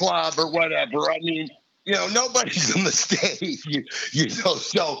night at the club or whatever. I mean, nobody's a mistake.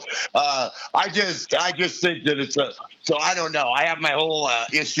 So I just think that so I don't know. I have my whole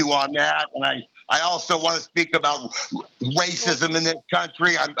issue on that, and I also want to speak about racism in this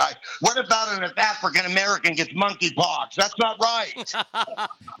country. What about if African American gets monkeypox? That's not right.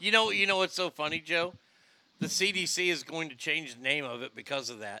 You know what's so funny, Joe? The CDC is going to change the name of it because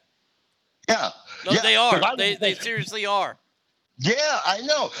of that. Yeah. No, they are. They seriously are. Yeah, I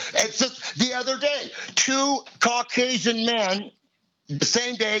know. It's just the other day, 2 Caucasian men, the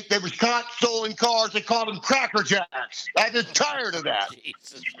same day, they were caught stolen cars. They called them Cracker Jacks. I'm just tired of that.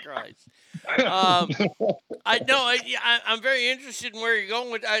 Jesus Christ. I'm very interested in where you're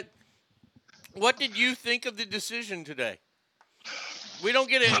going with. What did you think of the decision today? We don't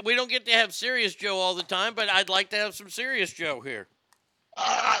get to have Serious Joe all the time, but I'd like to have some Serious Joe here.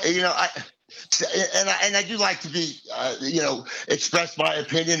 And I do like to be, express my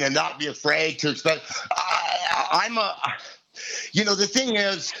opinion and not be afraid to express. The thing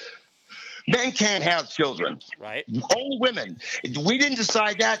is, men can't have children. Right. Only women. We didn't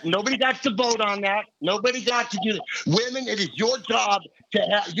decide that. Nobody got to vote on that. Nobody got to do that. Women, it is your job to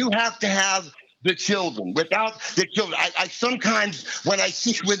have. You have to have the children. Without the children, I sometimes when I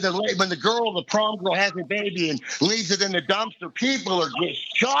see when the prom girl has a baby and leaves it in the dumpster, people are just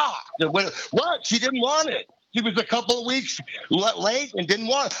shocked. What? She didn't want it. She was a couple of weeks late and didn't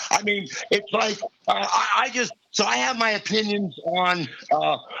want it. I mean, it's like So I have my opinions on.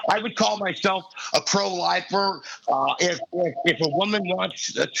 I would call myself a pro-lifer. If a woman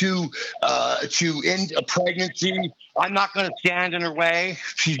wants to end a pregnancy, I'm not going to stand in her way.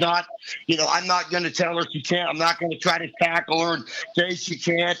 She's not, I'm not going to tell her she can't. I'm not going to try to tackle her and say she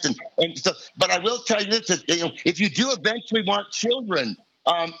can't. And so, but I will tell you this: that, if you do eventually want children,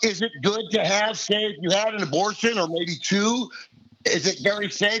 is it good to have? Say, if you had an abortion or maybe 2, is it very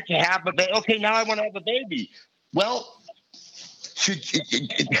safe to have a baby? Okay, now I want to have a baby. Well, should you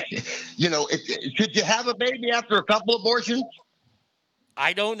have a baby after a couple abortions?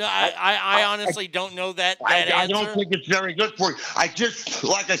 I don't know. I honestly don't know that answer. I don't think it's very good for you.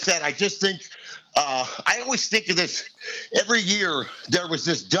 Like I said, I just think, I always think of this. Every year there was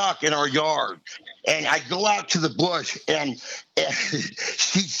this duck in our yard, and I go out to the bush, and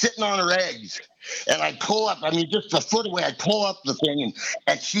she's sitting on her eggs. And I pull up, just a foot away, I'd pull up the thing,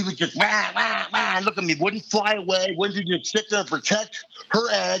 and she would just, look at me, wouldn't fly away, wouldn't just sit there and protect her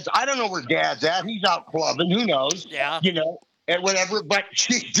eggs. I don't know where Dad's at. He's out clubbing. Who knows? Yeah. And whatever, but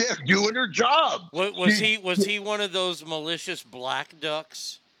she's just doing her job. Was he one of those malicious black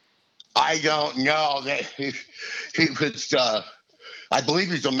ducks? I don't know. He was, I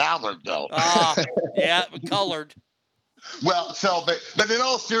believe he's a mallard, though. Yeah, colored. Well, but in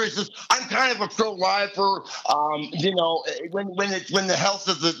all seriousness, I'm kind of a pro-lifer. When the health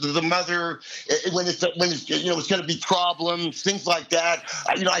of the mother, when it's going to be problems, things like that.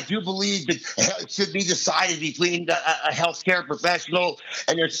 I do believe that it should be decided between a healthcare professional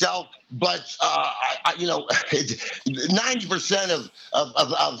and yourself. But 90%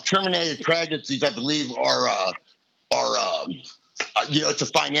 of terminated pregnancies, I believe, are. It's a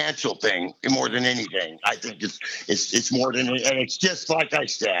financial thing more than anything. I think it's more than, and it's just like I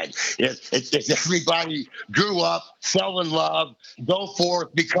said. If everybody grew up, fell in love, go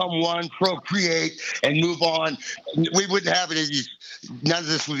forth, become one, procreate, and move on, we wouldn't have none of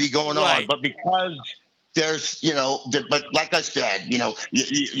this would be going on. But because there's, but like I said, you don't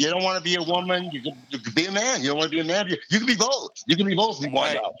want to be a woman. You could be a man. You don't want to be a man. You can be both. You can be both if you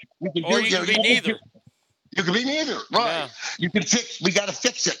want to. You can be neither. You can be neither, right? Yeah. You can we got to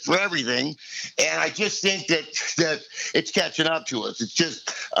fix it for everything, and I just think that it's catching up to us. It's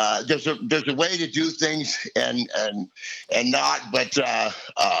just there's a way to do things and not. But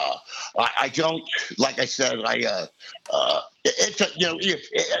I don't. Like I said, it's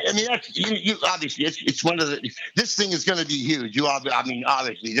I mean, that's, you obviously it's one of the. This thing is going to be huge.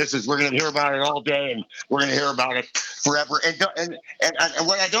 Obviously, we're going to hear about it all day, and we're going to hear about it forever. And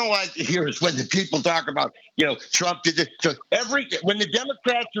what I don't like to hear is when the people talk about, Trump did this. So when the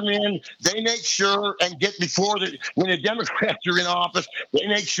Democrats are in, they make sure and get when the Democrats are in office, they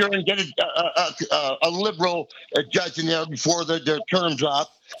make sure and get a liberal judge in there before their term's up.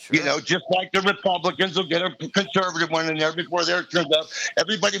 Sure. Just like the Republicans will get a conservative one in there before their term's up.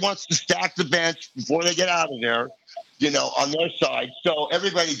 Everybody wants to stack the bench before they get out of there, on their side. So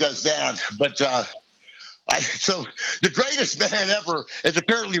everybody does that. But so the greatest man ever is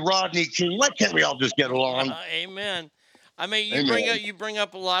apparently Rodney King. Why can't we all just get along? Amen. I mean, you bring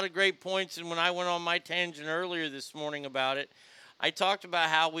up a lot of great points, and when I went on my tangent earlier this morning about it, I talked about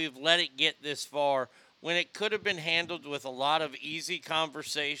how we've let it get this far when it could have been handled with a lot of easy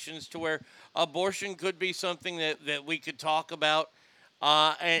conversations to where abortion could be something that we could talk about,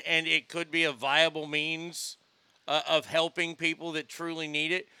 and it could be a viable means of helping people that truly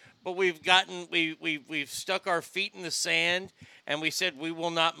need it. But we've stuck our feet in the sand, and we said we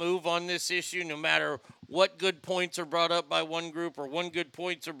will not move on this issue no matter what good points are brought up by one group or one good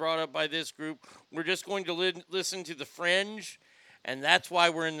points are brought up by this group. We're just going to listen to the fringe, and that's why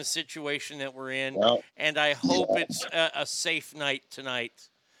we're in the situation that we're in. Well, and I hope it's a safe night tonight.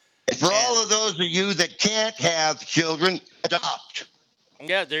 For all of those of you that can't have children, adopt.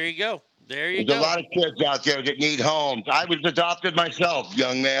 Yeah, there you go. There's a lot of kids out there that need homes. I was adopted myself,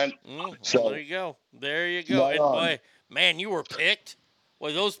 young man. So there you go. There you go. And boy, man, you were picked.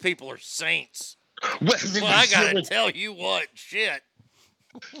 Boy, those people are saints. Well, I gotta tell you what, shit.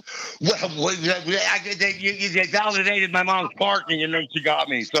 Well, they validated my mom's parking, and then she got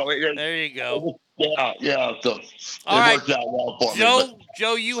me. So there you go. Yeah. So all right, worked out well for me. me.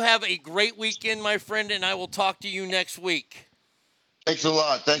 Joe, you have a great weekend, my friend, and I will talk to you next week. Thanks a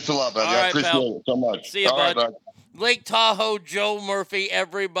lot, buddy. All I appreciate it so much. See you, bud. Lake Tahoe, Joe Murphy,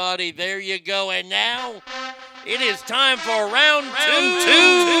 everybody. There you go. And now it is time for round two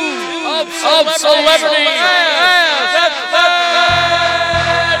of Celebrity.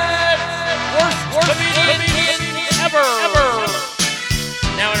 Worst comedian ever.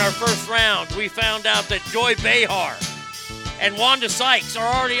 Now in our first round, we found out that Joy Behar and Wanda Sykes are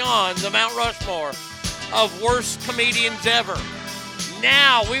already on the Mount Rushmore of worst comedians ever.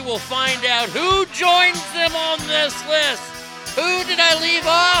 Now we will find out who joins them on this list. Who did I leave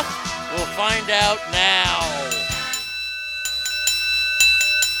off? We'll find out now.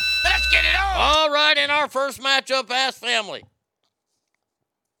 Let's get it on. All right, in our first matchup, Ass Family.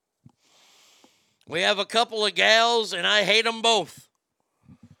 We have a couple of gals, and I hate them both.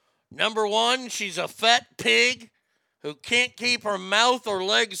 Number one, she's a fat pig who can't keep her mouth or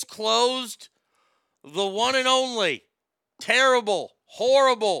legs closed. The one and only, terrible,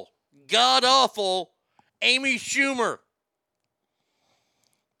 horrible, god-awful Amy Schumer.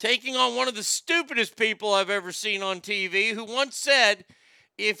 Taking on one of the stupidest people I've ever seen on TV, who once said,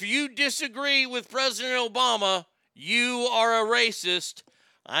 if you disagree with President Obama, you are a racist.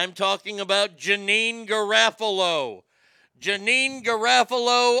 I'm talking about Janine Garofalo. Janine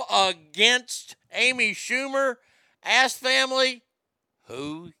Garofalo against Amy Schumer. Ass Family,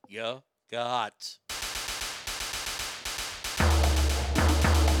 who ya got?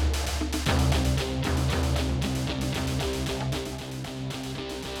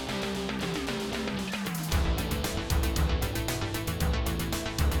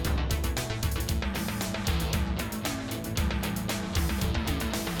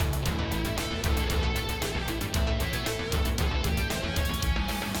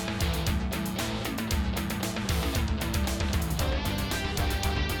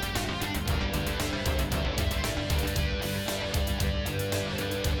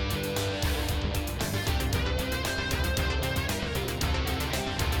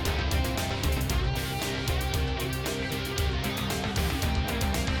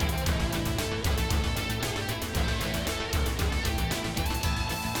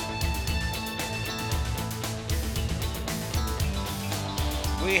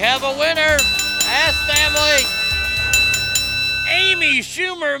 We have a winner, Ass Family. Amy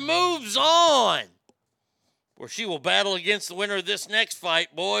Schumer moves on, where she will battle against the winner of this next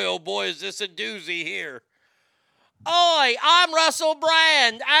fight. Boy, oh boy, is this a doozy here. Oi, I'm Russell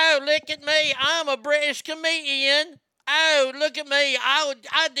Brand. Oh, look at me. I'm a British comedian. Oh, look at me.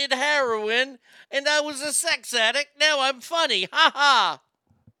 I did heroin, and I was a sex addict. Now I'm funny. Ha ha.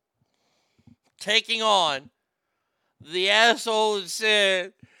 Taking on The asshole that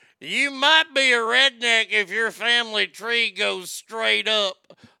said, you might be a redneck if your family tree goes straight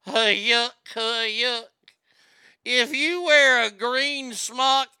up. Yuck, yuck. If you wear a green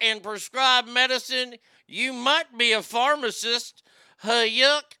smock and prescribe medicine, you might be a pharmacist.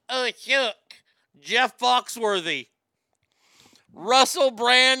 Yuck, yuck. Jeff Foxworthy. Russell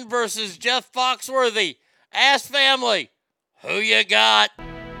Brand versus Jeff Foxworthy. Ask family, who you got?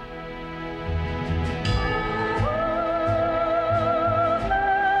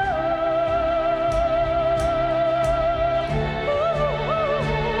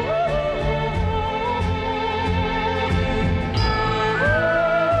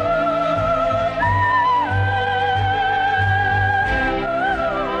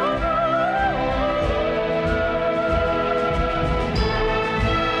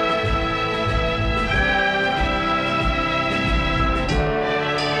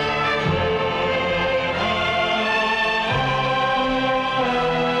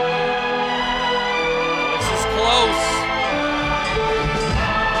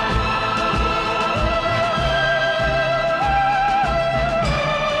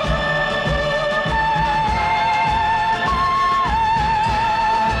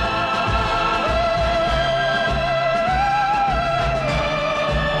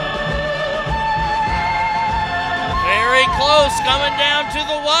 Coming down to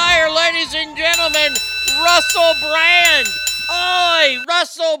the wire, ladies and gentlemen, Russell Brand. Oi,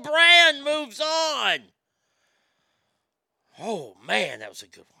 Russell Brand moves on. Oh, man, that was a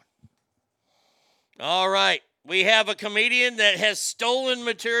good one. All right, we have a comedian that has stolen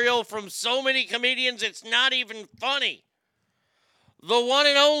material from so many comedians it's not even funny. The one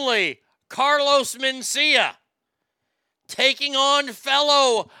and only Carlos Mencia taking on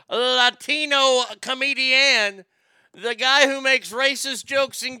fellow Latino comedian, the guy who makes racist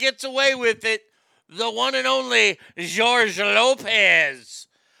jokes and gets away with it, the one and only George Lopez.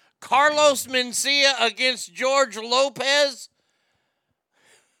 Carlos Mencia against George Lopez.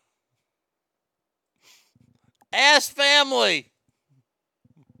 Ask family.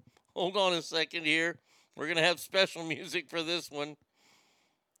 Hold on a second here. We're going to have special music for this one.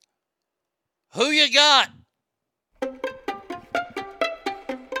 Who you got?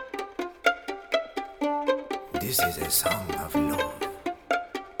 This is a song of love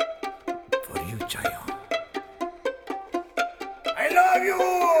for you, Chayo. I love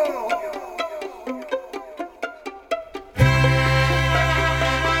you!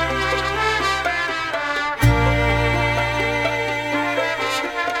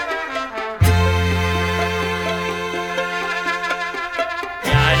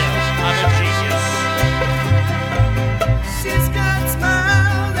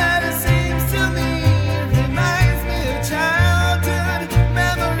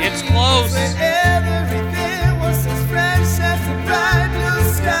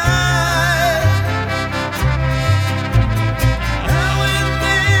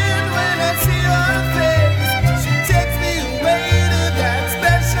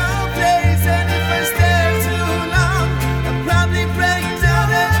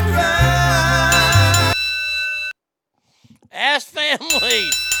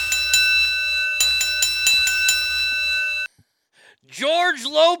 George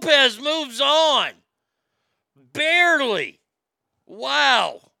Lopez moves on. Barely.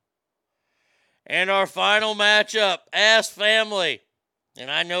 Wow. And our final matchup, Ask Family. And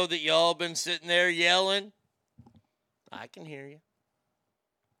I know that y'all been sitting there yelling. I can hear you.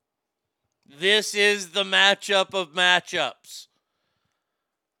 This is the matchup of matchups.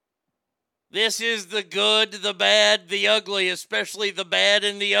 This is the good, the bad, the ugly, especially the bad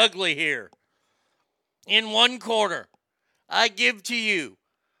and the ugly here. In one corner, I give to you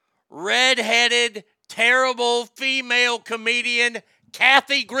red-headed, terrible female comedian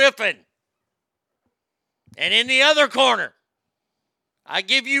Kathy Griffin. And in the other corner, I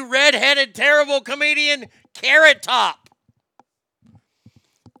give you red-headed, terrible comedian Carrot Top.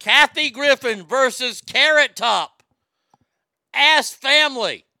 Kathy Griffin versus Carrot Top. Ask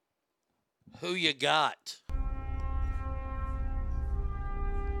Family. Who you got?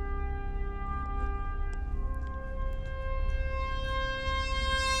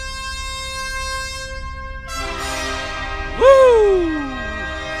 Woo!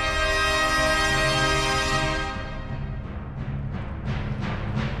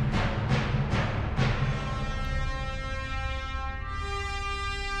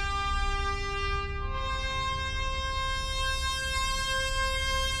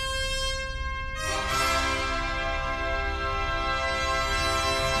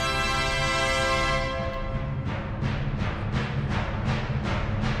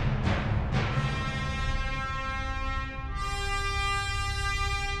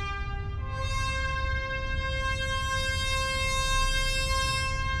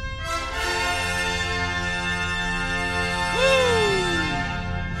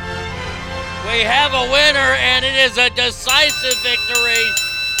 We have a winner, and it is a decisive victory.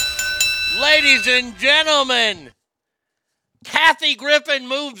 Ladies and gentlemen, Kathy Griffin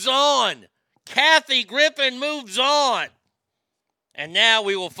moves on. Kathy Griffin moves on. And now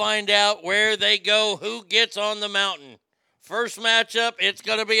we will find out where they go, who gets on the mountain. First matchup, it's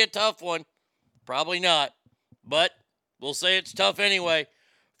going to be a tough one. Probably not, but we'll say it's tough anyway.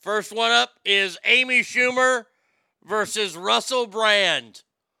 First one up is Amy Schumer versus Russell Brand.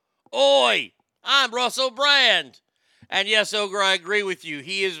 Oi, I'm Russell Brand. And yes, Ogre, I agree with you.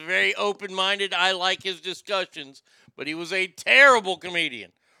 He is very open-minded. I like his discussions, but he was a terrible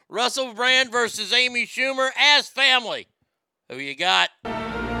comedian. Russell Brand versus Amy Schumer as family. Who you got?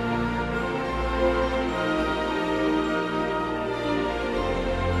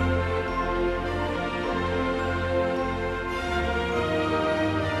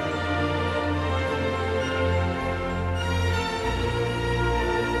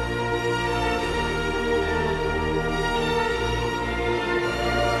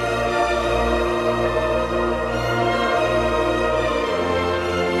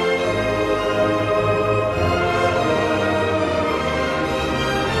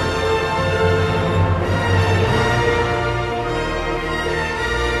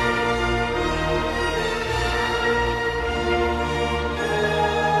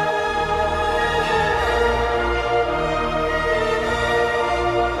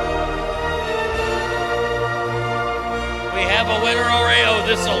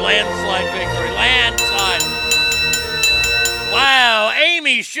 This is a landslide victory. Landslide. Wow,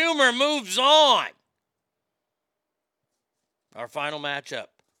 Amy Schumer moves on. Our final matchup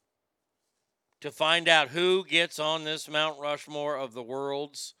to find out who gets on this Mount Rushmore of the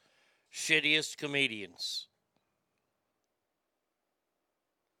world's shittiest comedians.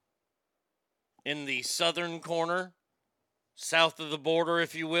 In the southern corner, south of the border,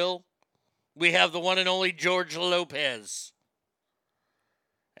 if you will, we have the one and only George Lopez.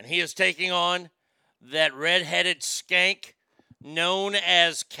 And he is taking on that red-headed skank known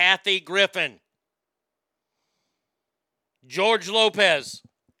as Kathy Griffin. George Lopez,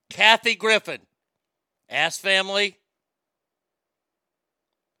 Kathy Griffin. Ass family,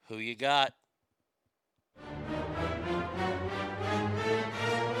 who you got?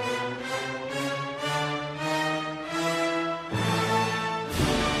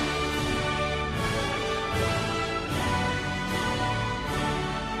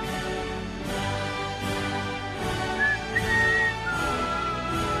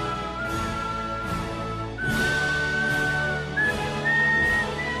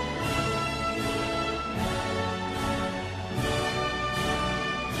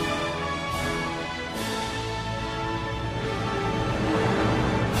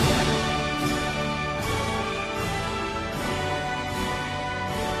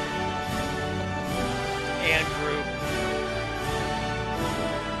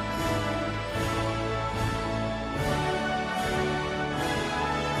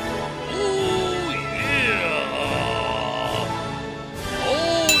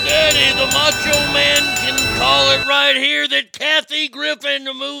 The Macho Man can call it right here that Kathy Griffin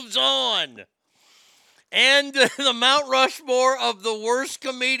moves on. And the Mount Rushmore of the worst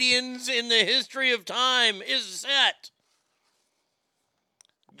comedians in the history of time is set.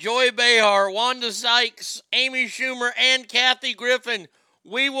 Joy Behar, Wanda Sykes, Amy Schumer, and Kathy Griffin.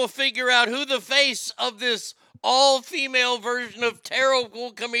 We will figure out who the face of this all-female version of terrible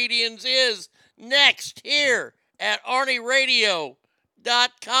comedians is next here at ArnieRadio.com.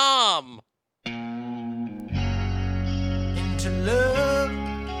 Into love,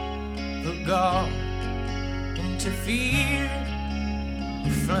 the God, into fear,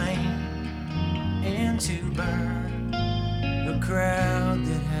 the flame, and to burn the crowd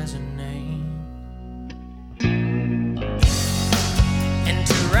that has a name, and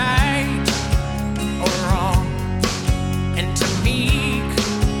to right or wrong, and to meek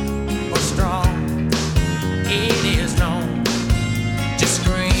or strong, it is known. Just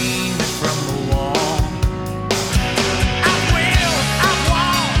scream from the wall. I've willed, I've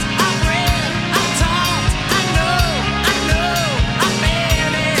walked, I've read, I've talked, I know, I've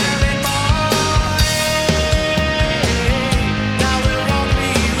been every boy. Now we'll all be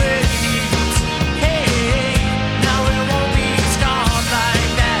ready.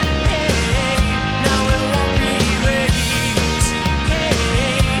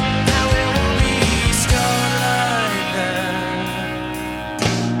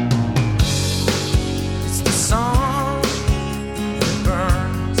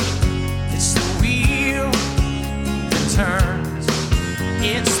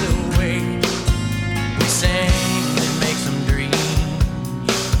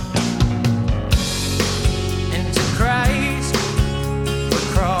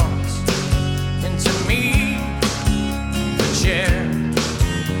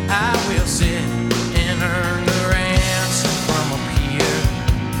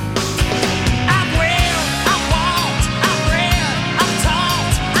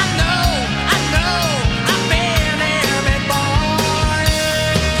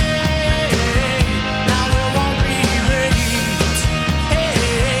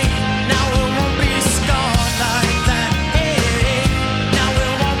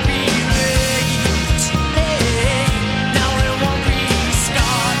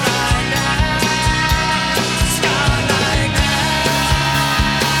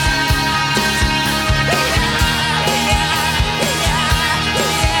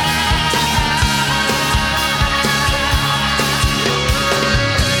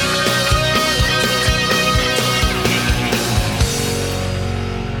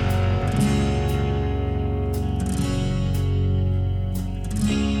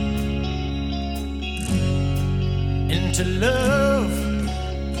 and to love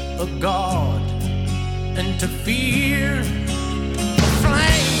a God and to fear a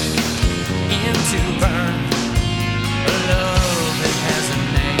flame and to burn a love that has a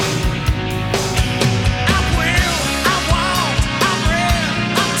name. I will, I won't, I'm real,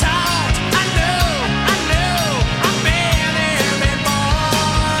 I'm taught, I know, I've been every boy.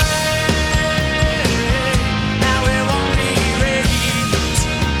 Now it won't be raped,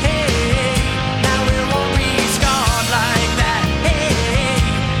 hey, now it won't be scarred like that, hey,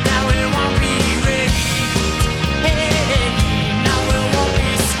 now it won't be raped, hey, now it won't be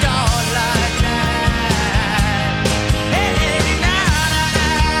scarred like that, hey,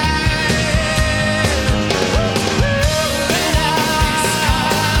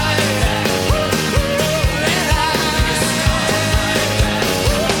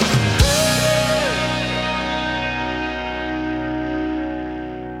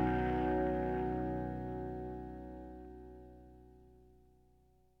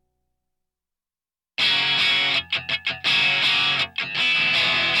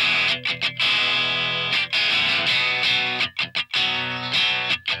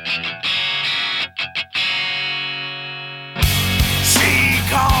 she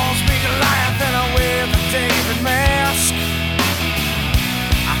calls me Goliath and I wear the David mask.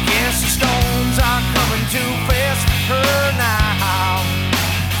 I guess the stones are coming too fast for her now.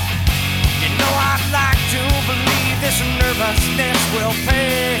 You know I'd like to believe this nervousness will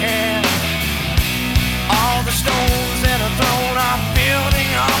pass. All the stones that are thrown are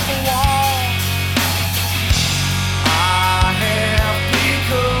building up a wall. I have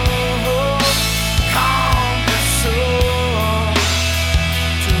become cumbersome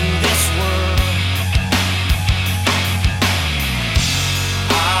to this world.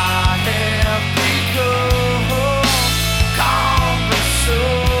 I have become cumbersome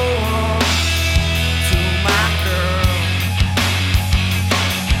to my girl.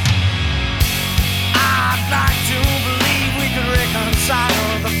 I'd like to believe we could reconcile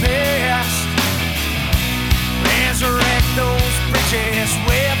the past, resurrect those bridges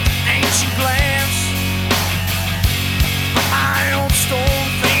with ancient glance. But my old stone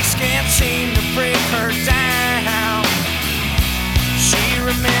face can't seem to break her down. She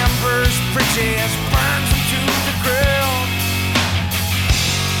remembers bridges, burns them to the ground.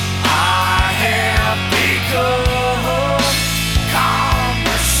 I have become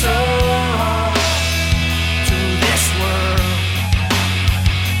cumbersome to this world.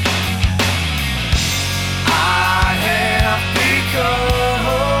 I have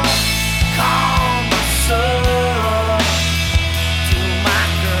become cumbersome to my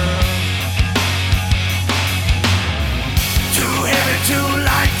girl. Too heavy, too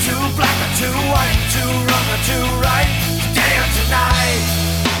light, too black or too white, too wrong or too right, today or tonight.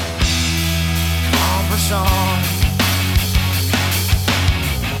 Cumbersome.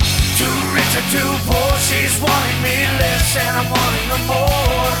 Too rich or too poor, she's wanting me less and I'm wanting her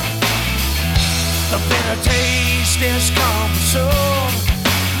more. The bitter taste is cumbersome.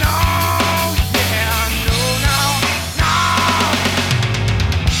 No, yeah, no, no, no.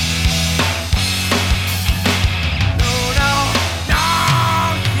 No, no, no,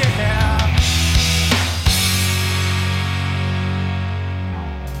 yeah.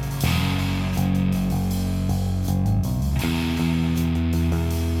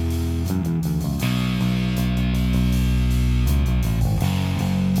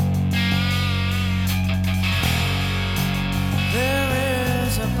 There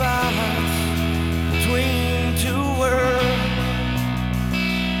is a balance between two worlds,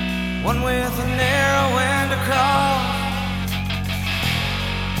 one with a narrow and a cross.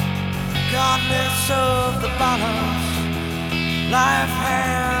 Regardless of the balance, life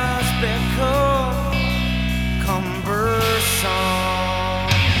has become cumbersome.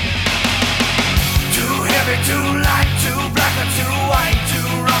 Too heavy, too light, too black or too white, too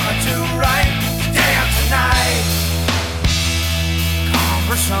wrong or too right, today or tonight.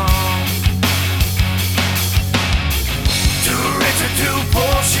 Cumbersome. Too rich or too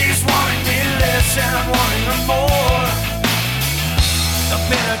poor, she's wanting me less and I'm wanting her more. The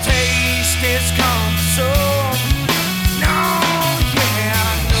bitter taste is cumbersome. No, yeah,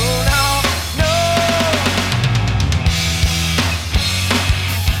 no, no, no.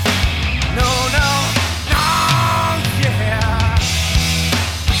 No, no, no, yeah.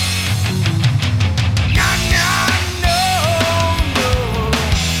 No, no, no, no.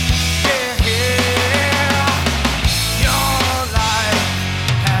 Yeah, yeah. Your life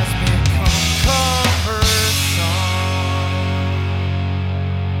has become cumbersome.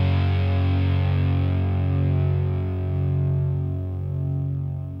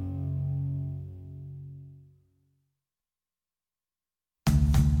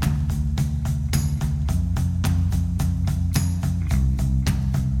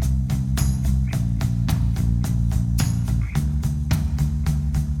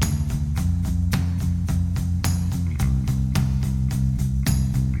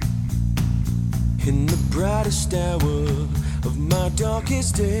 brightest hour of my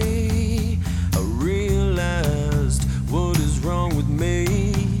darkest day, I realized what is wrong with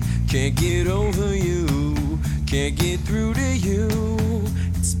me. Can't get over you, can't get through to you.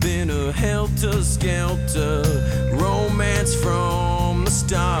 It's been a helter-skelter romance from the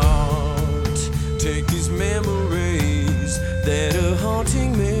start. Take these memories that are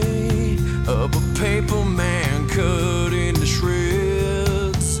haunting me, of a paper man cut into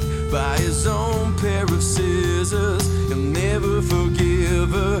shreds by his own pair of scissors. He'll never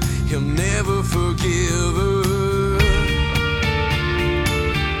forgive her, he'll never forgive her.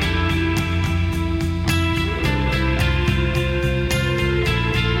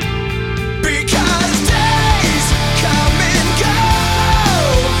 Because days come and go,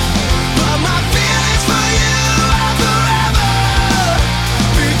 but my feelings for you are forever.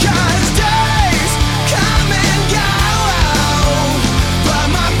 Because days come and go, but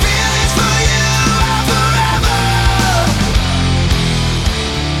my feelings for you are forever.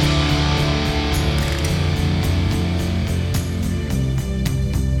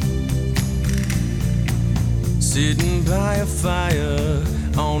 Sitting by a fire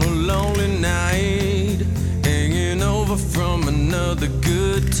on a lonely night, hanging over from another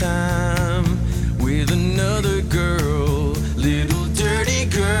good time with another girl, little dirty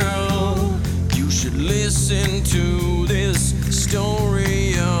girl. You should listen to this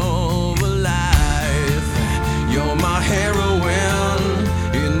story of a life. You're my heroine.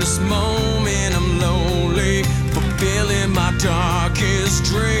 In this moment I'm lonely, fulfilling my darkest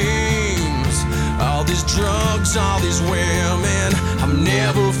dreams. All these drugs, all these women, I'm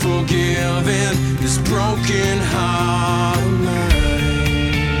never forgiving this broken heart of mine.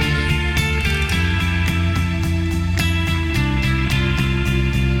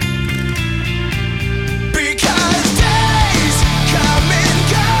 Because days come and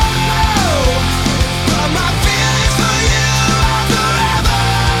go, but my feelings for you are forever.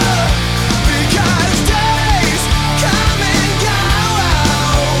 Because days come and go,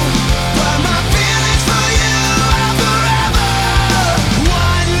 but my feelings for you are forever.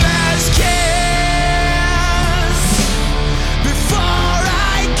 One last kiss before I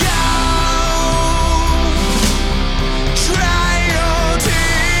go. Dry your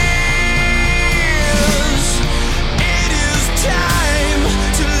tears. It is time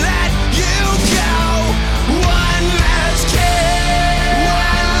to let you go. One last kiss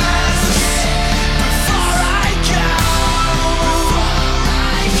before I go.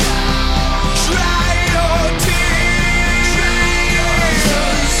 Dry your tears.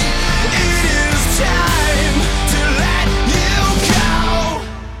 It is time to let you go.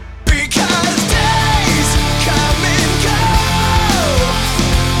 Because days come and go,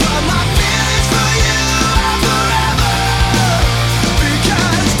 but my feelings for you are forever.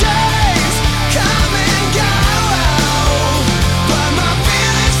 Because days come and go, but my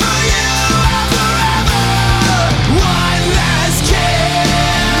feelings for you are forever. One last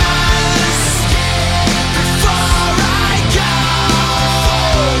kiss before I go.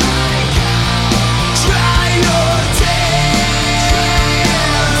 Dry your tears.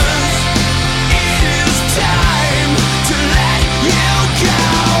 It is time to let you go.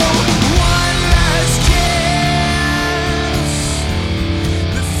 One last kiss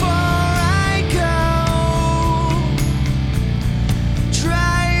before I go.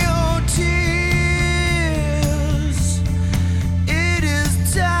 Dry your tears. It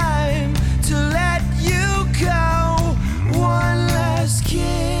is time to let you go. One last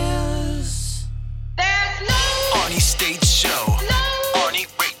kiss. Arnie State Show. Arnie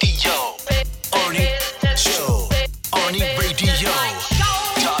Radio. Arnie Show. Arnie Radio.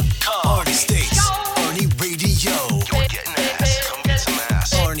 Arnie States. Arnie Radio. You're getting ass. Come get some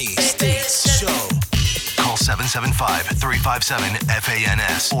ass. Arnie States Show. Call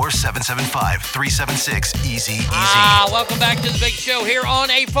 775-357-FANS or 775-376-EASY-EASY. Welcome back to the big show here on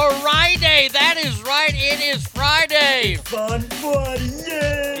a Friday. That is right. It is Friday. Fun,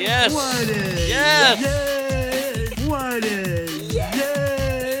 yeah. Yes. Friday. Yes. Yeah. Friday. Yeah.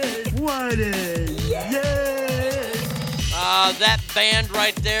 Friday. Yeah. That band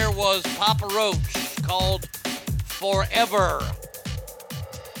right there was Papa Roach, called Forever.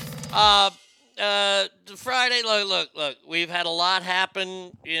 Friday, look, we've had a lot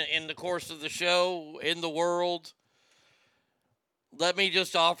happen in the course of the show, in the world. Let me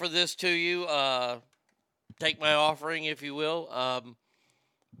just offer this to you. Take my offering, if you will.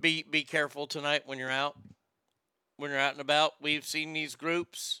 Be careful tonight when you're out. When you're out and about. We've seen these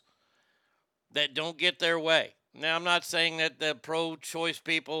groups that don't get their way. Now, I'm not saying that the pro-choice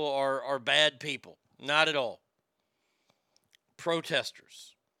people are bad people. Not at all.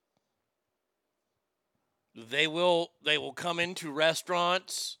 Protesters. They will come into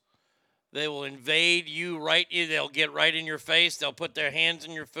restaurants. They will invade you they'll get right in your face. They'll put their hands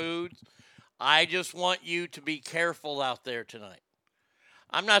in your food. I just want you to be careful out there tonight.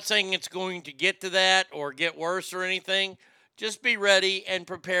 I'm not saying it's going to get to that or get worse or anything. Just be ready and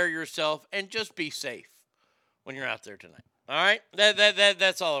prepare yourself and just be safe when you're out there tonight. All right?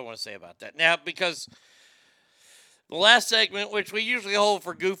 That's all I want to say about that. Now, because the last segment, which we usually hold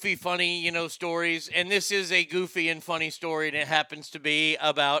for goofy, funny, stories, and this is a goofy and funny story, and it happens to be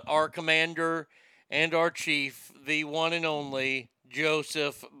about our commander and our chief, the one and only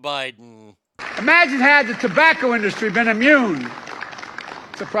Joseph Biden. Imagine had the tobacco industry been immune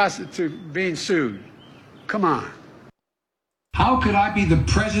to prostitute being sued. Come on. How could I be the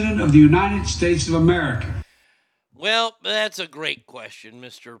President of the United States of America? Well, that's a great question,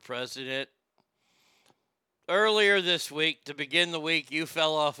 Mr. President. Earlier this week, to begin the week, you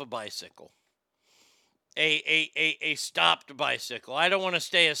fell off a bicycle. A stopped bicycle. I don't want to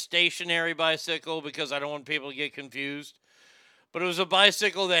say a stationary bicycle because I don't want people to get confused. But it was a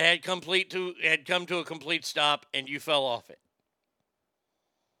bicycle that had come to a complete stop, and you fell off it.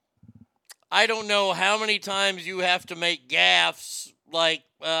 I don't know how many times you have to make gaffes like.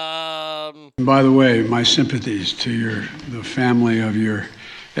 By the way, my sympathies to the family of your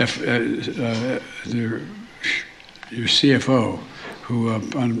CFO, who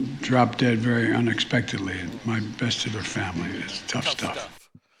dropped dead very unexpectedly. My best to their family. It's tough stuff.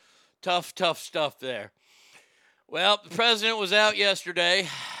 Tough stuff there. Well, the president was out yesterday,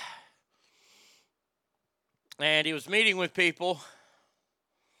 and he was meeting with people.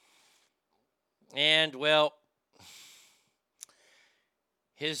 And, well,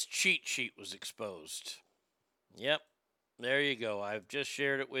 his cheat sheet was exposed. Yep, there you go. I've just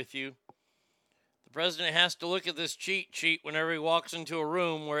shared it with you. The president has to look at this cheat sheet whenever he walks into a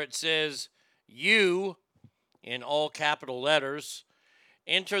room where it says, "You," in all capital letters,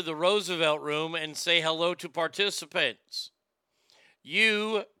 enter the Roosevelt room and say hello to participants.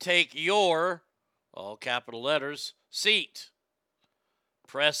 You take your, all capital letters, seat.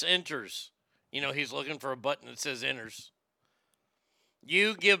 Press enters. He's looking for a button that says enters.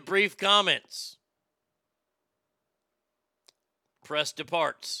 You give brief comments. Press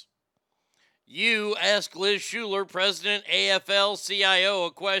departs. You ask Liz Shuler, President, AFL-CIO,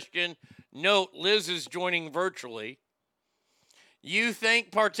 a question. Note, Liz is joining virtually. You thank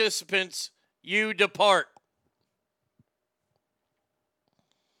participants. You depart.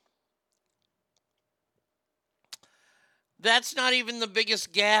 That's not even the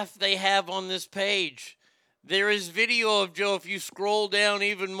biggest gaffe they have on this page. There is video of Joe if you scroll down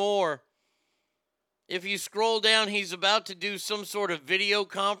even more. If you scroll down, he's about to do some sort of video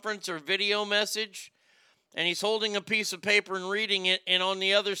conference or video message, and he's holding a piece of paper and reading it, and on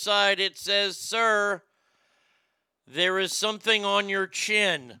the other side it says, "Sir, there is something on your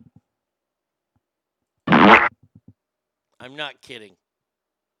chin." I'm not kidding.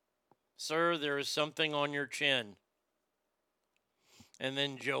 "Sir, there is something on your chin." And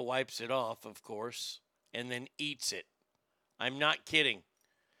then Joe wipes it off, of course, and then eats it. I'm not kidding.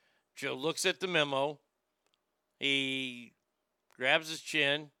 Joe looks at the memo. He grabs his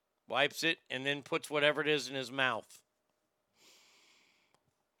chin, wipes it, and then puts whatever it is in his mouth.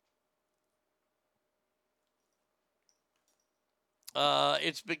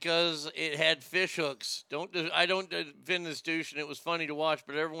 It's because it had fish hooks. I don't defend this douche, and it was funny to watch,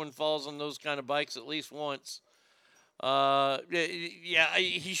 but everyone falls on those kind of bikes at least once.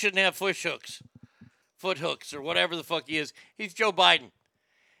 He shouldn't have foot hooks, or whatever the fuck he is. He's Joe Biden.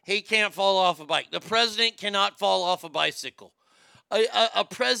 He can't fall off a bike. The president cannot fall off a bicycle. A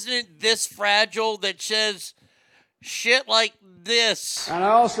president this fragile that says shit like this. And I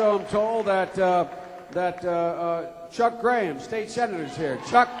also am told that Chuck Graham, state senator, is here.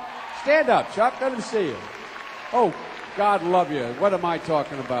 Chuck, stand up. Chuck, let him see you. Oh, God love you. What am I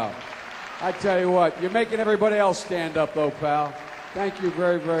talking about? I tell you what, you're making everybody else stand up, though, pal. Thank you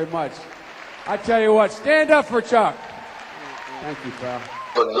very, very much. I tell you what, stand up for Chuck. Thank you, pal.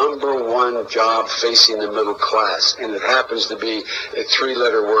 The number one job facing the middle class, and it happens to be a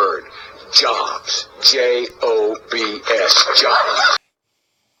three-letter word, jobs. J-O-B-S, jobs.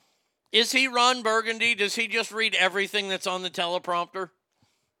 Is he Ron Burgundy? Does he just read everything that's on the teleprompter?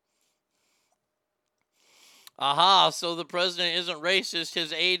 Aha, so the president isn't racist.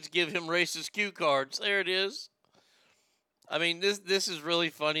 His aides give him racist cue cards. There it is. I mean, this is really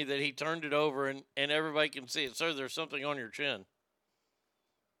funny that he turned it over and everybody can see it. Sir, there's something on your chin.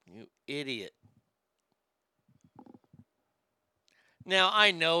 You idiot. Now, I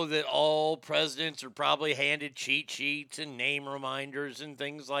know that all presidents are probably handed cheat sheets and name reminders and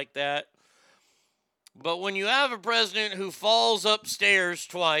things like that. But when you have a president who falls upstairs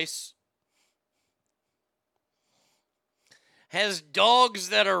twice, has dogs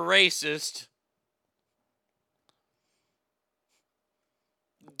that are racist,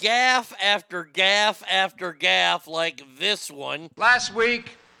 gaffe after gaffe after gaffe like this one. Last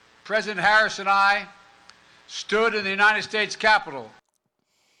week, President Harris and I stood in the United States Capitol.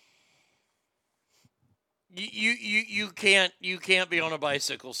 You can't be on a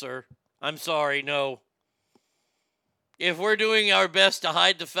bicycle, sir. I'm sorry, no. If we're doing our best to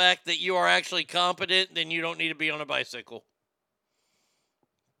hide the fact that you are actually competent, then you don't need to be on a bicycle.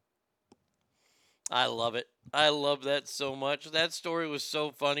 I love it. I love that so much. That story was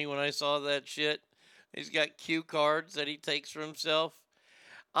so funny when I saw that shit. He's got cue cards that he takes for himself.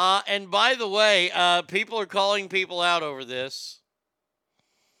 And by the way, people are calling people out over this.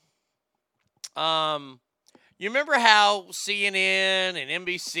 You remember how CNN and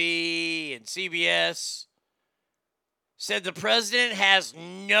NBC and CBS said the president has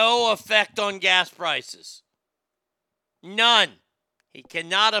no effect on gas prices? None. He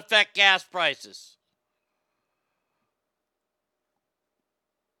cannot affect gas prices.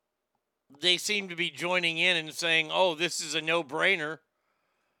 They seem to be joining in and saying, oh, this is a no-brainer,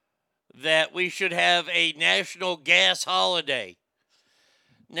 that we should have a national gas holiday.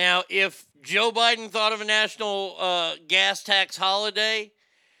 Now, if Joe Biden thought of a national gas tax holiday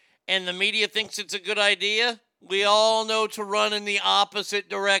and the media thinks it's a good idea, we all know to run in the opposite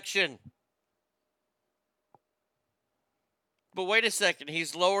direction. But wait a second,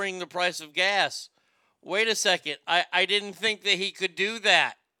 he's lowering the price of gas. Wait a second, I didn't think that he could do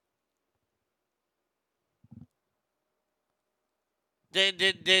that. Did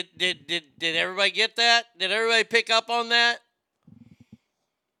everybody get that? Did everybody pick up on that?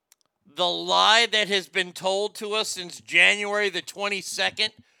 The lie that has been told to us since January the 22nd,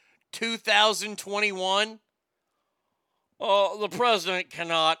 2021. The president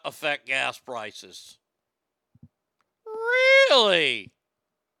cannot affect gas prices. Really?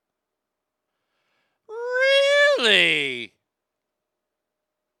 Really?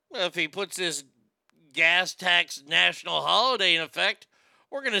 Well, if he puts this gas tax national holiday in effect,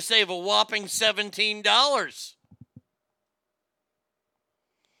 we're going to save a whopping $17.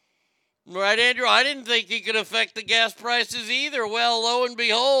 Right, Andrew? I didn't think he could affect the gas prices either. Well, lo and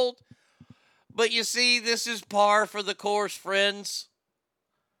behold. But you see, this is par for the course, friends.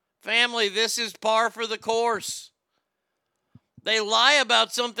 Family, this is par for the course. They lie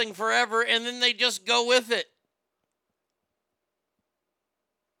about something forever, and then they just go with it.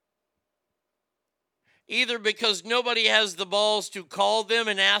 Either because nobody has the balls to call them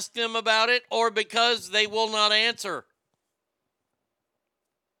and ask them about it, or because they will not answer.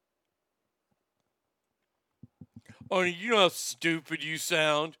 Oh, you know how stupid you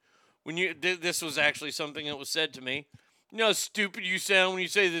sound when you. This was actually something that was said to me. You know how stupid you sound when you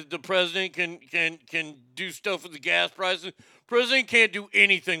say that the president can do stuff with the gas prices. President can't do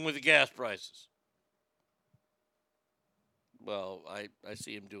anything with the gas prices. Well, I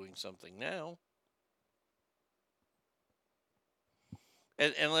see him doing something now.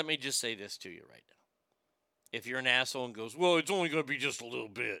 And let me just say this to you right now. If you're an asshole and goes, well, it's only going to be just a little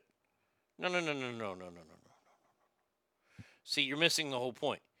bit. No. See, you're missing the whole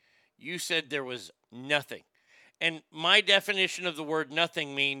point. You said there was nothing. And my definition of the word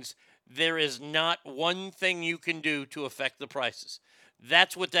nothing means there is not one thing you can do to affect the prices.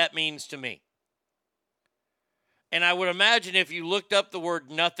 That's what that means to me. And I would imagine if you looked up the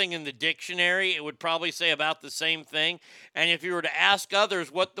word nothing in the dictionary, it would probably say about the same thing. And if you were to ask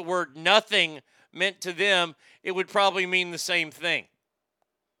others what the word nothing meant to them, it would probably mean the same thing.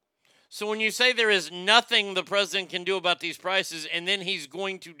 So when you say there is nothing the president can do about these prices, and then he's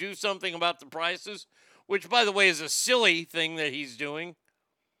going to do something about the prices, which, by the way, is a silly thing that he's doing,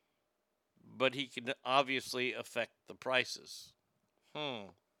 but he can obviously affect the prices.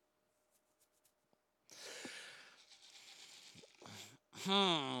 Now,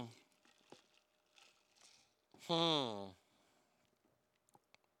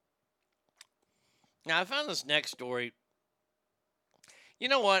 I found this next story. You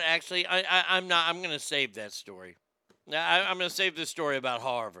know what? Actually, I'm not. I'm going to save that story. I'm going to save this story about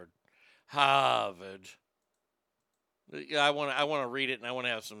Harvard. Harvard. I want to read it, and I want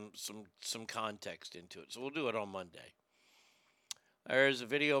to have some context into it. So we'll do it on Monday. There's a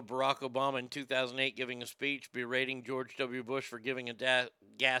video of Barack Obama in 2008 giving a speech berating George W. Bush for giving a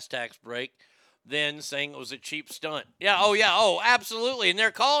gas tax break, then saying it was a cheap stunt. Oh, absolutely. And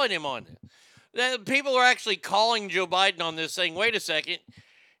they're calling him on it. People are actually calling Joe Biden on this, saying, wait a second,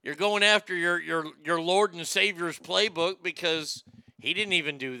 you're going after your Lord and Savior's playbook because he didn't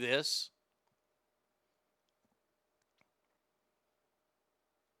even do this.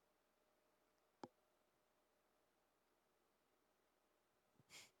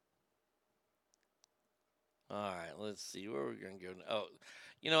 All right, let's see where we're going to go. Oh,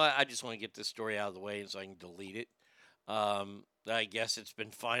 you know what? I just want to get this story out of the way so I can delete it. I guess it's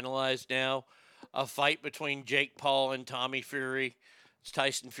been finalized now. A fight between Jake Paul and Tommy Fury. It's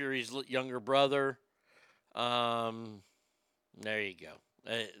Tyson Fury's younger brother. There you go.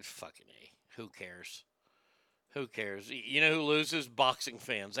 Fucking A. Who cares? Who cares? You know who loses? Boxing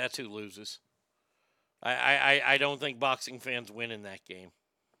fans. That's who loses. I don't think boxing fans win in that game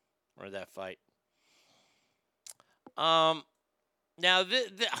or that fight. Now,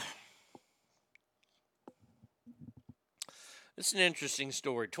 this is an interesting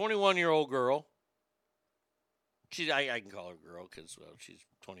story. 21-year-old girl. I can call her girl because, well, she's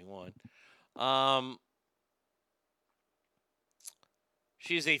 21.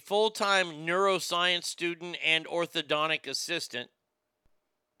 She's a full-time neuroscience student and orthodontic assistant.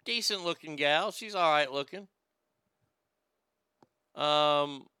 Decent-looking gal. She's all right looking.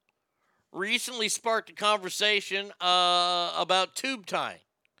 Recently sparked a conversation about tube tying.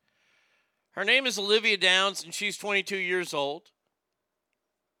 Her name is Olivia Downs, and she's 22 years old.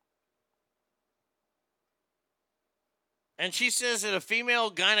 And she says that a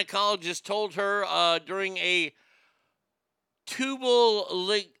female gynecologist told her during a tubal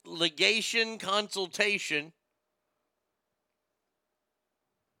ligation consultation,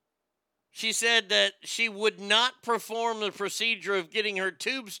 she said that she would not perform the procedure of getting her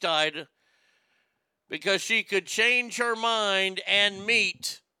tubes tied because she could change her mind and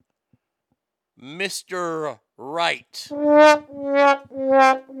meet Mr. Right.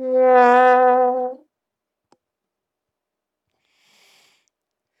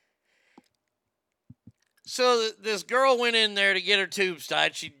 So this girl went in there to get her tubes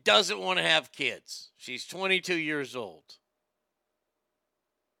tied. She doesn't want to have kids. She's 22 years old.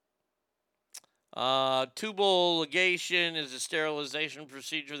 Tubal ligation is a sterilization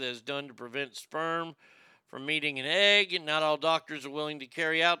procedure that is done to prevent sperm from meeting an egg. And not all doctors are willing to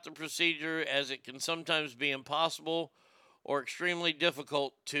carry out the procedure, as it can sometimes be impossible or extremely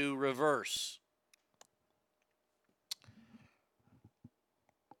difficult to reverse.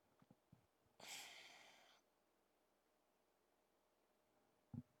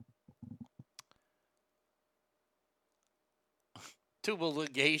 Tubal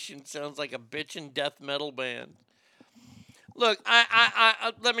ligation sounds like a bitchin' death metal band. Look,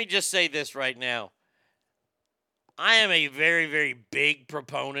 I let me just say this right now. I am a very, very big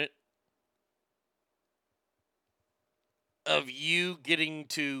proponent of you getting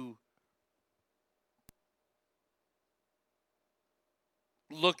to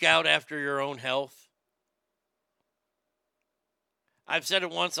look out after your own health. I've said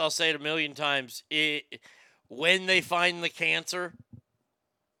it once, I'll say it a million times. When they find the cancer,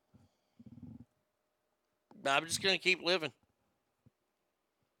 I'm just going to keep living.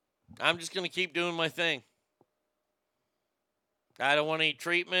 I'm just going to keep doing my thing. I don't want any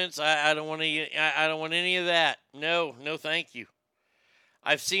treatments. I don't want any. I don't want any of that. No, thank you.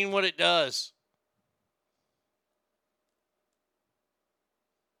 I've seen what it does.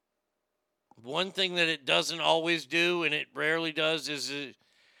 One thing that it doesn't always do, and it rarely does, is it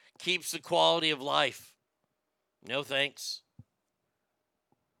keeps the quality of life. No thanks.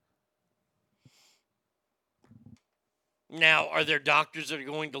 Now, are there doctors that are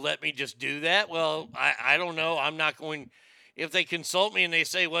going to let me just do that? Well, I don't know. I'm not going. If they consult me and they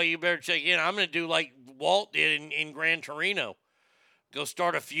say, well, you better check in, I'm going to do like Walt did in Gran Torino. Go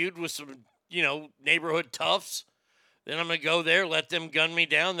start a feud with some, neighborhood toughs. Then I'm going to go there, let them gun me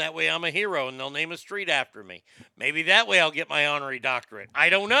down. That way I'm a hero, and they'll name a street after me. Maybe that way I'll get my honorary doctorate. I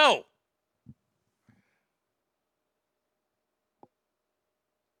don't know.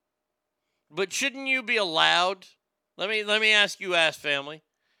 But shouldn't you be allowed? Let me ask you, ass family.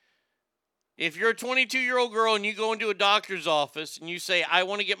 If you're a 22-year-old girl and you go into a doctor's office and you say, I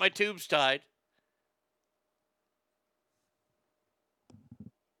want to get my tubes tied,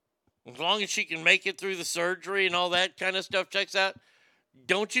 as long as she can make it through the surgery and all that kind of stuff checks out,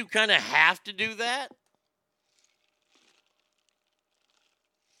 don't you kind of have to do that?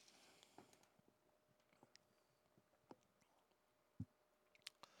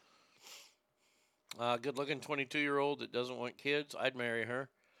 Good-looking 22-year-old that doesn't want kids. I'd marry her.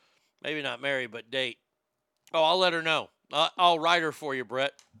 Maybe not marry, but date. Oh, I'll let her know. I'll write her for you,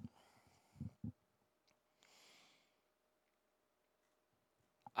 Brett.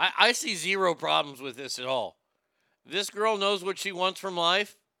 I see zero problems with this at all. This girl knows what she wants from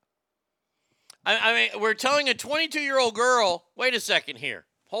life. I mean, we're telling a 22-year-old girl, wait a second here.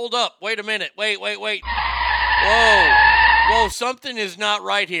 Hold up. Wait a minute. Wait. Whoa, something is not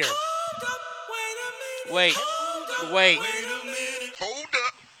right here. Wait. Hold up. Wait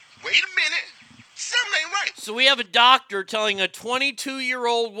a minute. Something ain't right. So we have a doctor telling a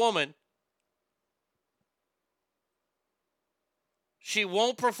 22-year-old woman she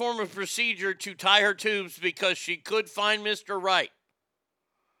won't perform a procedure to tie her tubes because she could find Mr. Right.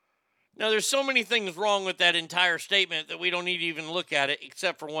 Now, there's so many things wrong with that entire statement that we don't need to even look at it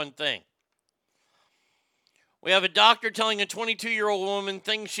except for one thing. We have a doctor telling a 22-year-old woman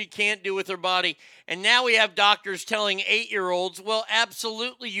things she can't do with her body, and now we have doctors telling 8-year-olds, well,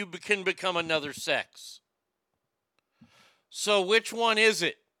 absolutely you can become another sex. So which one is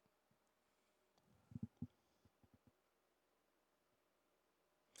it?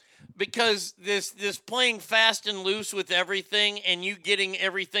 Because this playing fast and loose with everything and you getting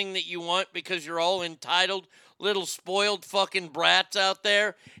everything that you want because you're all entitled little spoiled fucking brats out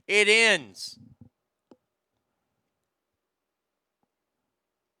there, it ends.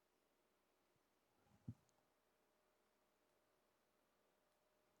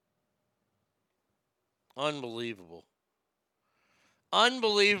 Unbelievable.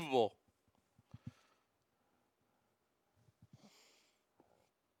 Unbelievable.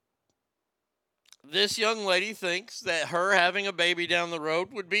 This young lady thinks that her having a baby down the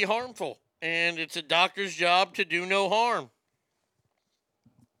road would be harmful, and it's a doctor's job to do no harm.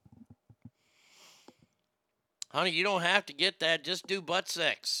 Honey, you don't have to get that. Just do butt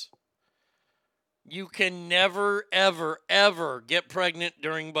sex. You can never, ever, ever get pregnant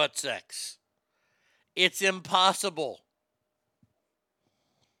during butt sex. It's impossible.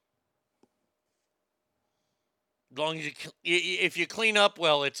 As long as if you clean up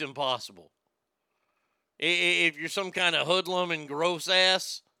well, it's impossible. If you're some kind of hoodlum and gross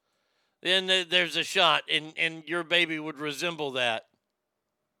ass, then there's a shot, and your baby would resemble that.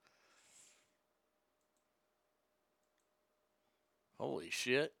 Holy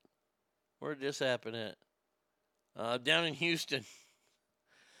shit. Where'd this happen at? Down in Houston.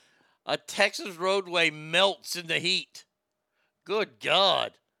 A Texas roadway melts in the heat. Good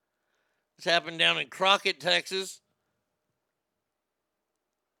God. This happened down in Crockett, Texas.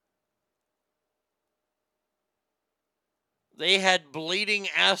 They had bleeding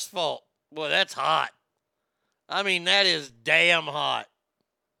asphalt. Boy, that's hot. I mean, that is damn hot.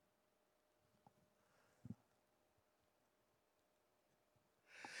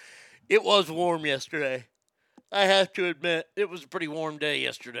 It was warm yesterday. I have to admit, it was a pretty warm day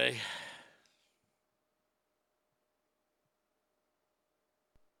yesterday.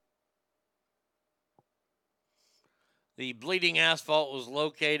 The bleeding asphalt was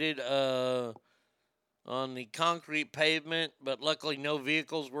located on the concrete pavement, but luckily no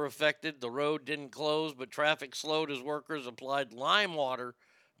vehicles were affected. The road didn't close, but traffic slowed as workers applied lime water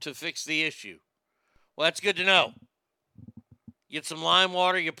to fix the issue. Well, that's good to know. Get some lime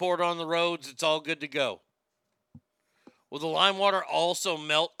water, you pour it on the roads, it's all good to go. Will the lime water also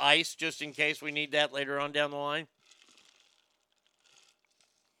melt ice just in case we need that later on down the line?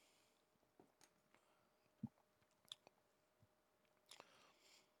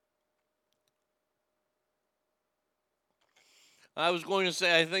 I was going to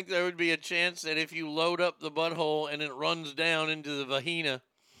say, I think there would be a chance that if you load up the butthole and it runs down into the vagina.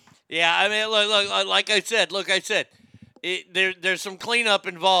 Yeah, I mean, look, like I said, there's some cleanup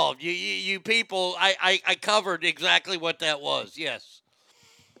involved. You people, I covered exactly what that was. Yes,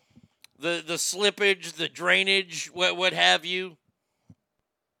 the slippage, the drainage, what have you,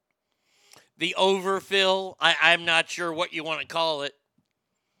 the overfill. I'm not sure what you want to call it.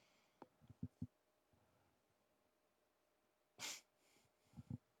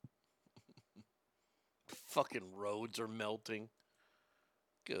 Fucking roads are melting.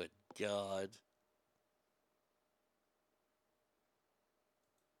 Good God.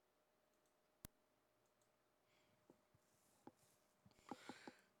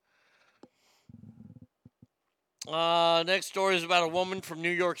 Next story is about a woman from New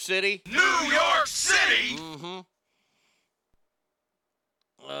York City. New York City! Mm-hmm.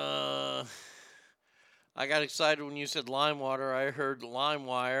 I got excited when you said LimeWire. I heard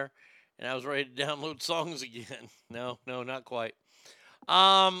LimeWire, and I was ready to download songs again. No, not quite.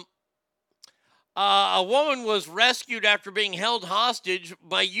 A woman was rescued after being held hostage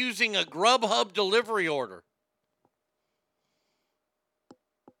by using a Grubhub delivery order.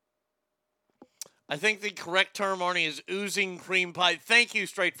 I think the correct term, Arnie, is oozing cream pie. Thank you,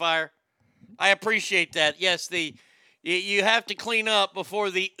 Straight Fire. I appreciate that. Yes, you have to clean up before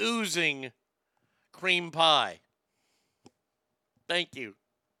the oozing cream pie. Thank you.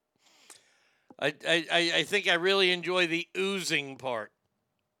 I think I really enjoy the oozing part.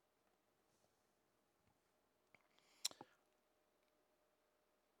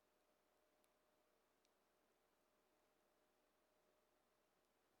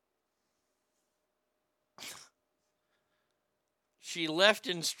 She left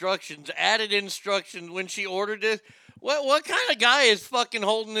instructions, added instructions when she ordered it. What kind of guy is fucking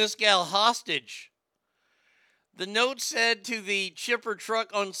holding this gal hostage? The note said to the chipper truck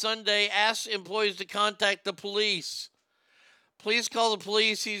on Sunday, ask employees to contact the police. Please call the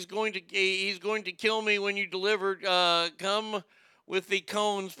police. He's going to kill me when you deliver. Come with the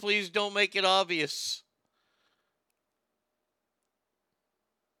cones. Please don't make it obvious.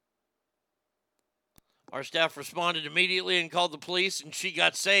 Our staff responded immediately and called the police, and she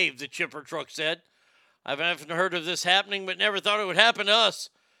got saved, the chipper truck said. I haven't heard of this happening, but never thought it would happen to us.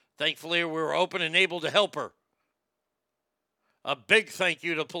 Thankfully, we were open and able to help her. A big thank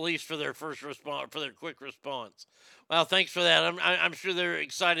you to police for their quick response. Well, thanks for that. I'm sure they're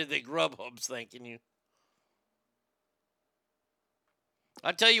excited that Grubhub's thanking you.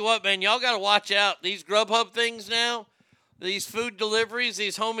 I tell you what, man, y'all got to watch out. These Grubhub things now, these food deliveries,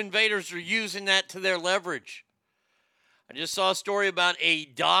 these home invaders are using that to their leverage. I just saw a story about a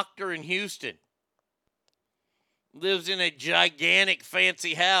doctor in Houston. Lives in a gigantic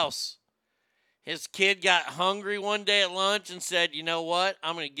fancy house. His kid got hungry one day at lunch and said, you know what?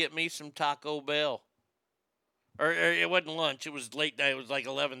 I'm going to get me some Taco Bell. Or it wasn't lunch. It was late night. It was like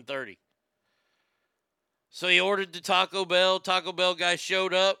 11:30. So he ordered the Taco Bell. Taco Bell guy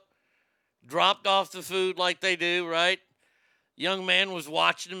showed up, dropped off the food like they do, right? Young man was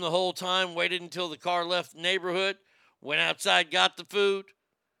watching him the whole time, waited until the car left the neighborhood, went outside, got the food.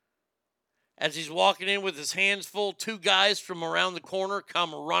 As he's walking in with his hands full, two guys from around the corner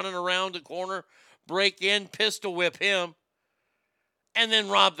come running around the corner, break in, pistol whip him, and then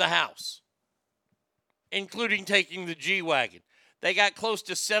rob the house, including taking the G-Wagon. They got close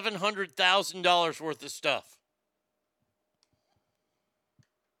to $700,000 worth of stuff.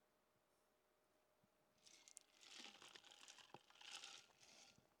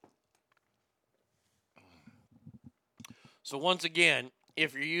 So once again,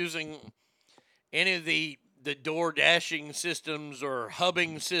 if you're using any of the door dashing systems or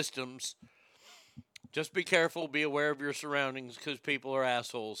hubbing systems, just be careful, be aware of your surroundings, because people are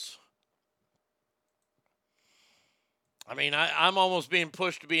assholes. I mean, I'm almost being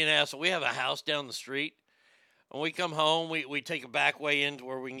pushed to be an asshole. We have a house down the street. When we come home, we take a back way into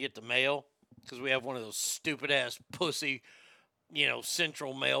where we can get the mail, because we have one of those stupid-ass pussy,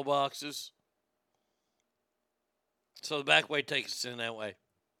 central mailboxes. So the back way takes us in that way.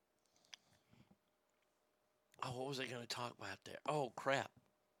 Oh, what was I going to talk about there? Oh, crap.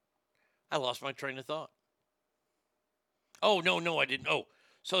 I lost my train of thought. Oh, no, I didn't. Oh,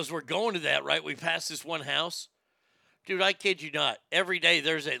 so as we're going to that, right, we pass this one house. Dude, I kid you not. Every day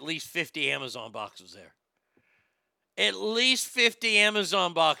there's at least 50 Amazon boxes there. At least 50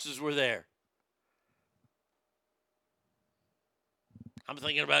 Amazon boxes were there. I'm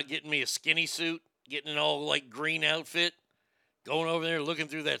thinking about getting me a skinny suit, getting an all, green outfit, going over there looking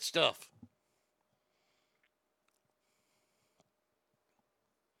through that stuff.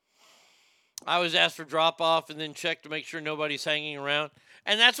 I was asked for drop-off and then check to make sure nobody's hanging around.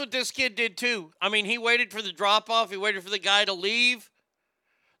 And that's what this kid did, too. I mean, he waited for the drop-off. He waited for the guy to leave.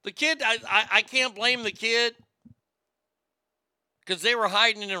 The kid, I can't blame the kid, because they were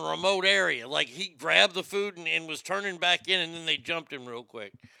hiding in a remote area. Like, he grabbed the food and was turning back in, and then they jumped him real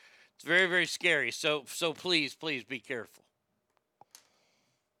quick. It's very, very scary. So please be careful.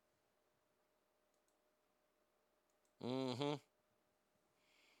 Mm-hmm.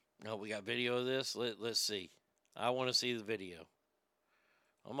 No, we got video of this. Let's see. I want to see the video.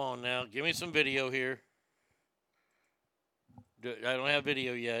 Come on now. Give me some video here. I don't have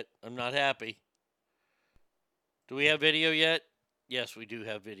video yet. I'm not happy. Do we have video yet? Yes, we do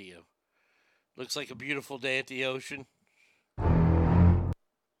have video. Looks like a beautiful day at the ocean.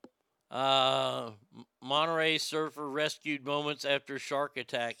 Monterey surfer rescued moments after shark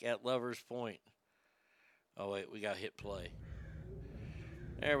attack at Lover's Point. Oh, wait. We got hit play.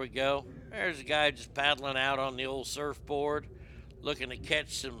 There we go. There's a guy just paddling out on the old surfboard, looking to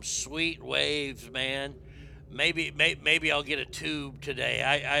catch some sweet waves, man. Maybe I'll get a tube today.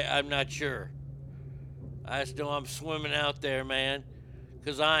 I'm not sure. I just know I'm swimming out there, man,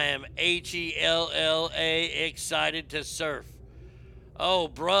 because I am HELLA excited to surf. Oh,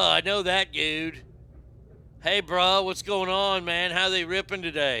 bruh, I know that dude. Hey, bruh, what's going on, man? How they ripping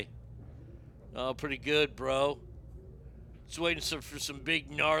today? Oh, pretty good, bro. Just waiting for some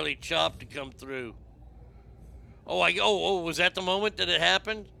big gnarly chop to come through. Oh, was that the moment that it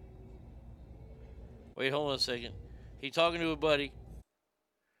happened? Wait, hold on a second. He talking to a buddy.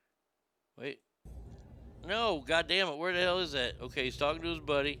 Wait. No, goddamn it. Where the hell is that? Okay, he's talking to his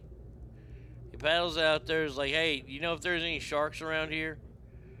buddy. He paddles out there. He's like, hey, you know if there's any sharks around here?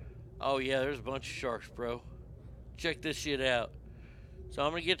 Oh, yeah, there's a bunch of sharks, bro. Check this shit out. So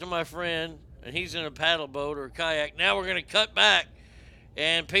I'm going to get to my friend, and he's in a paddle boat or a kayak. Now we're going to cut back,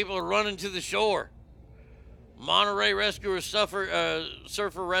 and people are running to the shore. Monterey rescuers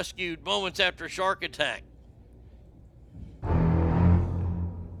surfer rescued moments after shark attack.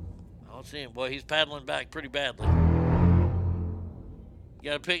 I'll see him. Boy, he's paddling back pretty badly. You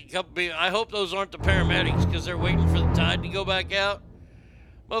got to pick a couple people. I hope those aren't the paramedics because they're waiting for the tide to go back out.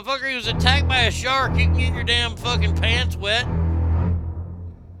 Motherfucker, he was attacked by a shark. You can get your damn fucking pants wet.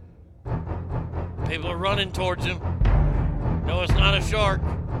 People are running towards him. No, it's not a shark.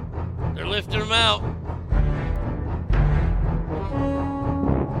 They're lifting him out.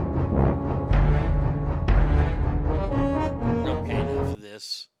 Okay, enough of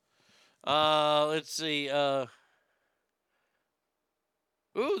this. Let's see.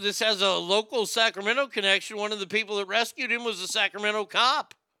 Ooh, this has a local Sacramento connection. One of the people that rescued him was a Sacramento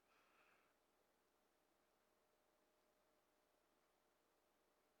cop.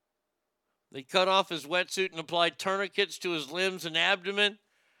 They cut off his wetsuit and applied tourniquets to his limbs and abdomen.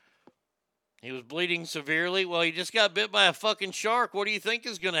 He was bleeding severely. Well, he just got bit by a fucking shark. What do you think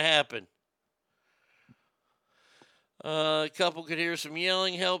is going to happen? A couple could hear some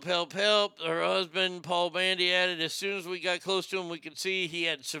yelling, help, help, help. Her husband, Paul Bandy, added, as soon as we got close to him, we could see he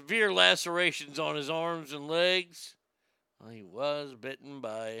had severe lacerations on his arms and legs. Well, he was bitten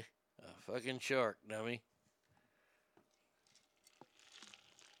by a fucking shark, dummy.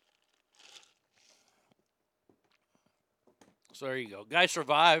 So there you go. Guy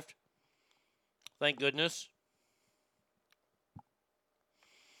survived. Thank goodness.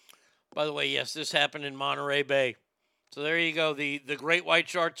 By the way, yes, this happened in Monterey Bay. So there you go. The great white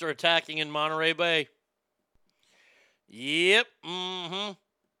sharks are attacking in Monterey Bay. Yep. Mm-hmm.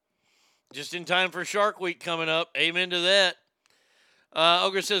 Just in time for Shark Week coming up. Amen to that.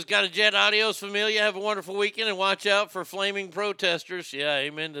 Ogre says, got a jet. Adios, familia. Have a wonderful weekend and watch out for flaming protesters. Yeah,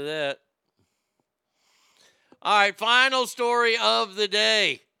 amen to that. All right, final story of the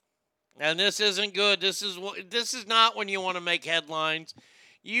day. And this isn't good. This is not when you want to make headlines.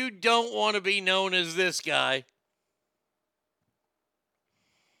 You don't want to be known as this guy.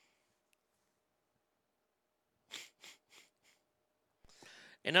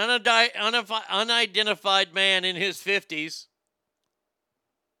 An unidentified man in his 50s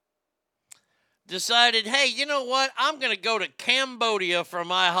decided, hey, you know what? I'm going to go to Cambodia for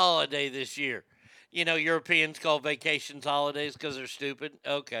my holiday this year. You know, Europeans call vacations holidays because they're stupid.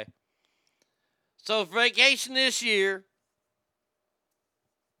 Okay. So vacation this year,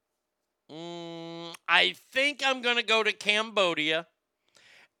 I think I'm going to go to Cambodia,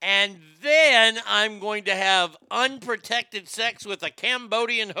 and then I'm going to have unprotected sex with a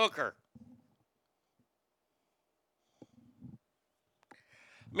Cambodian hooker.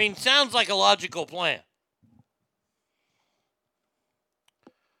 I mean, sounds like a logical plan.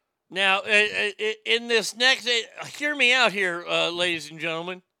 Now, in this next, hear me out here, ladies and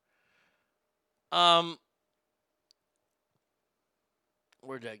gentlemen. Where'd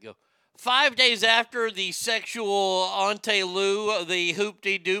that go? 5 days after the sexual entelou, the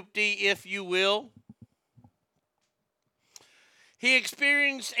hoopty-doopty, if you will, he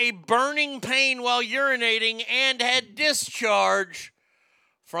experienced a burning pain while urinating and had discharge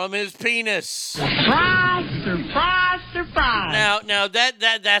from his penis. Surprise, surprise, surprise. Now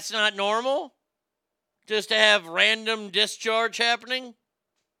that's not normal. Just to have random discharge happening.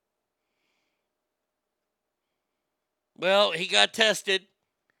 Well, he got tested,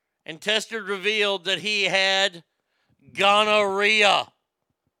 and tested revealed that he had gonorrhea.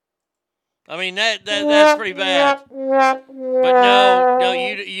 I mean that's pretty bad. But no,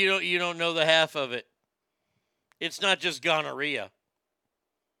 you don't know the half of it. It's not just gonorrhea.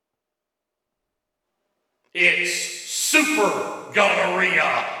 It's super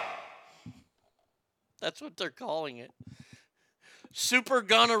gonorrhea. That's what they're calling it. Super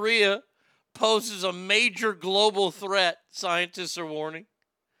gonorrhea poses a major global threat, scientists are warning.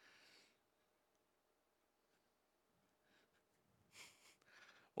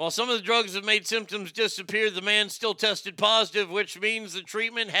 While some of the drugs have made symptoms disappear, the man still tested positive, which means the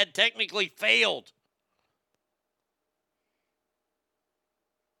treatment had technically failed.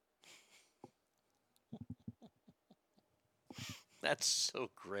 That's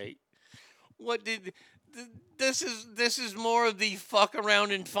so great. This is more of the fuck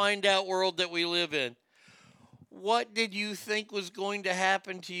around and find out world that we live in. What did you think was going to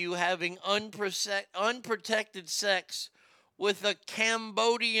happen to you having unprotected sex with a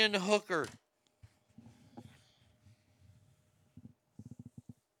Cambodian hooker?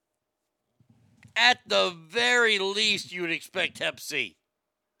 At the very least, you would expect Hep C.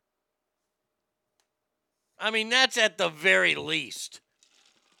 I mean, that's at the very least.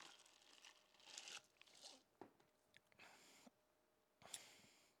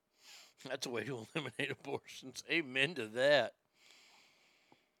 That's a way to eliminate abortions. Amen to that.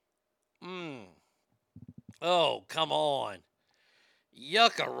 Oh, come on.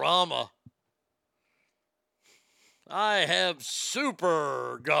 Yuckarama. I have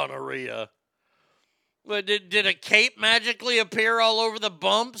super gonorrhea. But did a cape magically appear all over the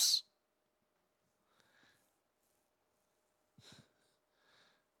bumps?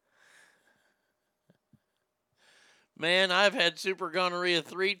 Man, I've had super gonorrhea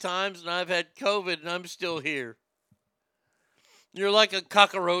 3 times, and I've had COVID, and I'm still here. You're like a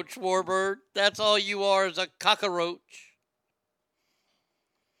cockroach, Warbird. That's all you are, is a cockroach.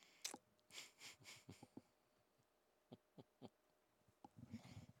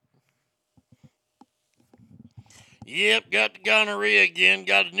 Yep, got the gonorrhea again.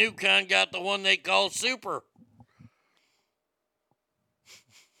 Got a new kind. Got the one they call super.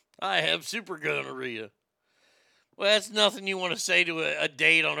 I have super gonorrhea. Well, that's nothing you want to say to a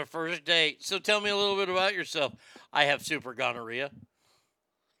date on a first date. So tell me a little bit about yourself. I have super gonorrhea.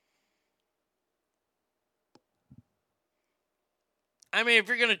 I mean, if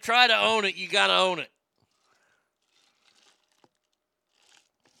you're going to try to own it, you got to own it.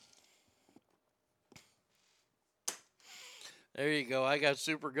 There you go. I got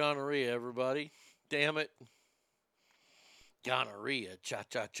super gonorrhea, everybody. Damn it. Gonorrhea,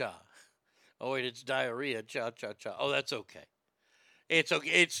 cha-cha-cha. Oh, wait, it's diarrhea, cha-cha-cha. Oh, that's okay. It's okay.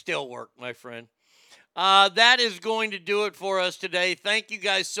 It still worked, my friend. That is going to do it for us today. Thank you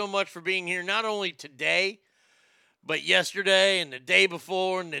guys so much for being here, not only today, but yesterday and the day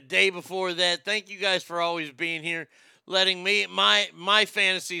before and the day before that. Thank you guys for always being here, letting me my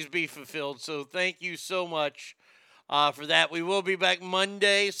fantasies be fulfilled. So thank you so much for that. We will be back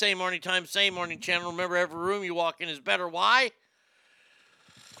Monday, same morning time, same morning channel. Remember, every room you walk in is better. Why?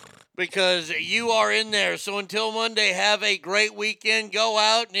 Because you are in there. So until Monday, have a great weekend. Go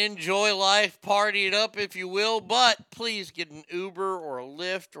out and enjoy life. Party it up, if you will. But please get an Uber or a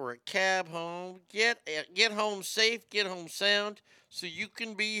Lyft or a cab home. Get home safe. Get home sound. So you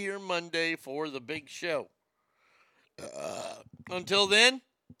can be here Monday for the big show. Until then,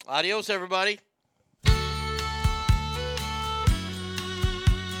 adios, everybody.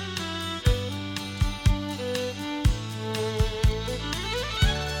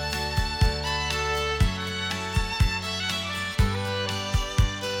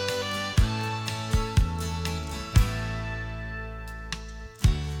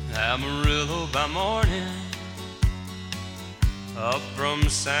 Amarillo by morning, up from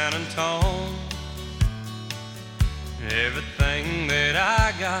San Antone. Everything that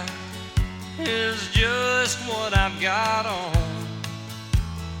I got is just what I've got on.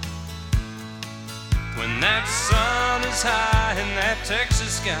 When that sun is high in that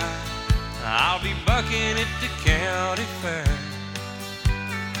Texas sky, I'll be bucking at the county fair.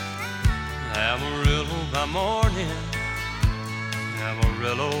 Amarillo by morning,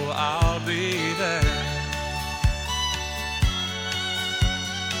 Amarillo, I'll be there.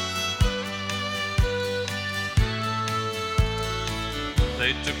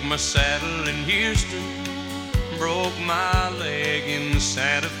 They took my saddle in Houston, broke my leg in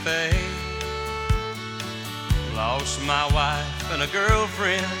Santa Fe. Lost my wife and a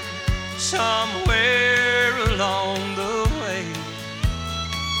girlfriend somewhere along the way.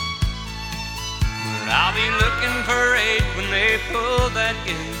 I'll be looking for 8 when they pull that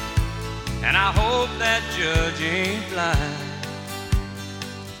gate, and I hope that judge ain't blind.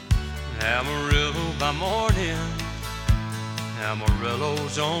 Amarillo by morning,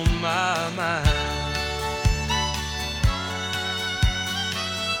 Amarillo's on my mind.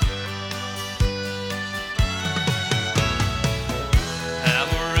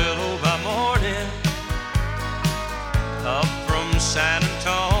 Amarillo by morning, up from San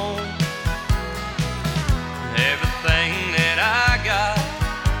Antone. Everything that I got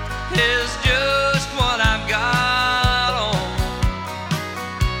is just what I've got on.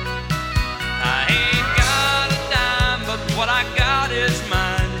 I ain't got a dime, but what I got is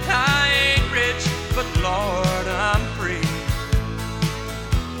mine. I ain't rich,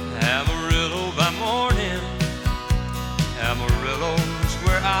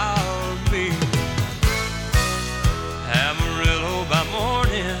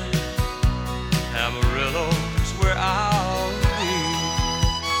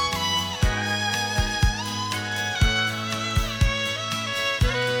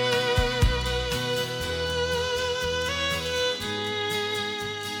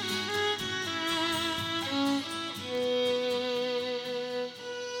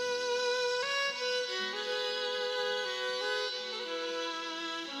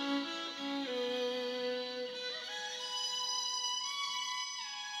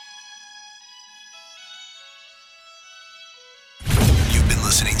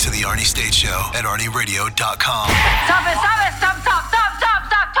 The Arnie State Show at ArnieRadio.com. Stop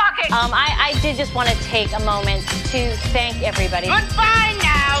talking. I did just want to take a moment to thank everybody. Goodbye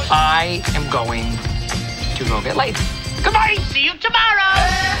now. I am going to go get laid. Goodbye. See you tomorrow.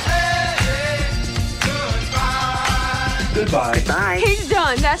 Goodbye. Bye. He's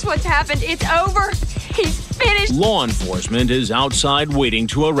done. That's what's happened. It's over. He's finished. Law enforcement is outside waiting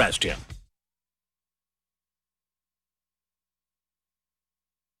to arrest him.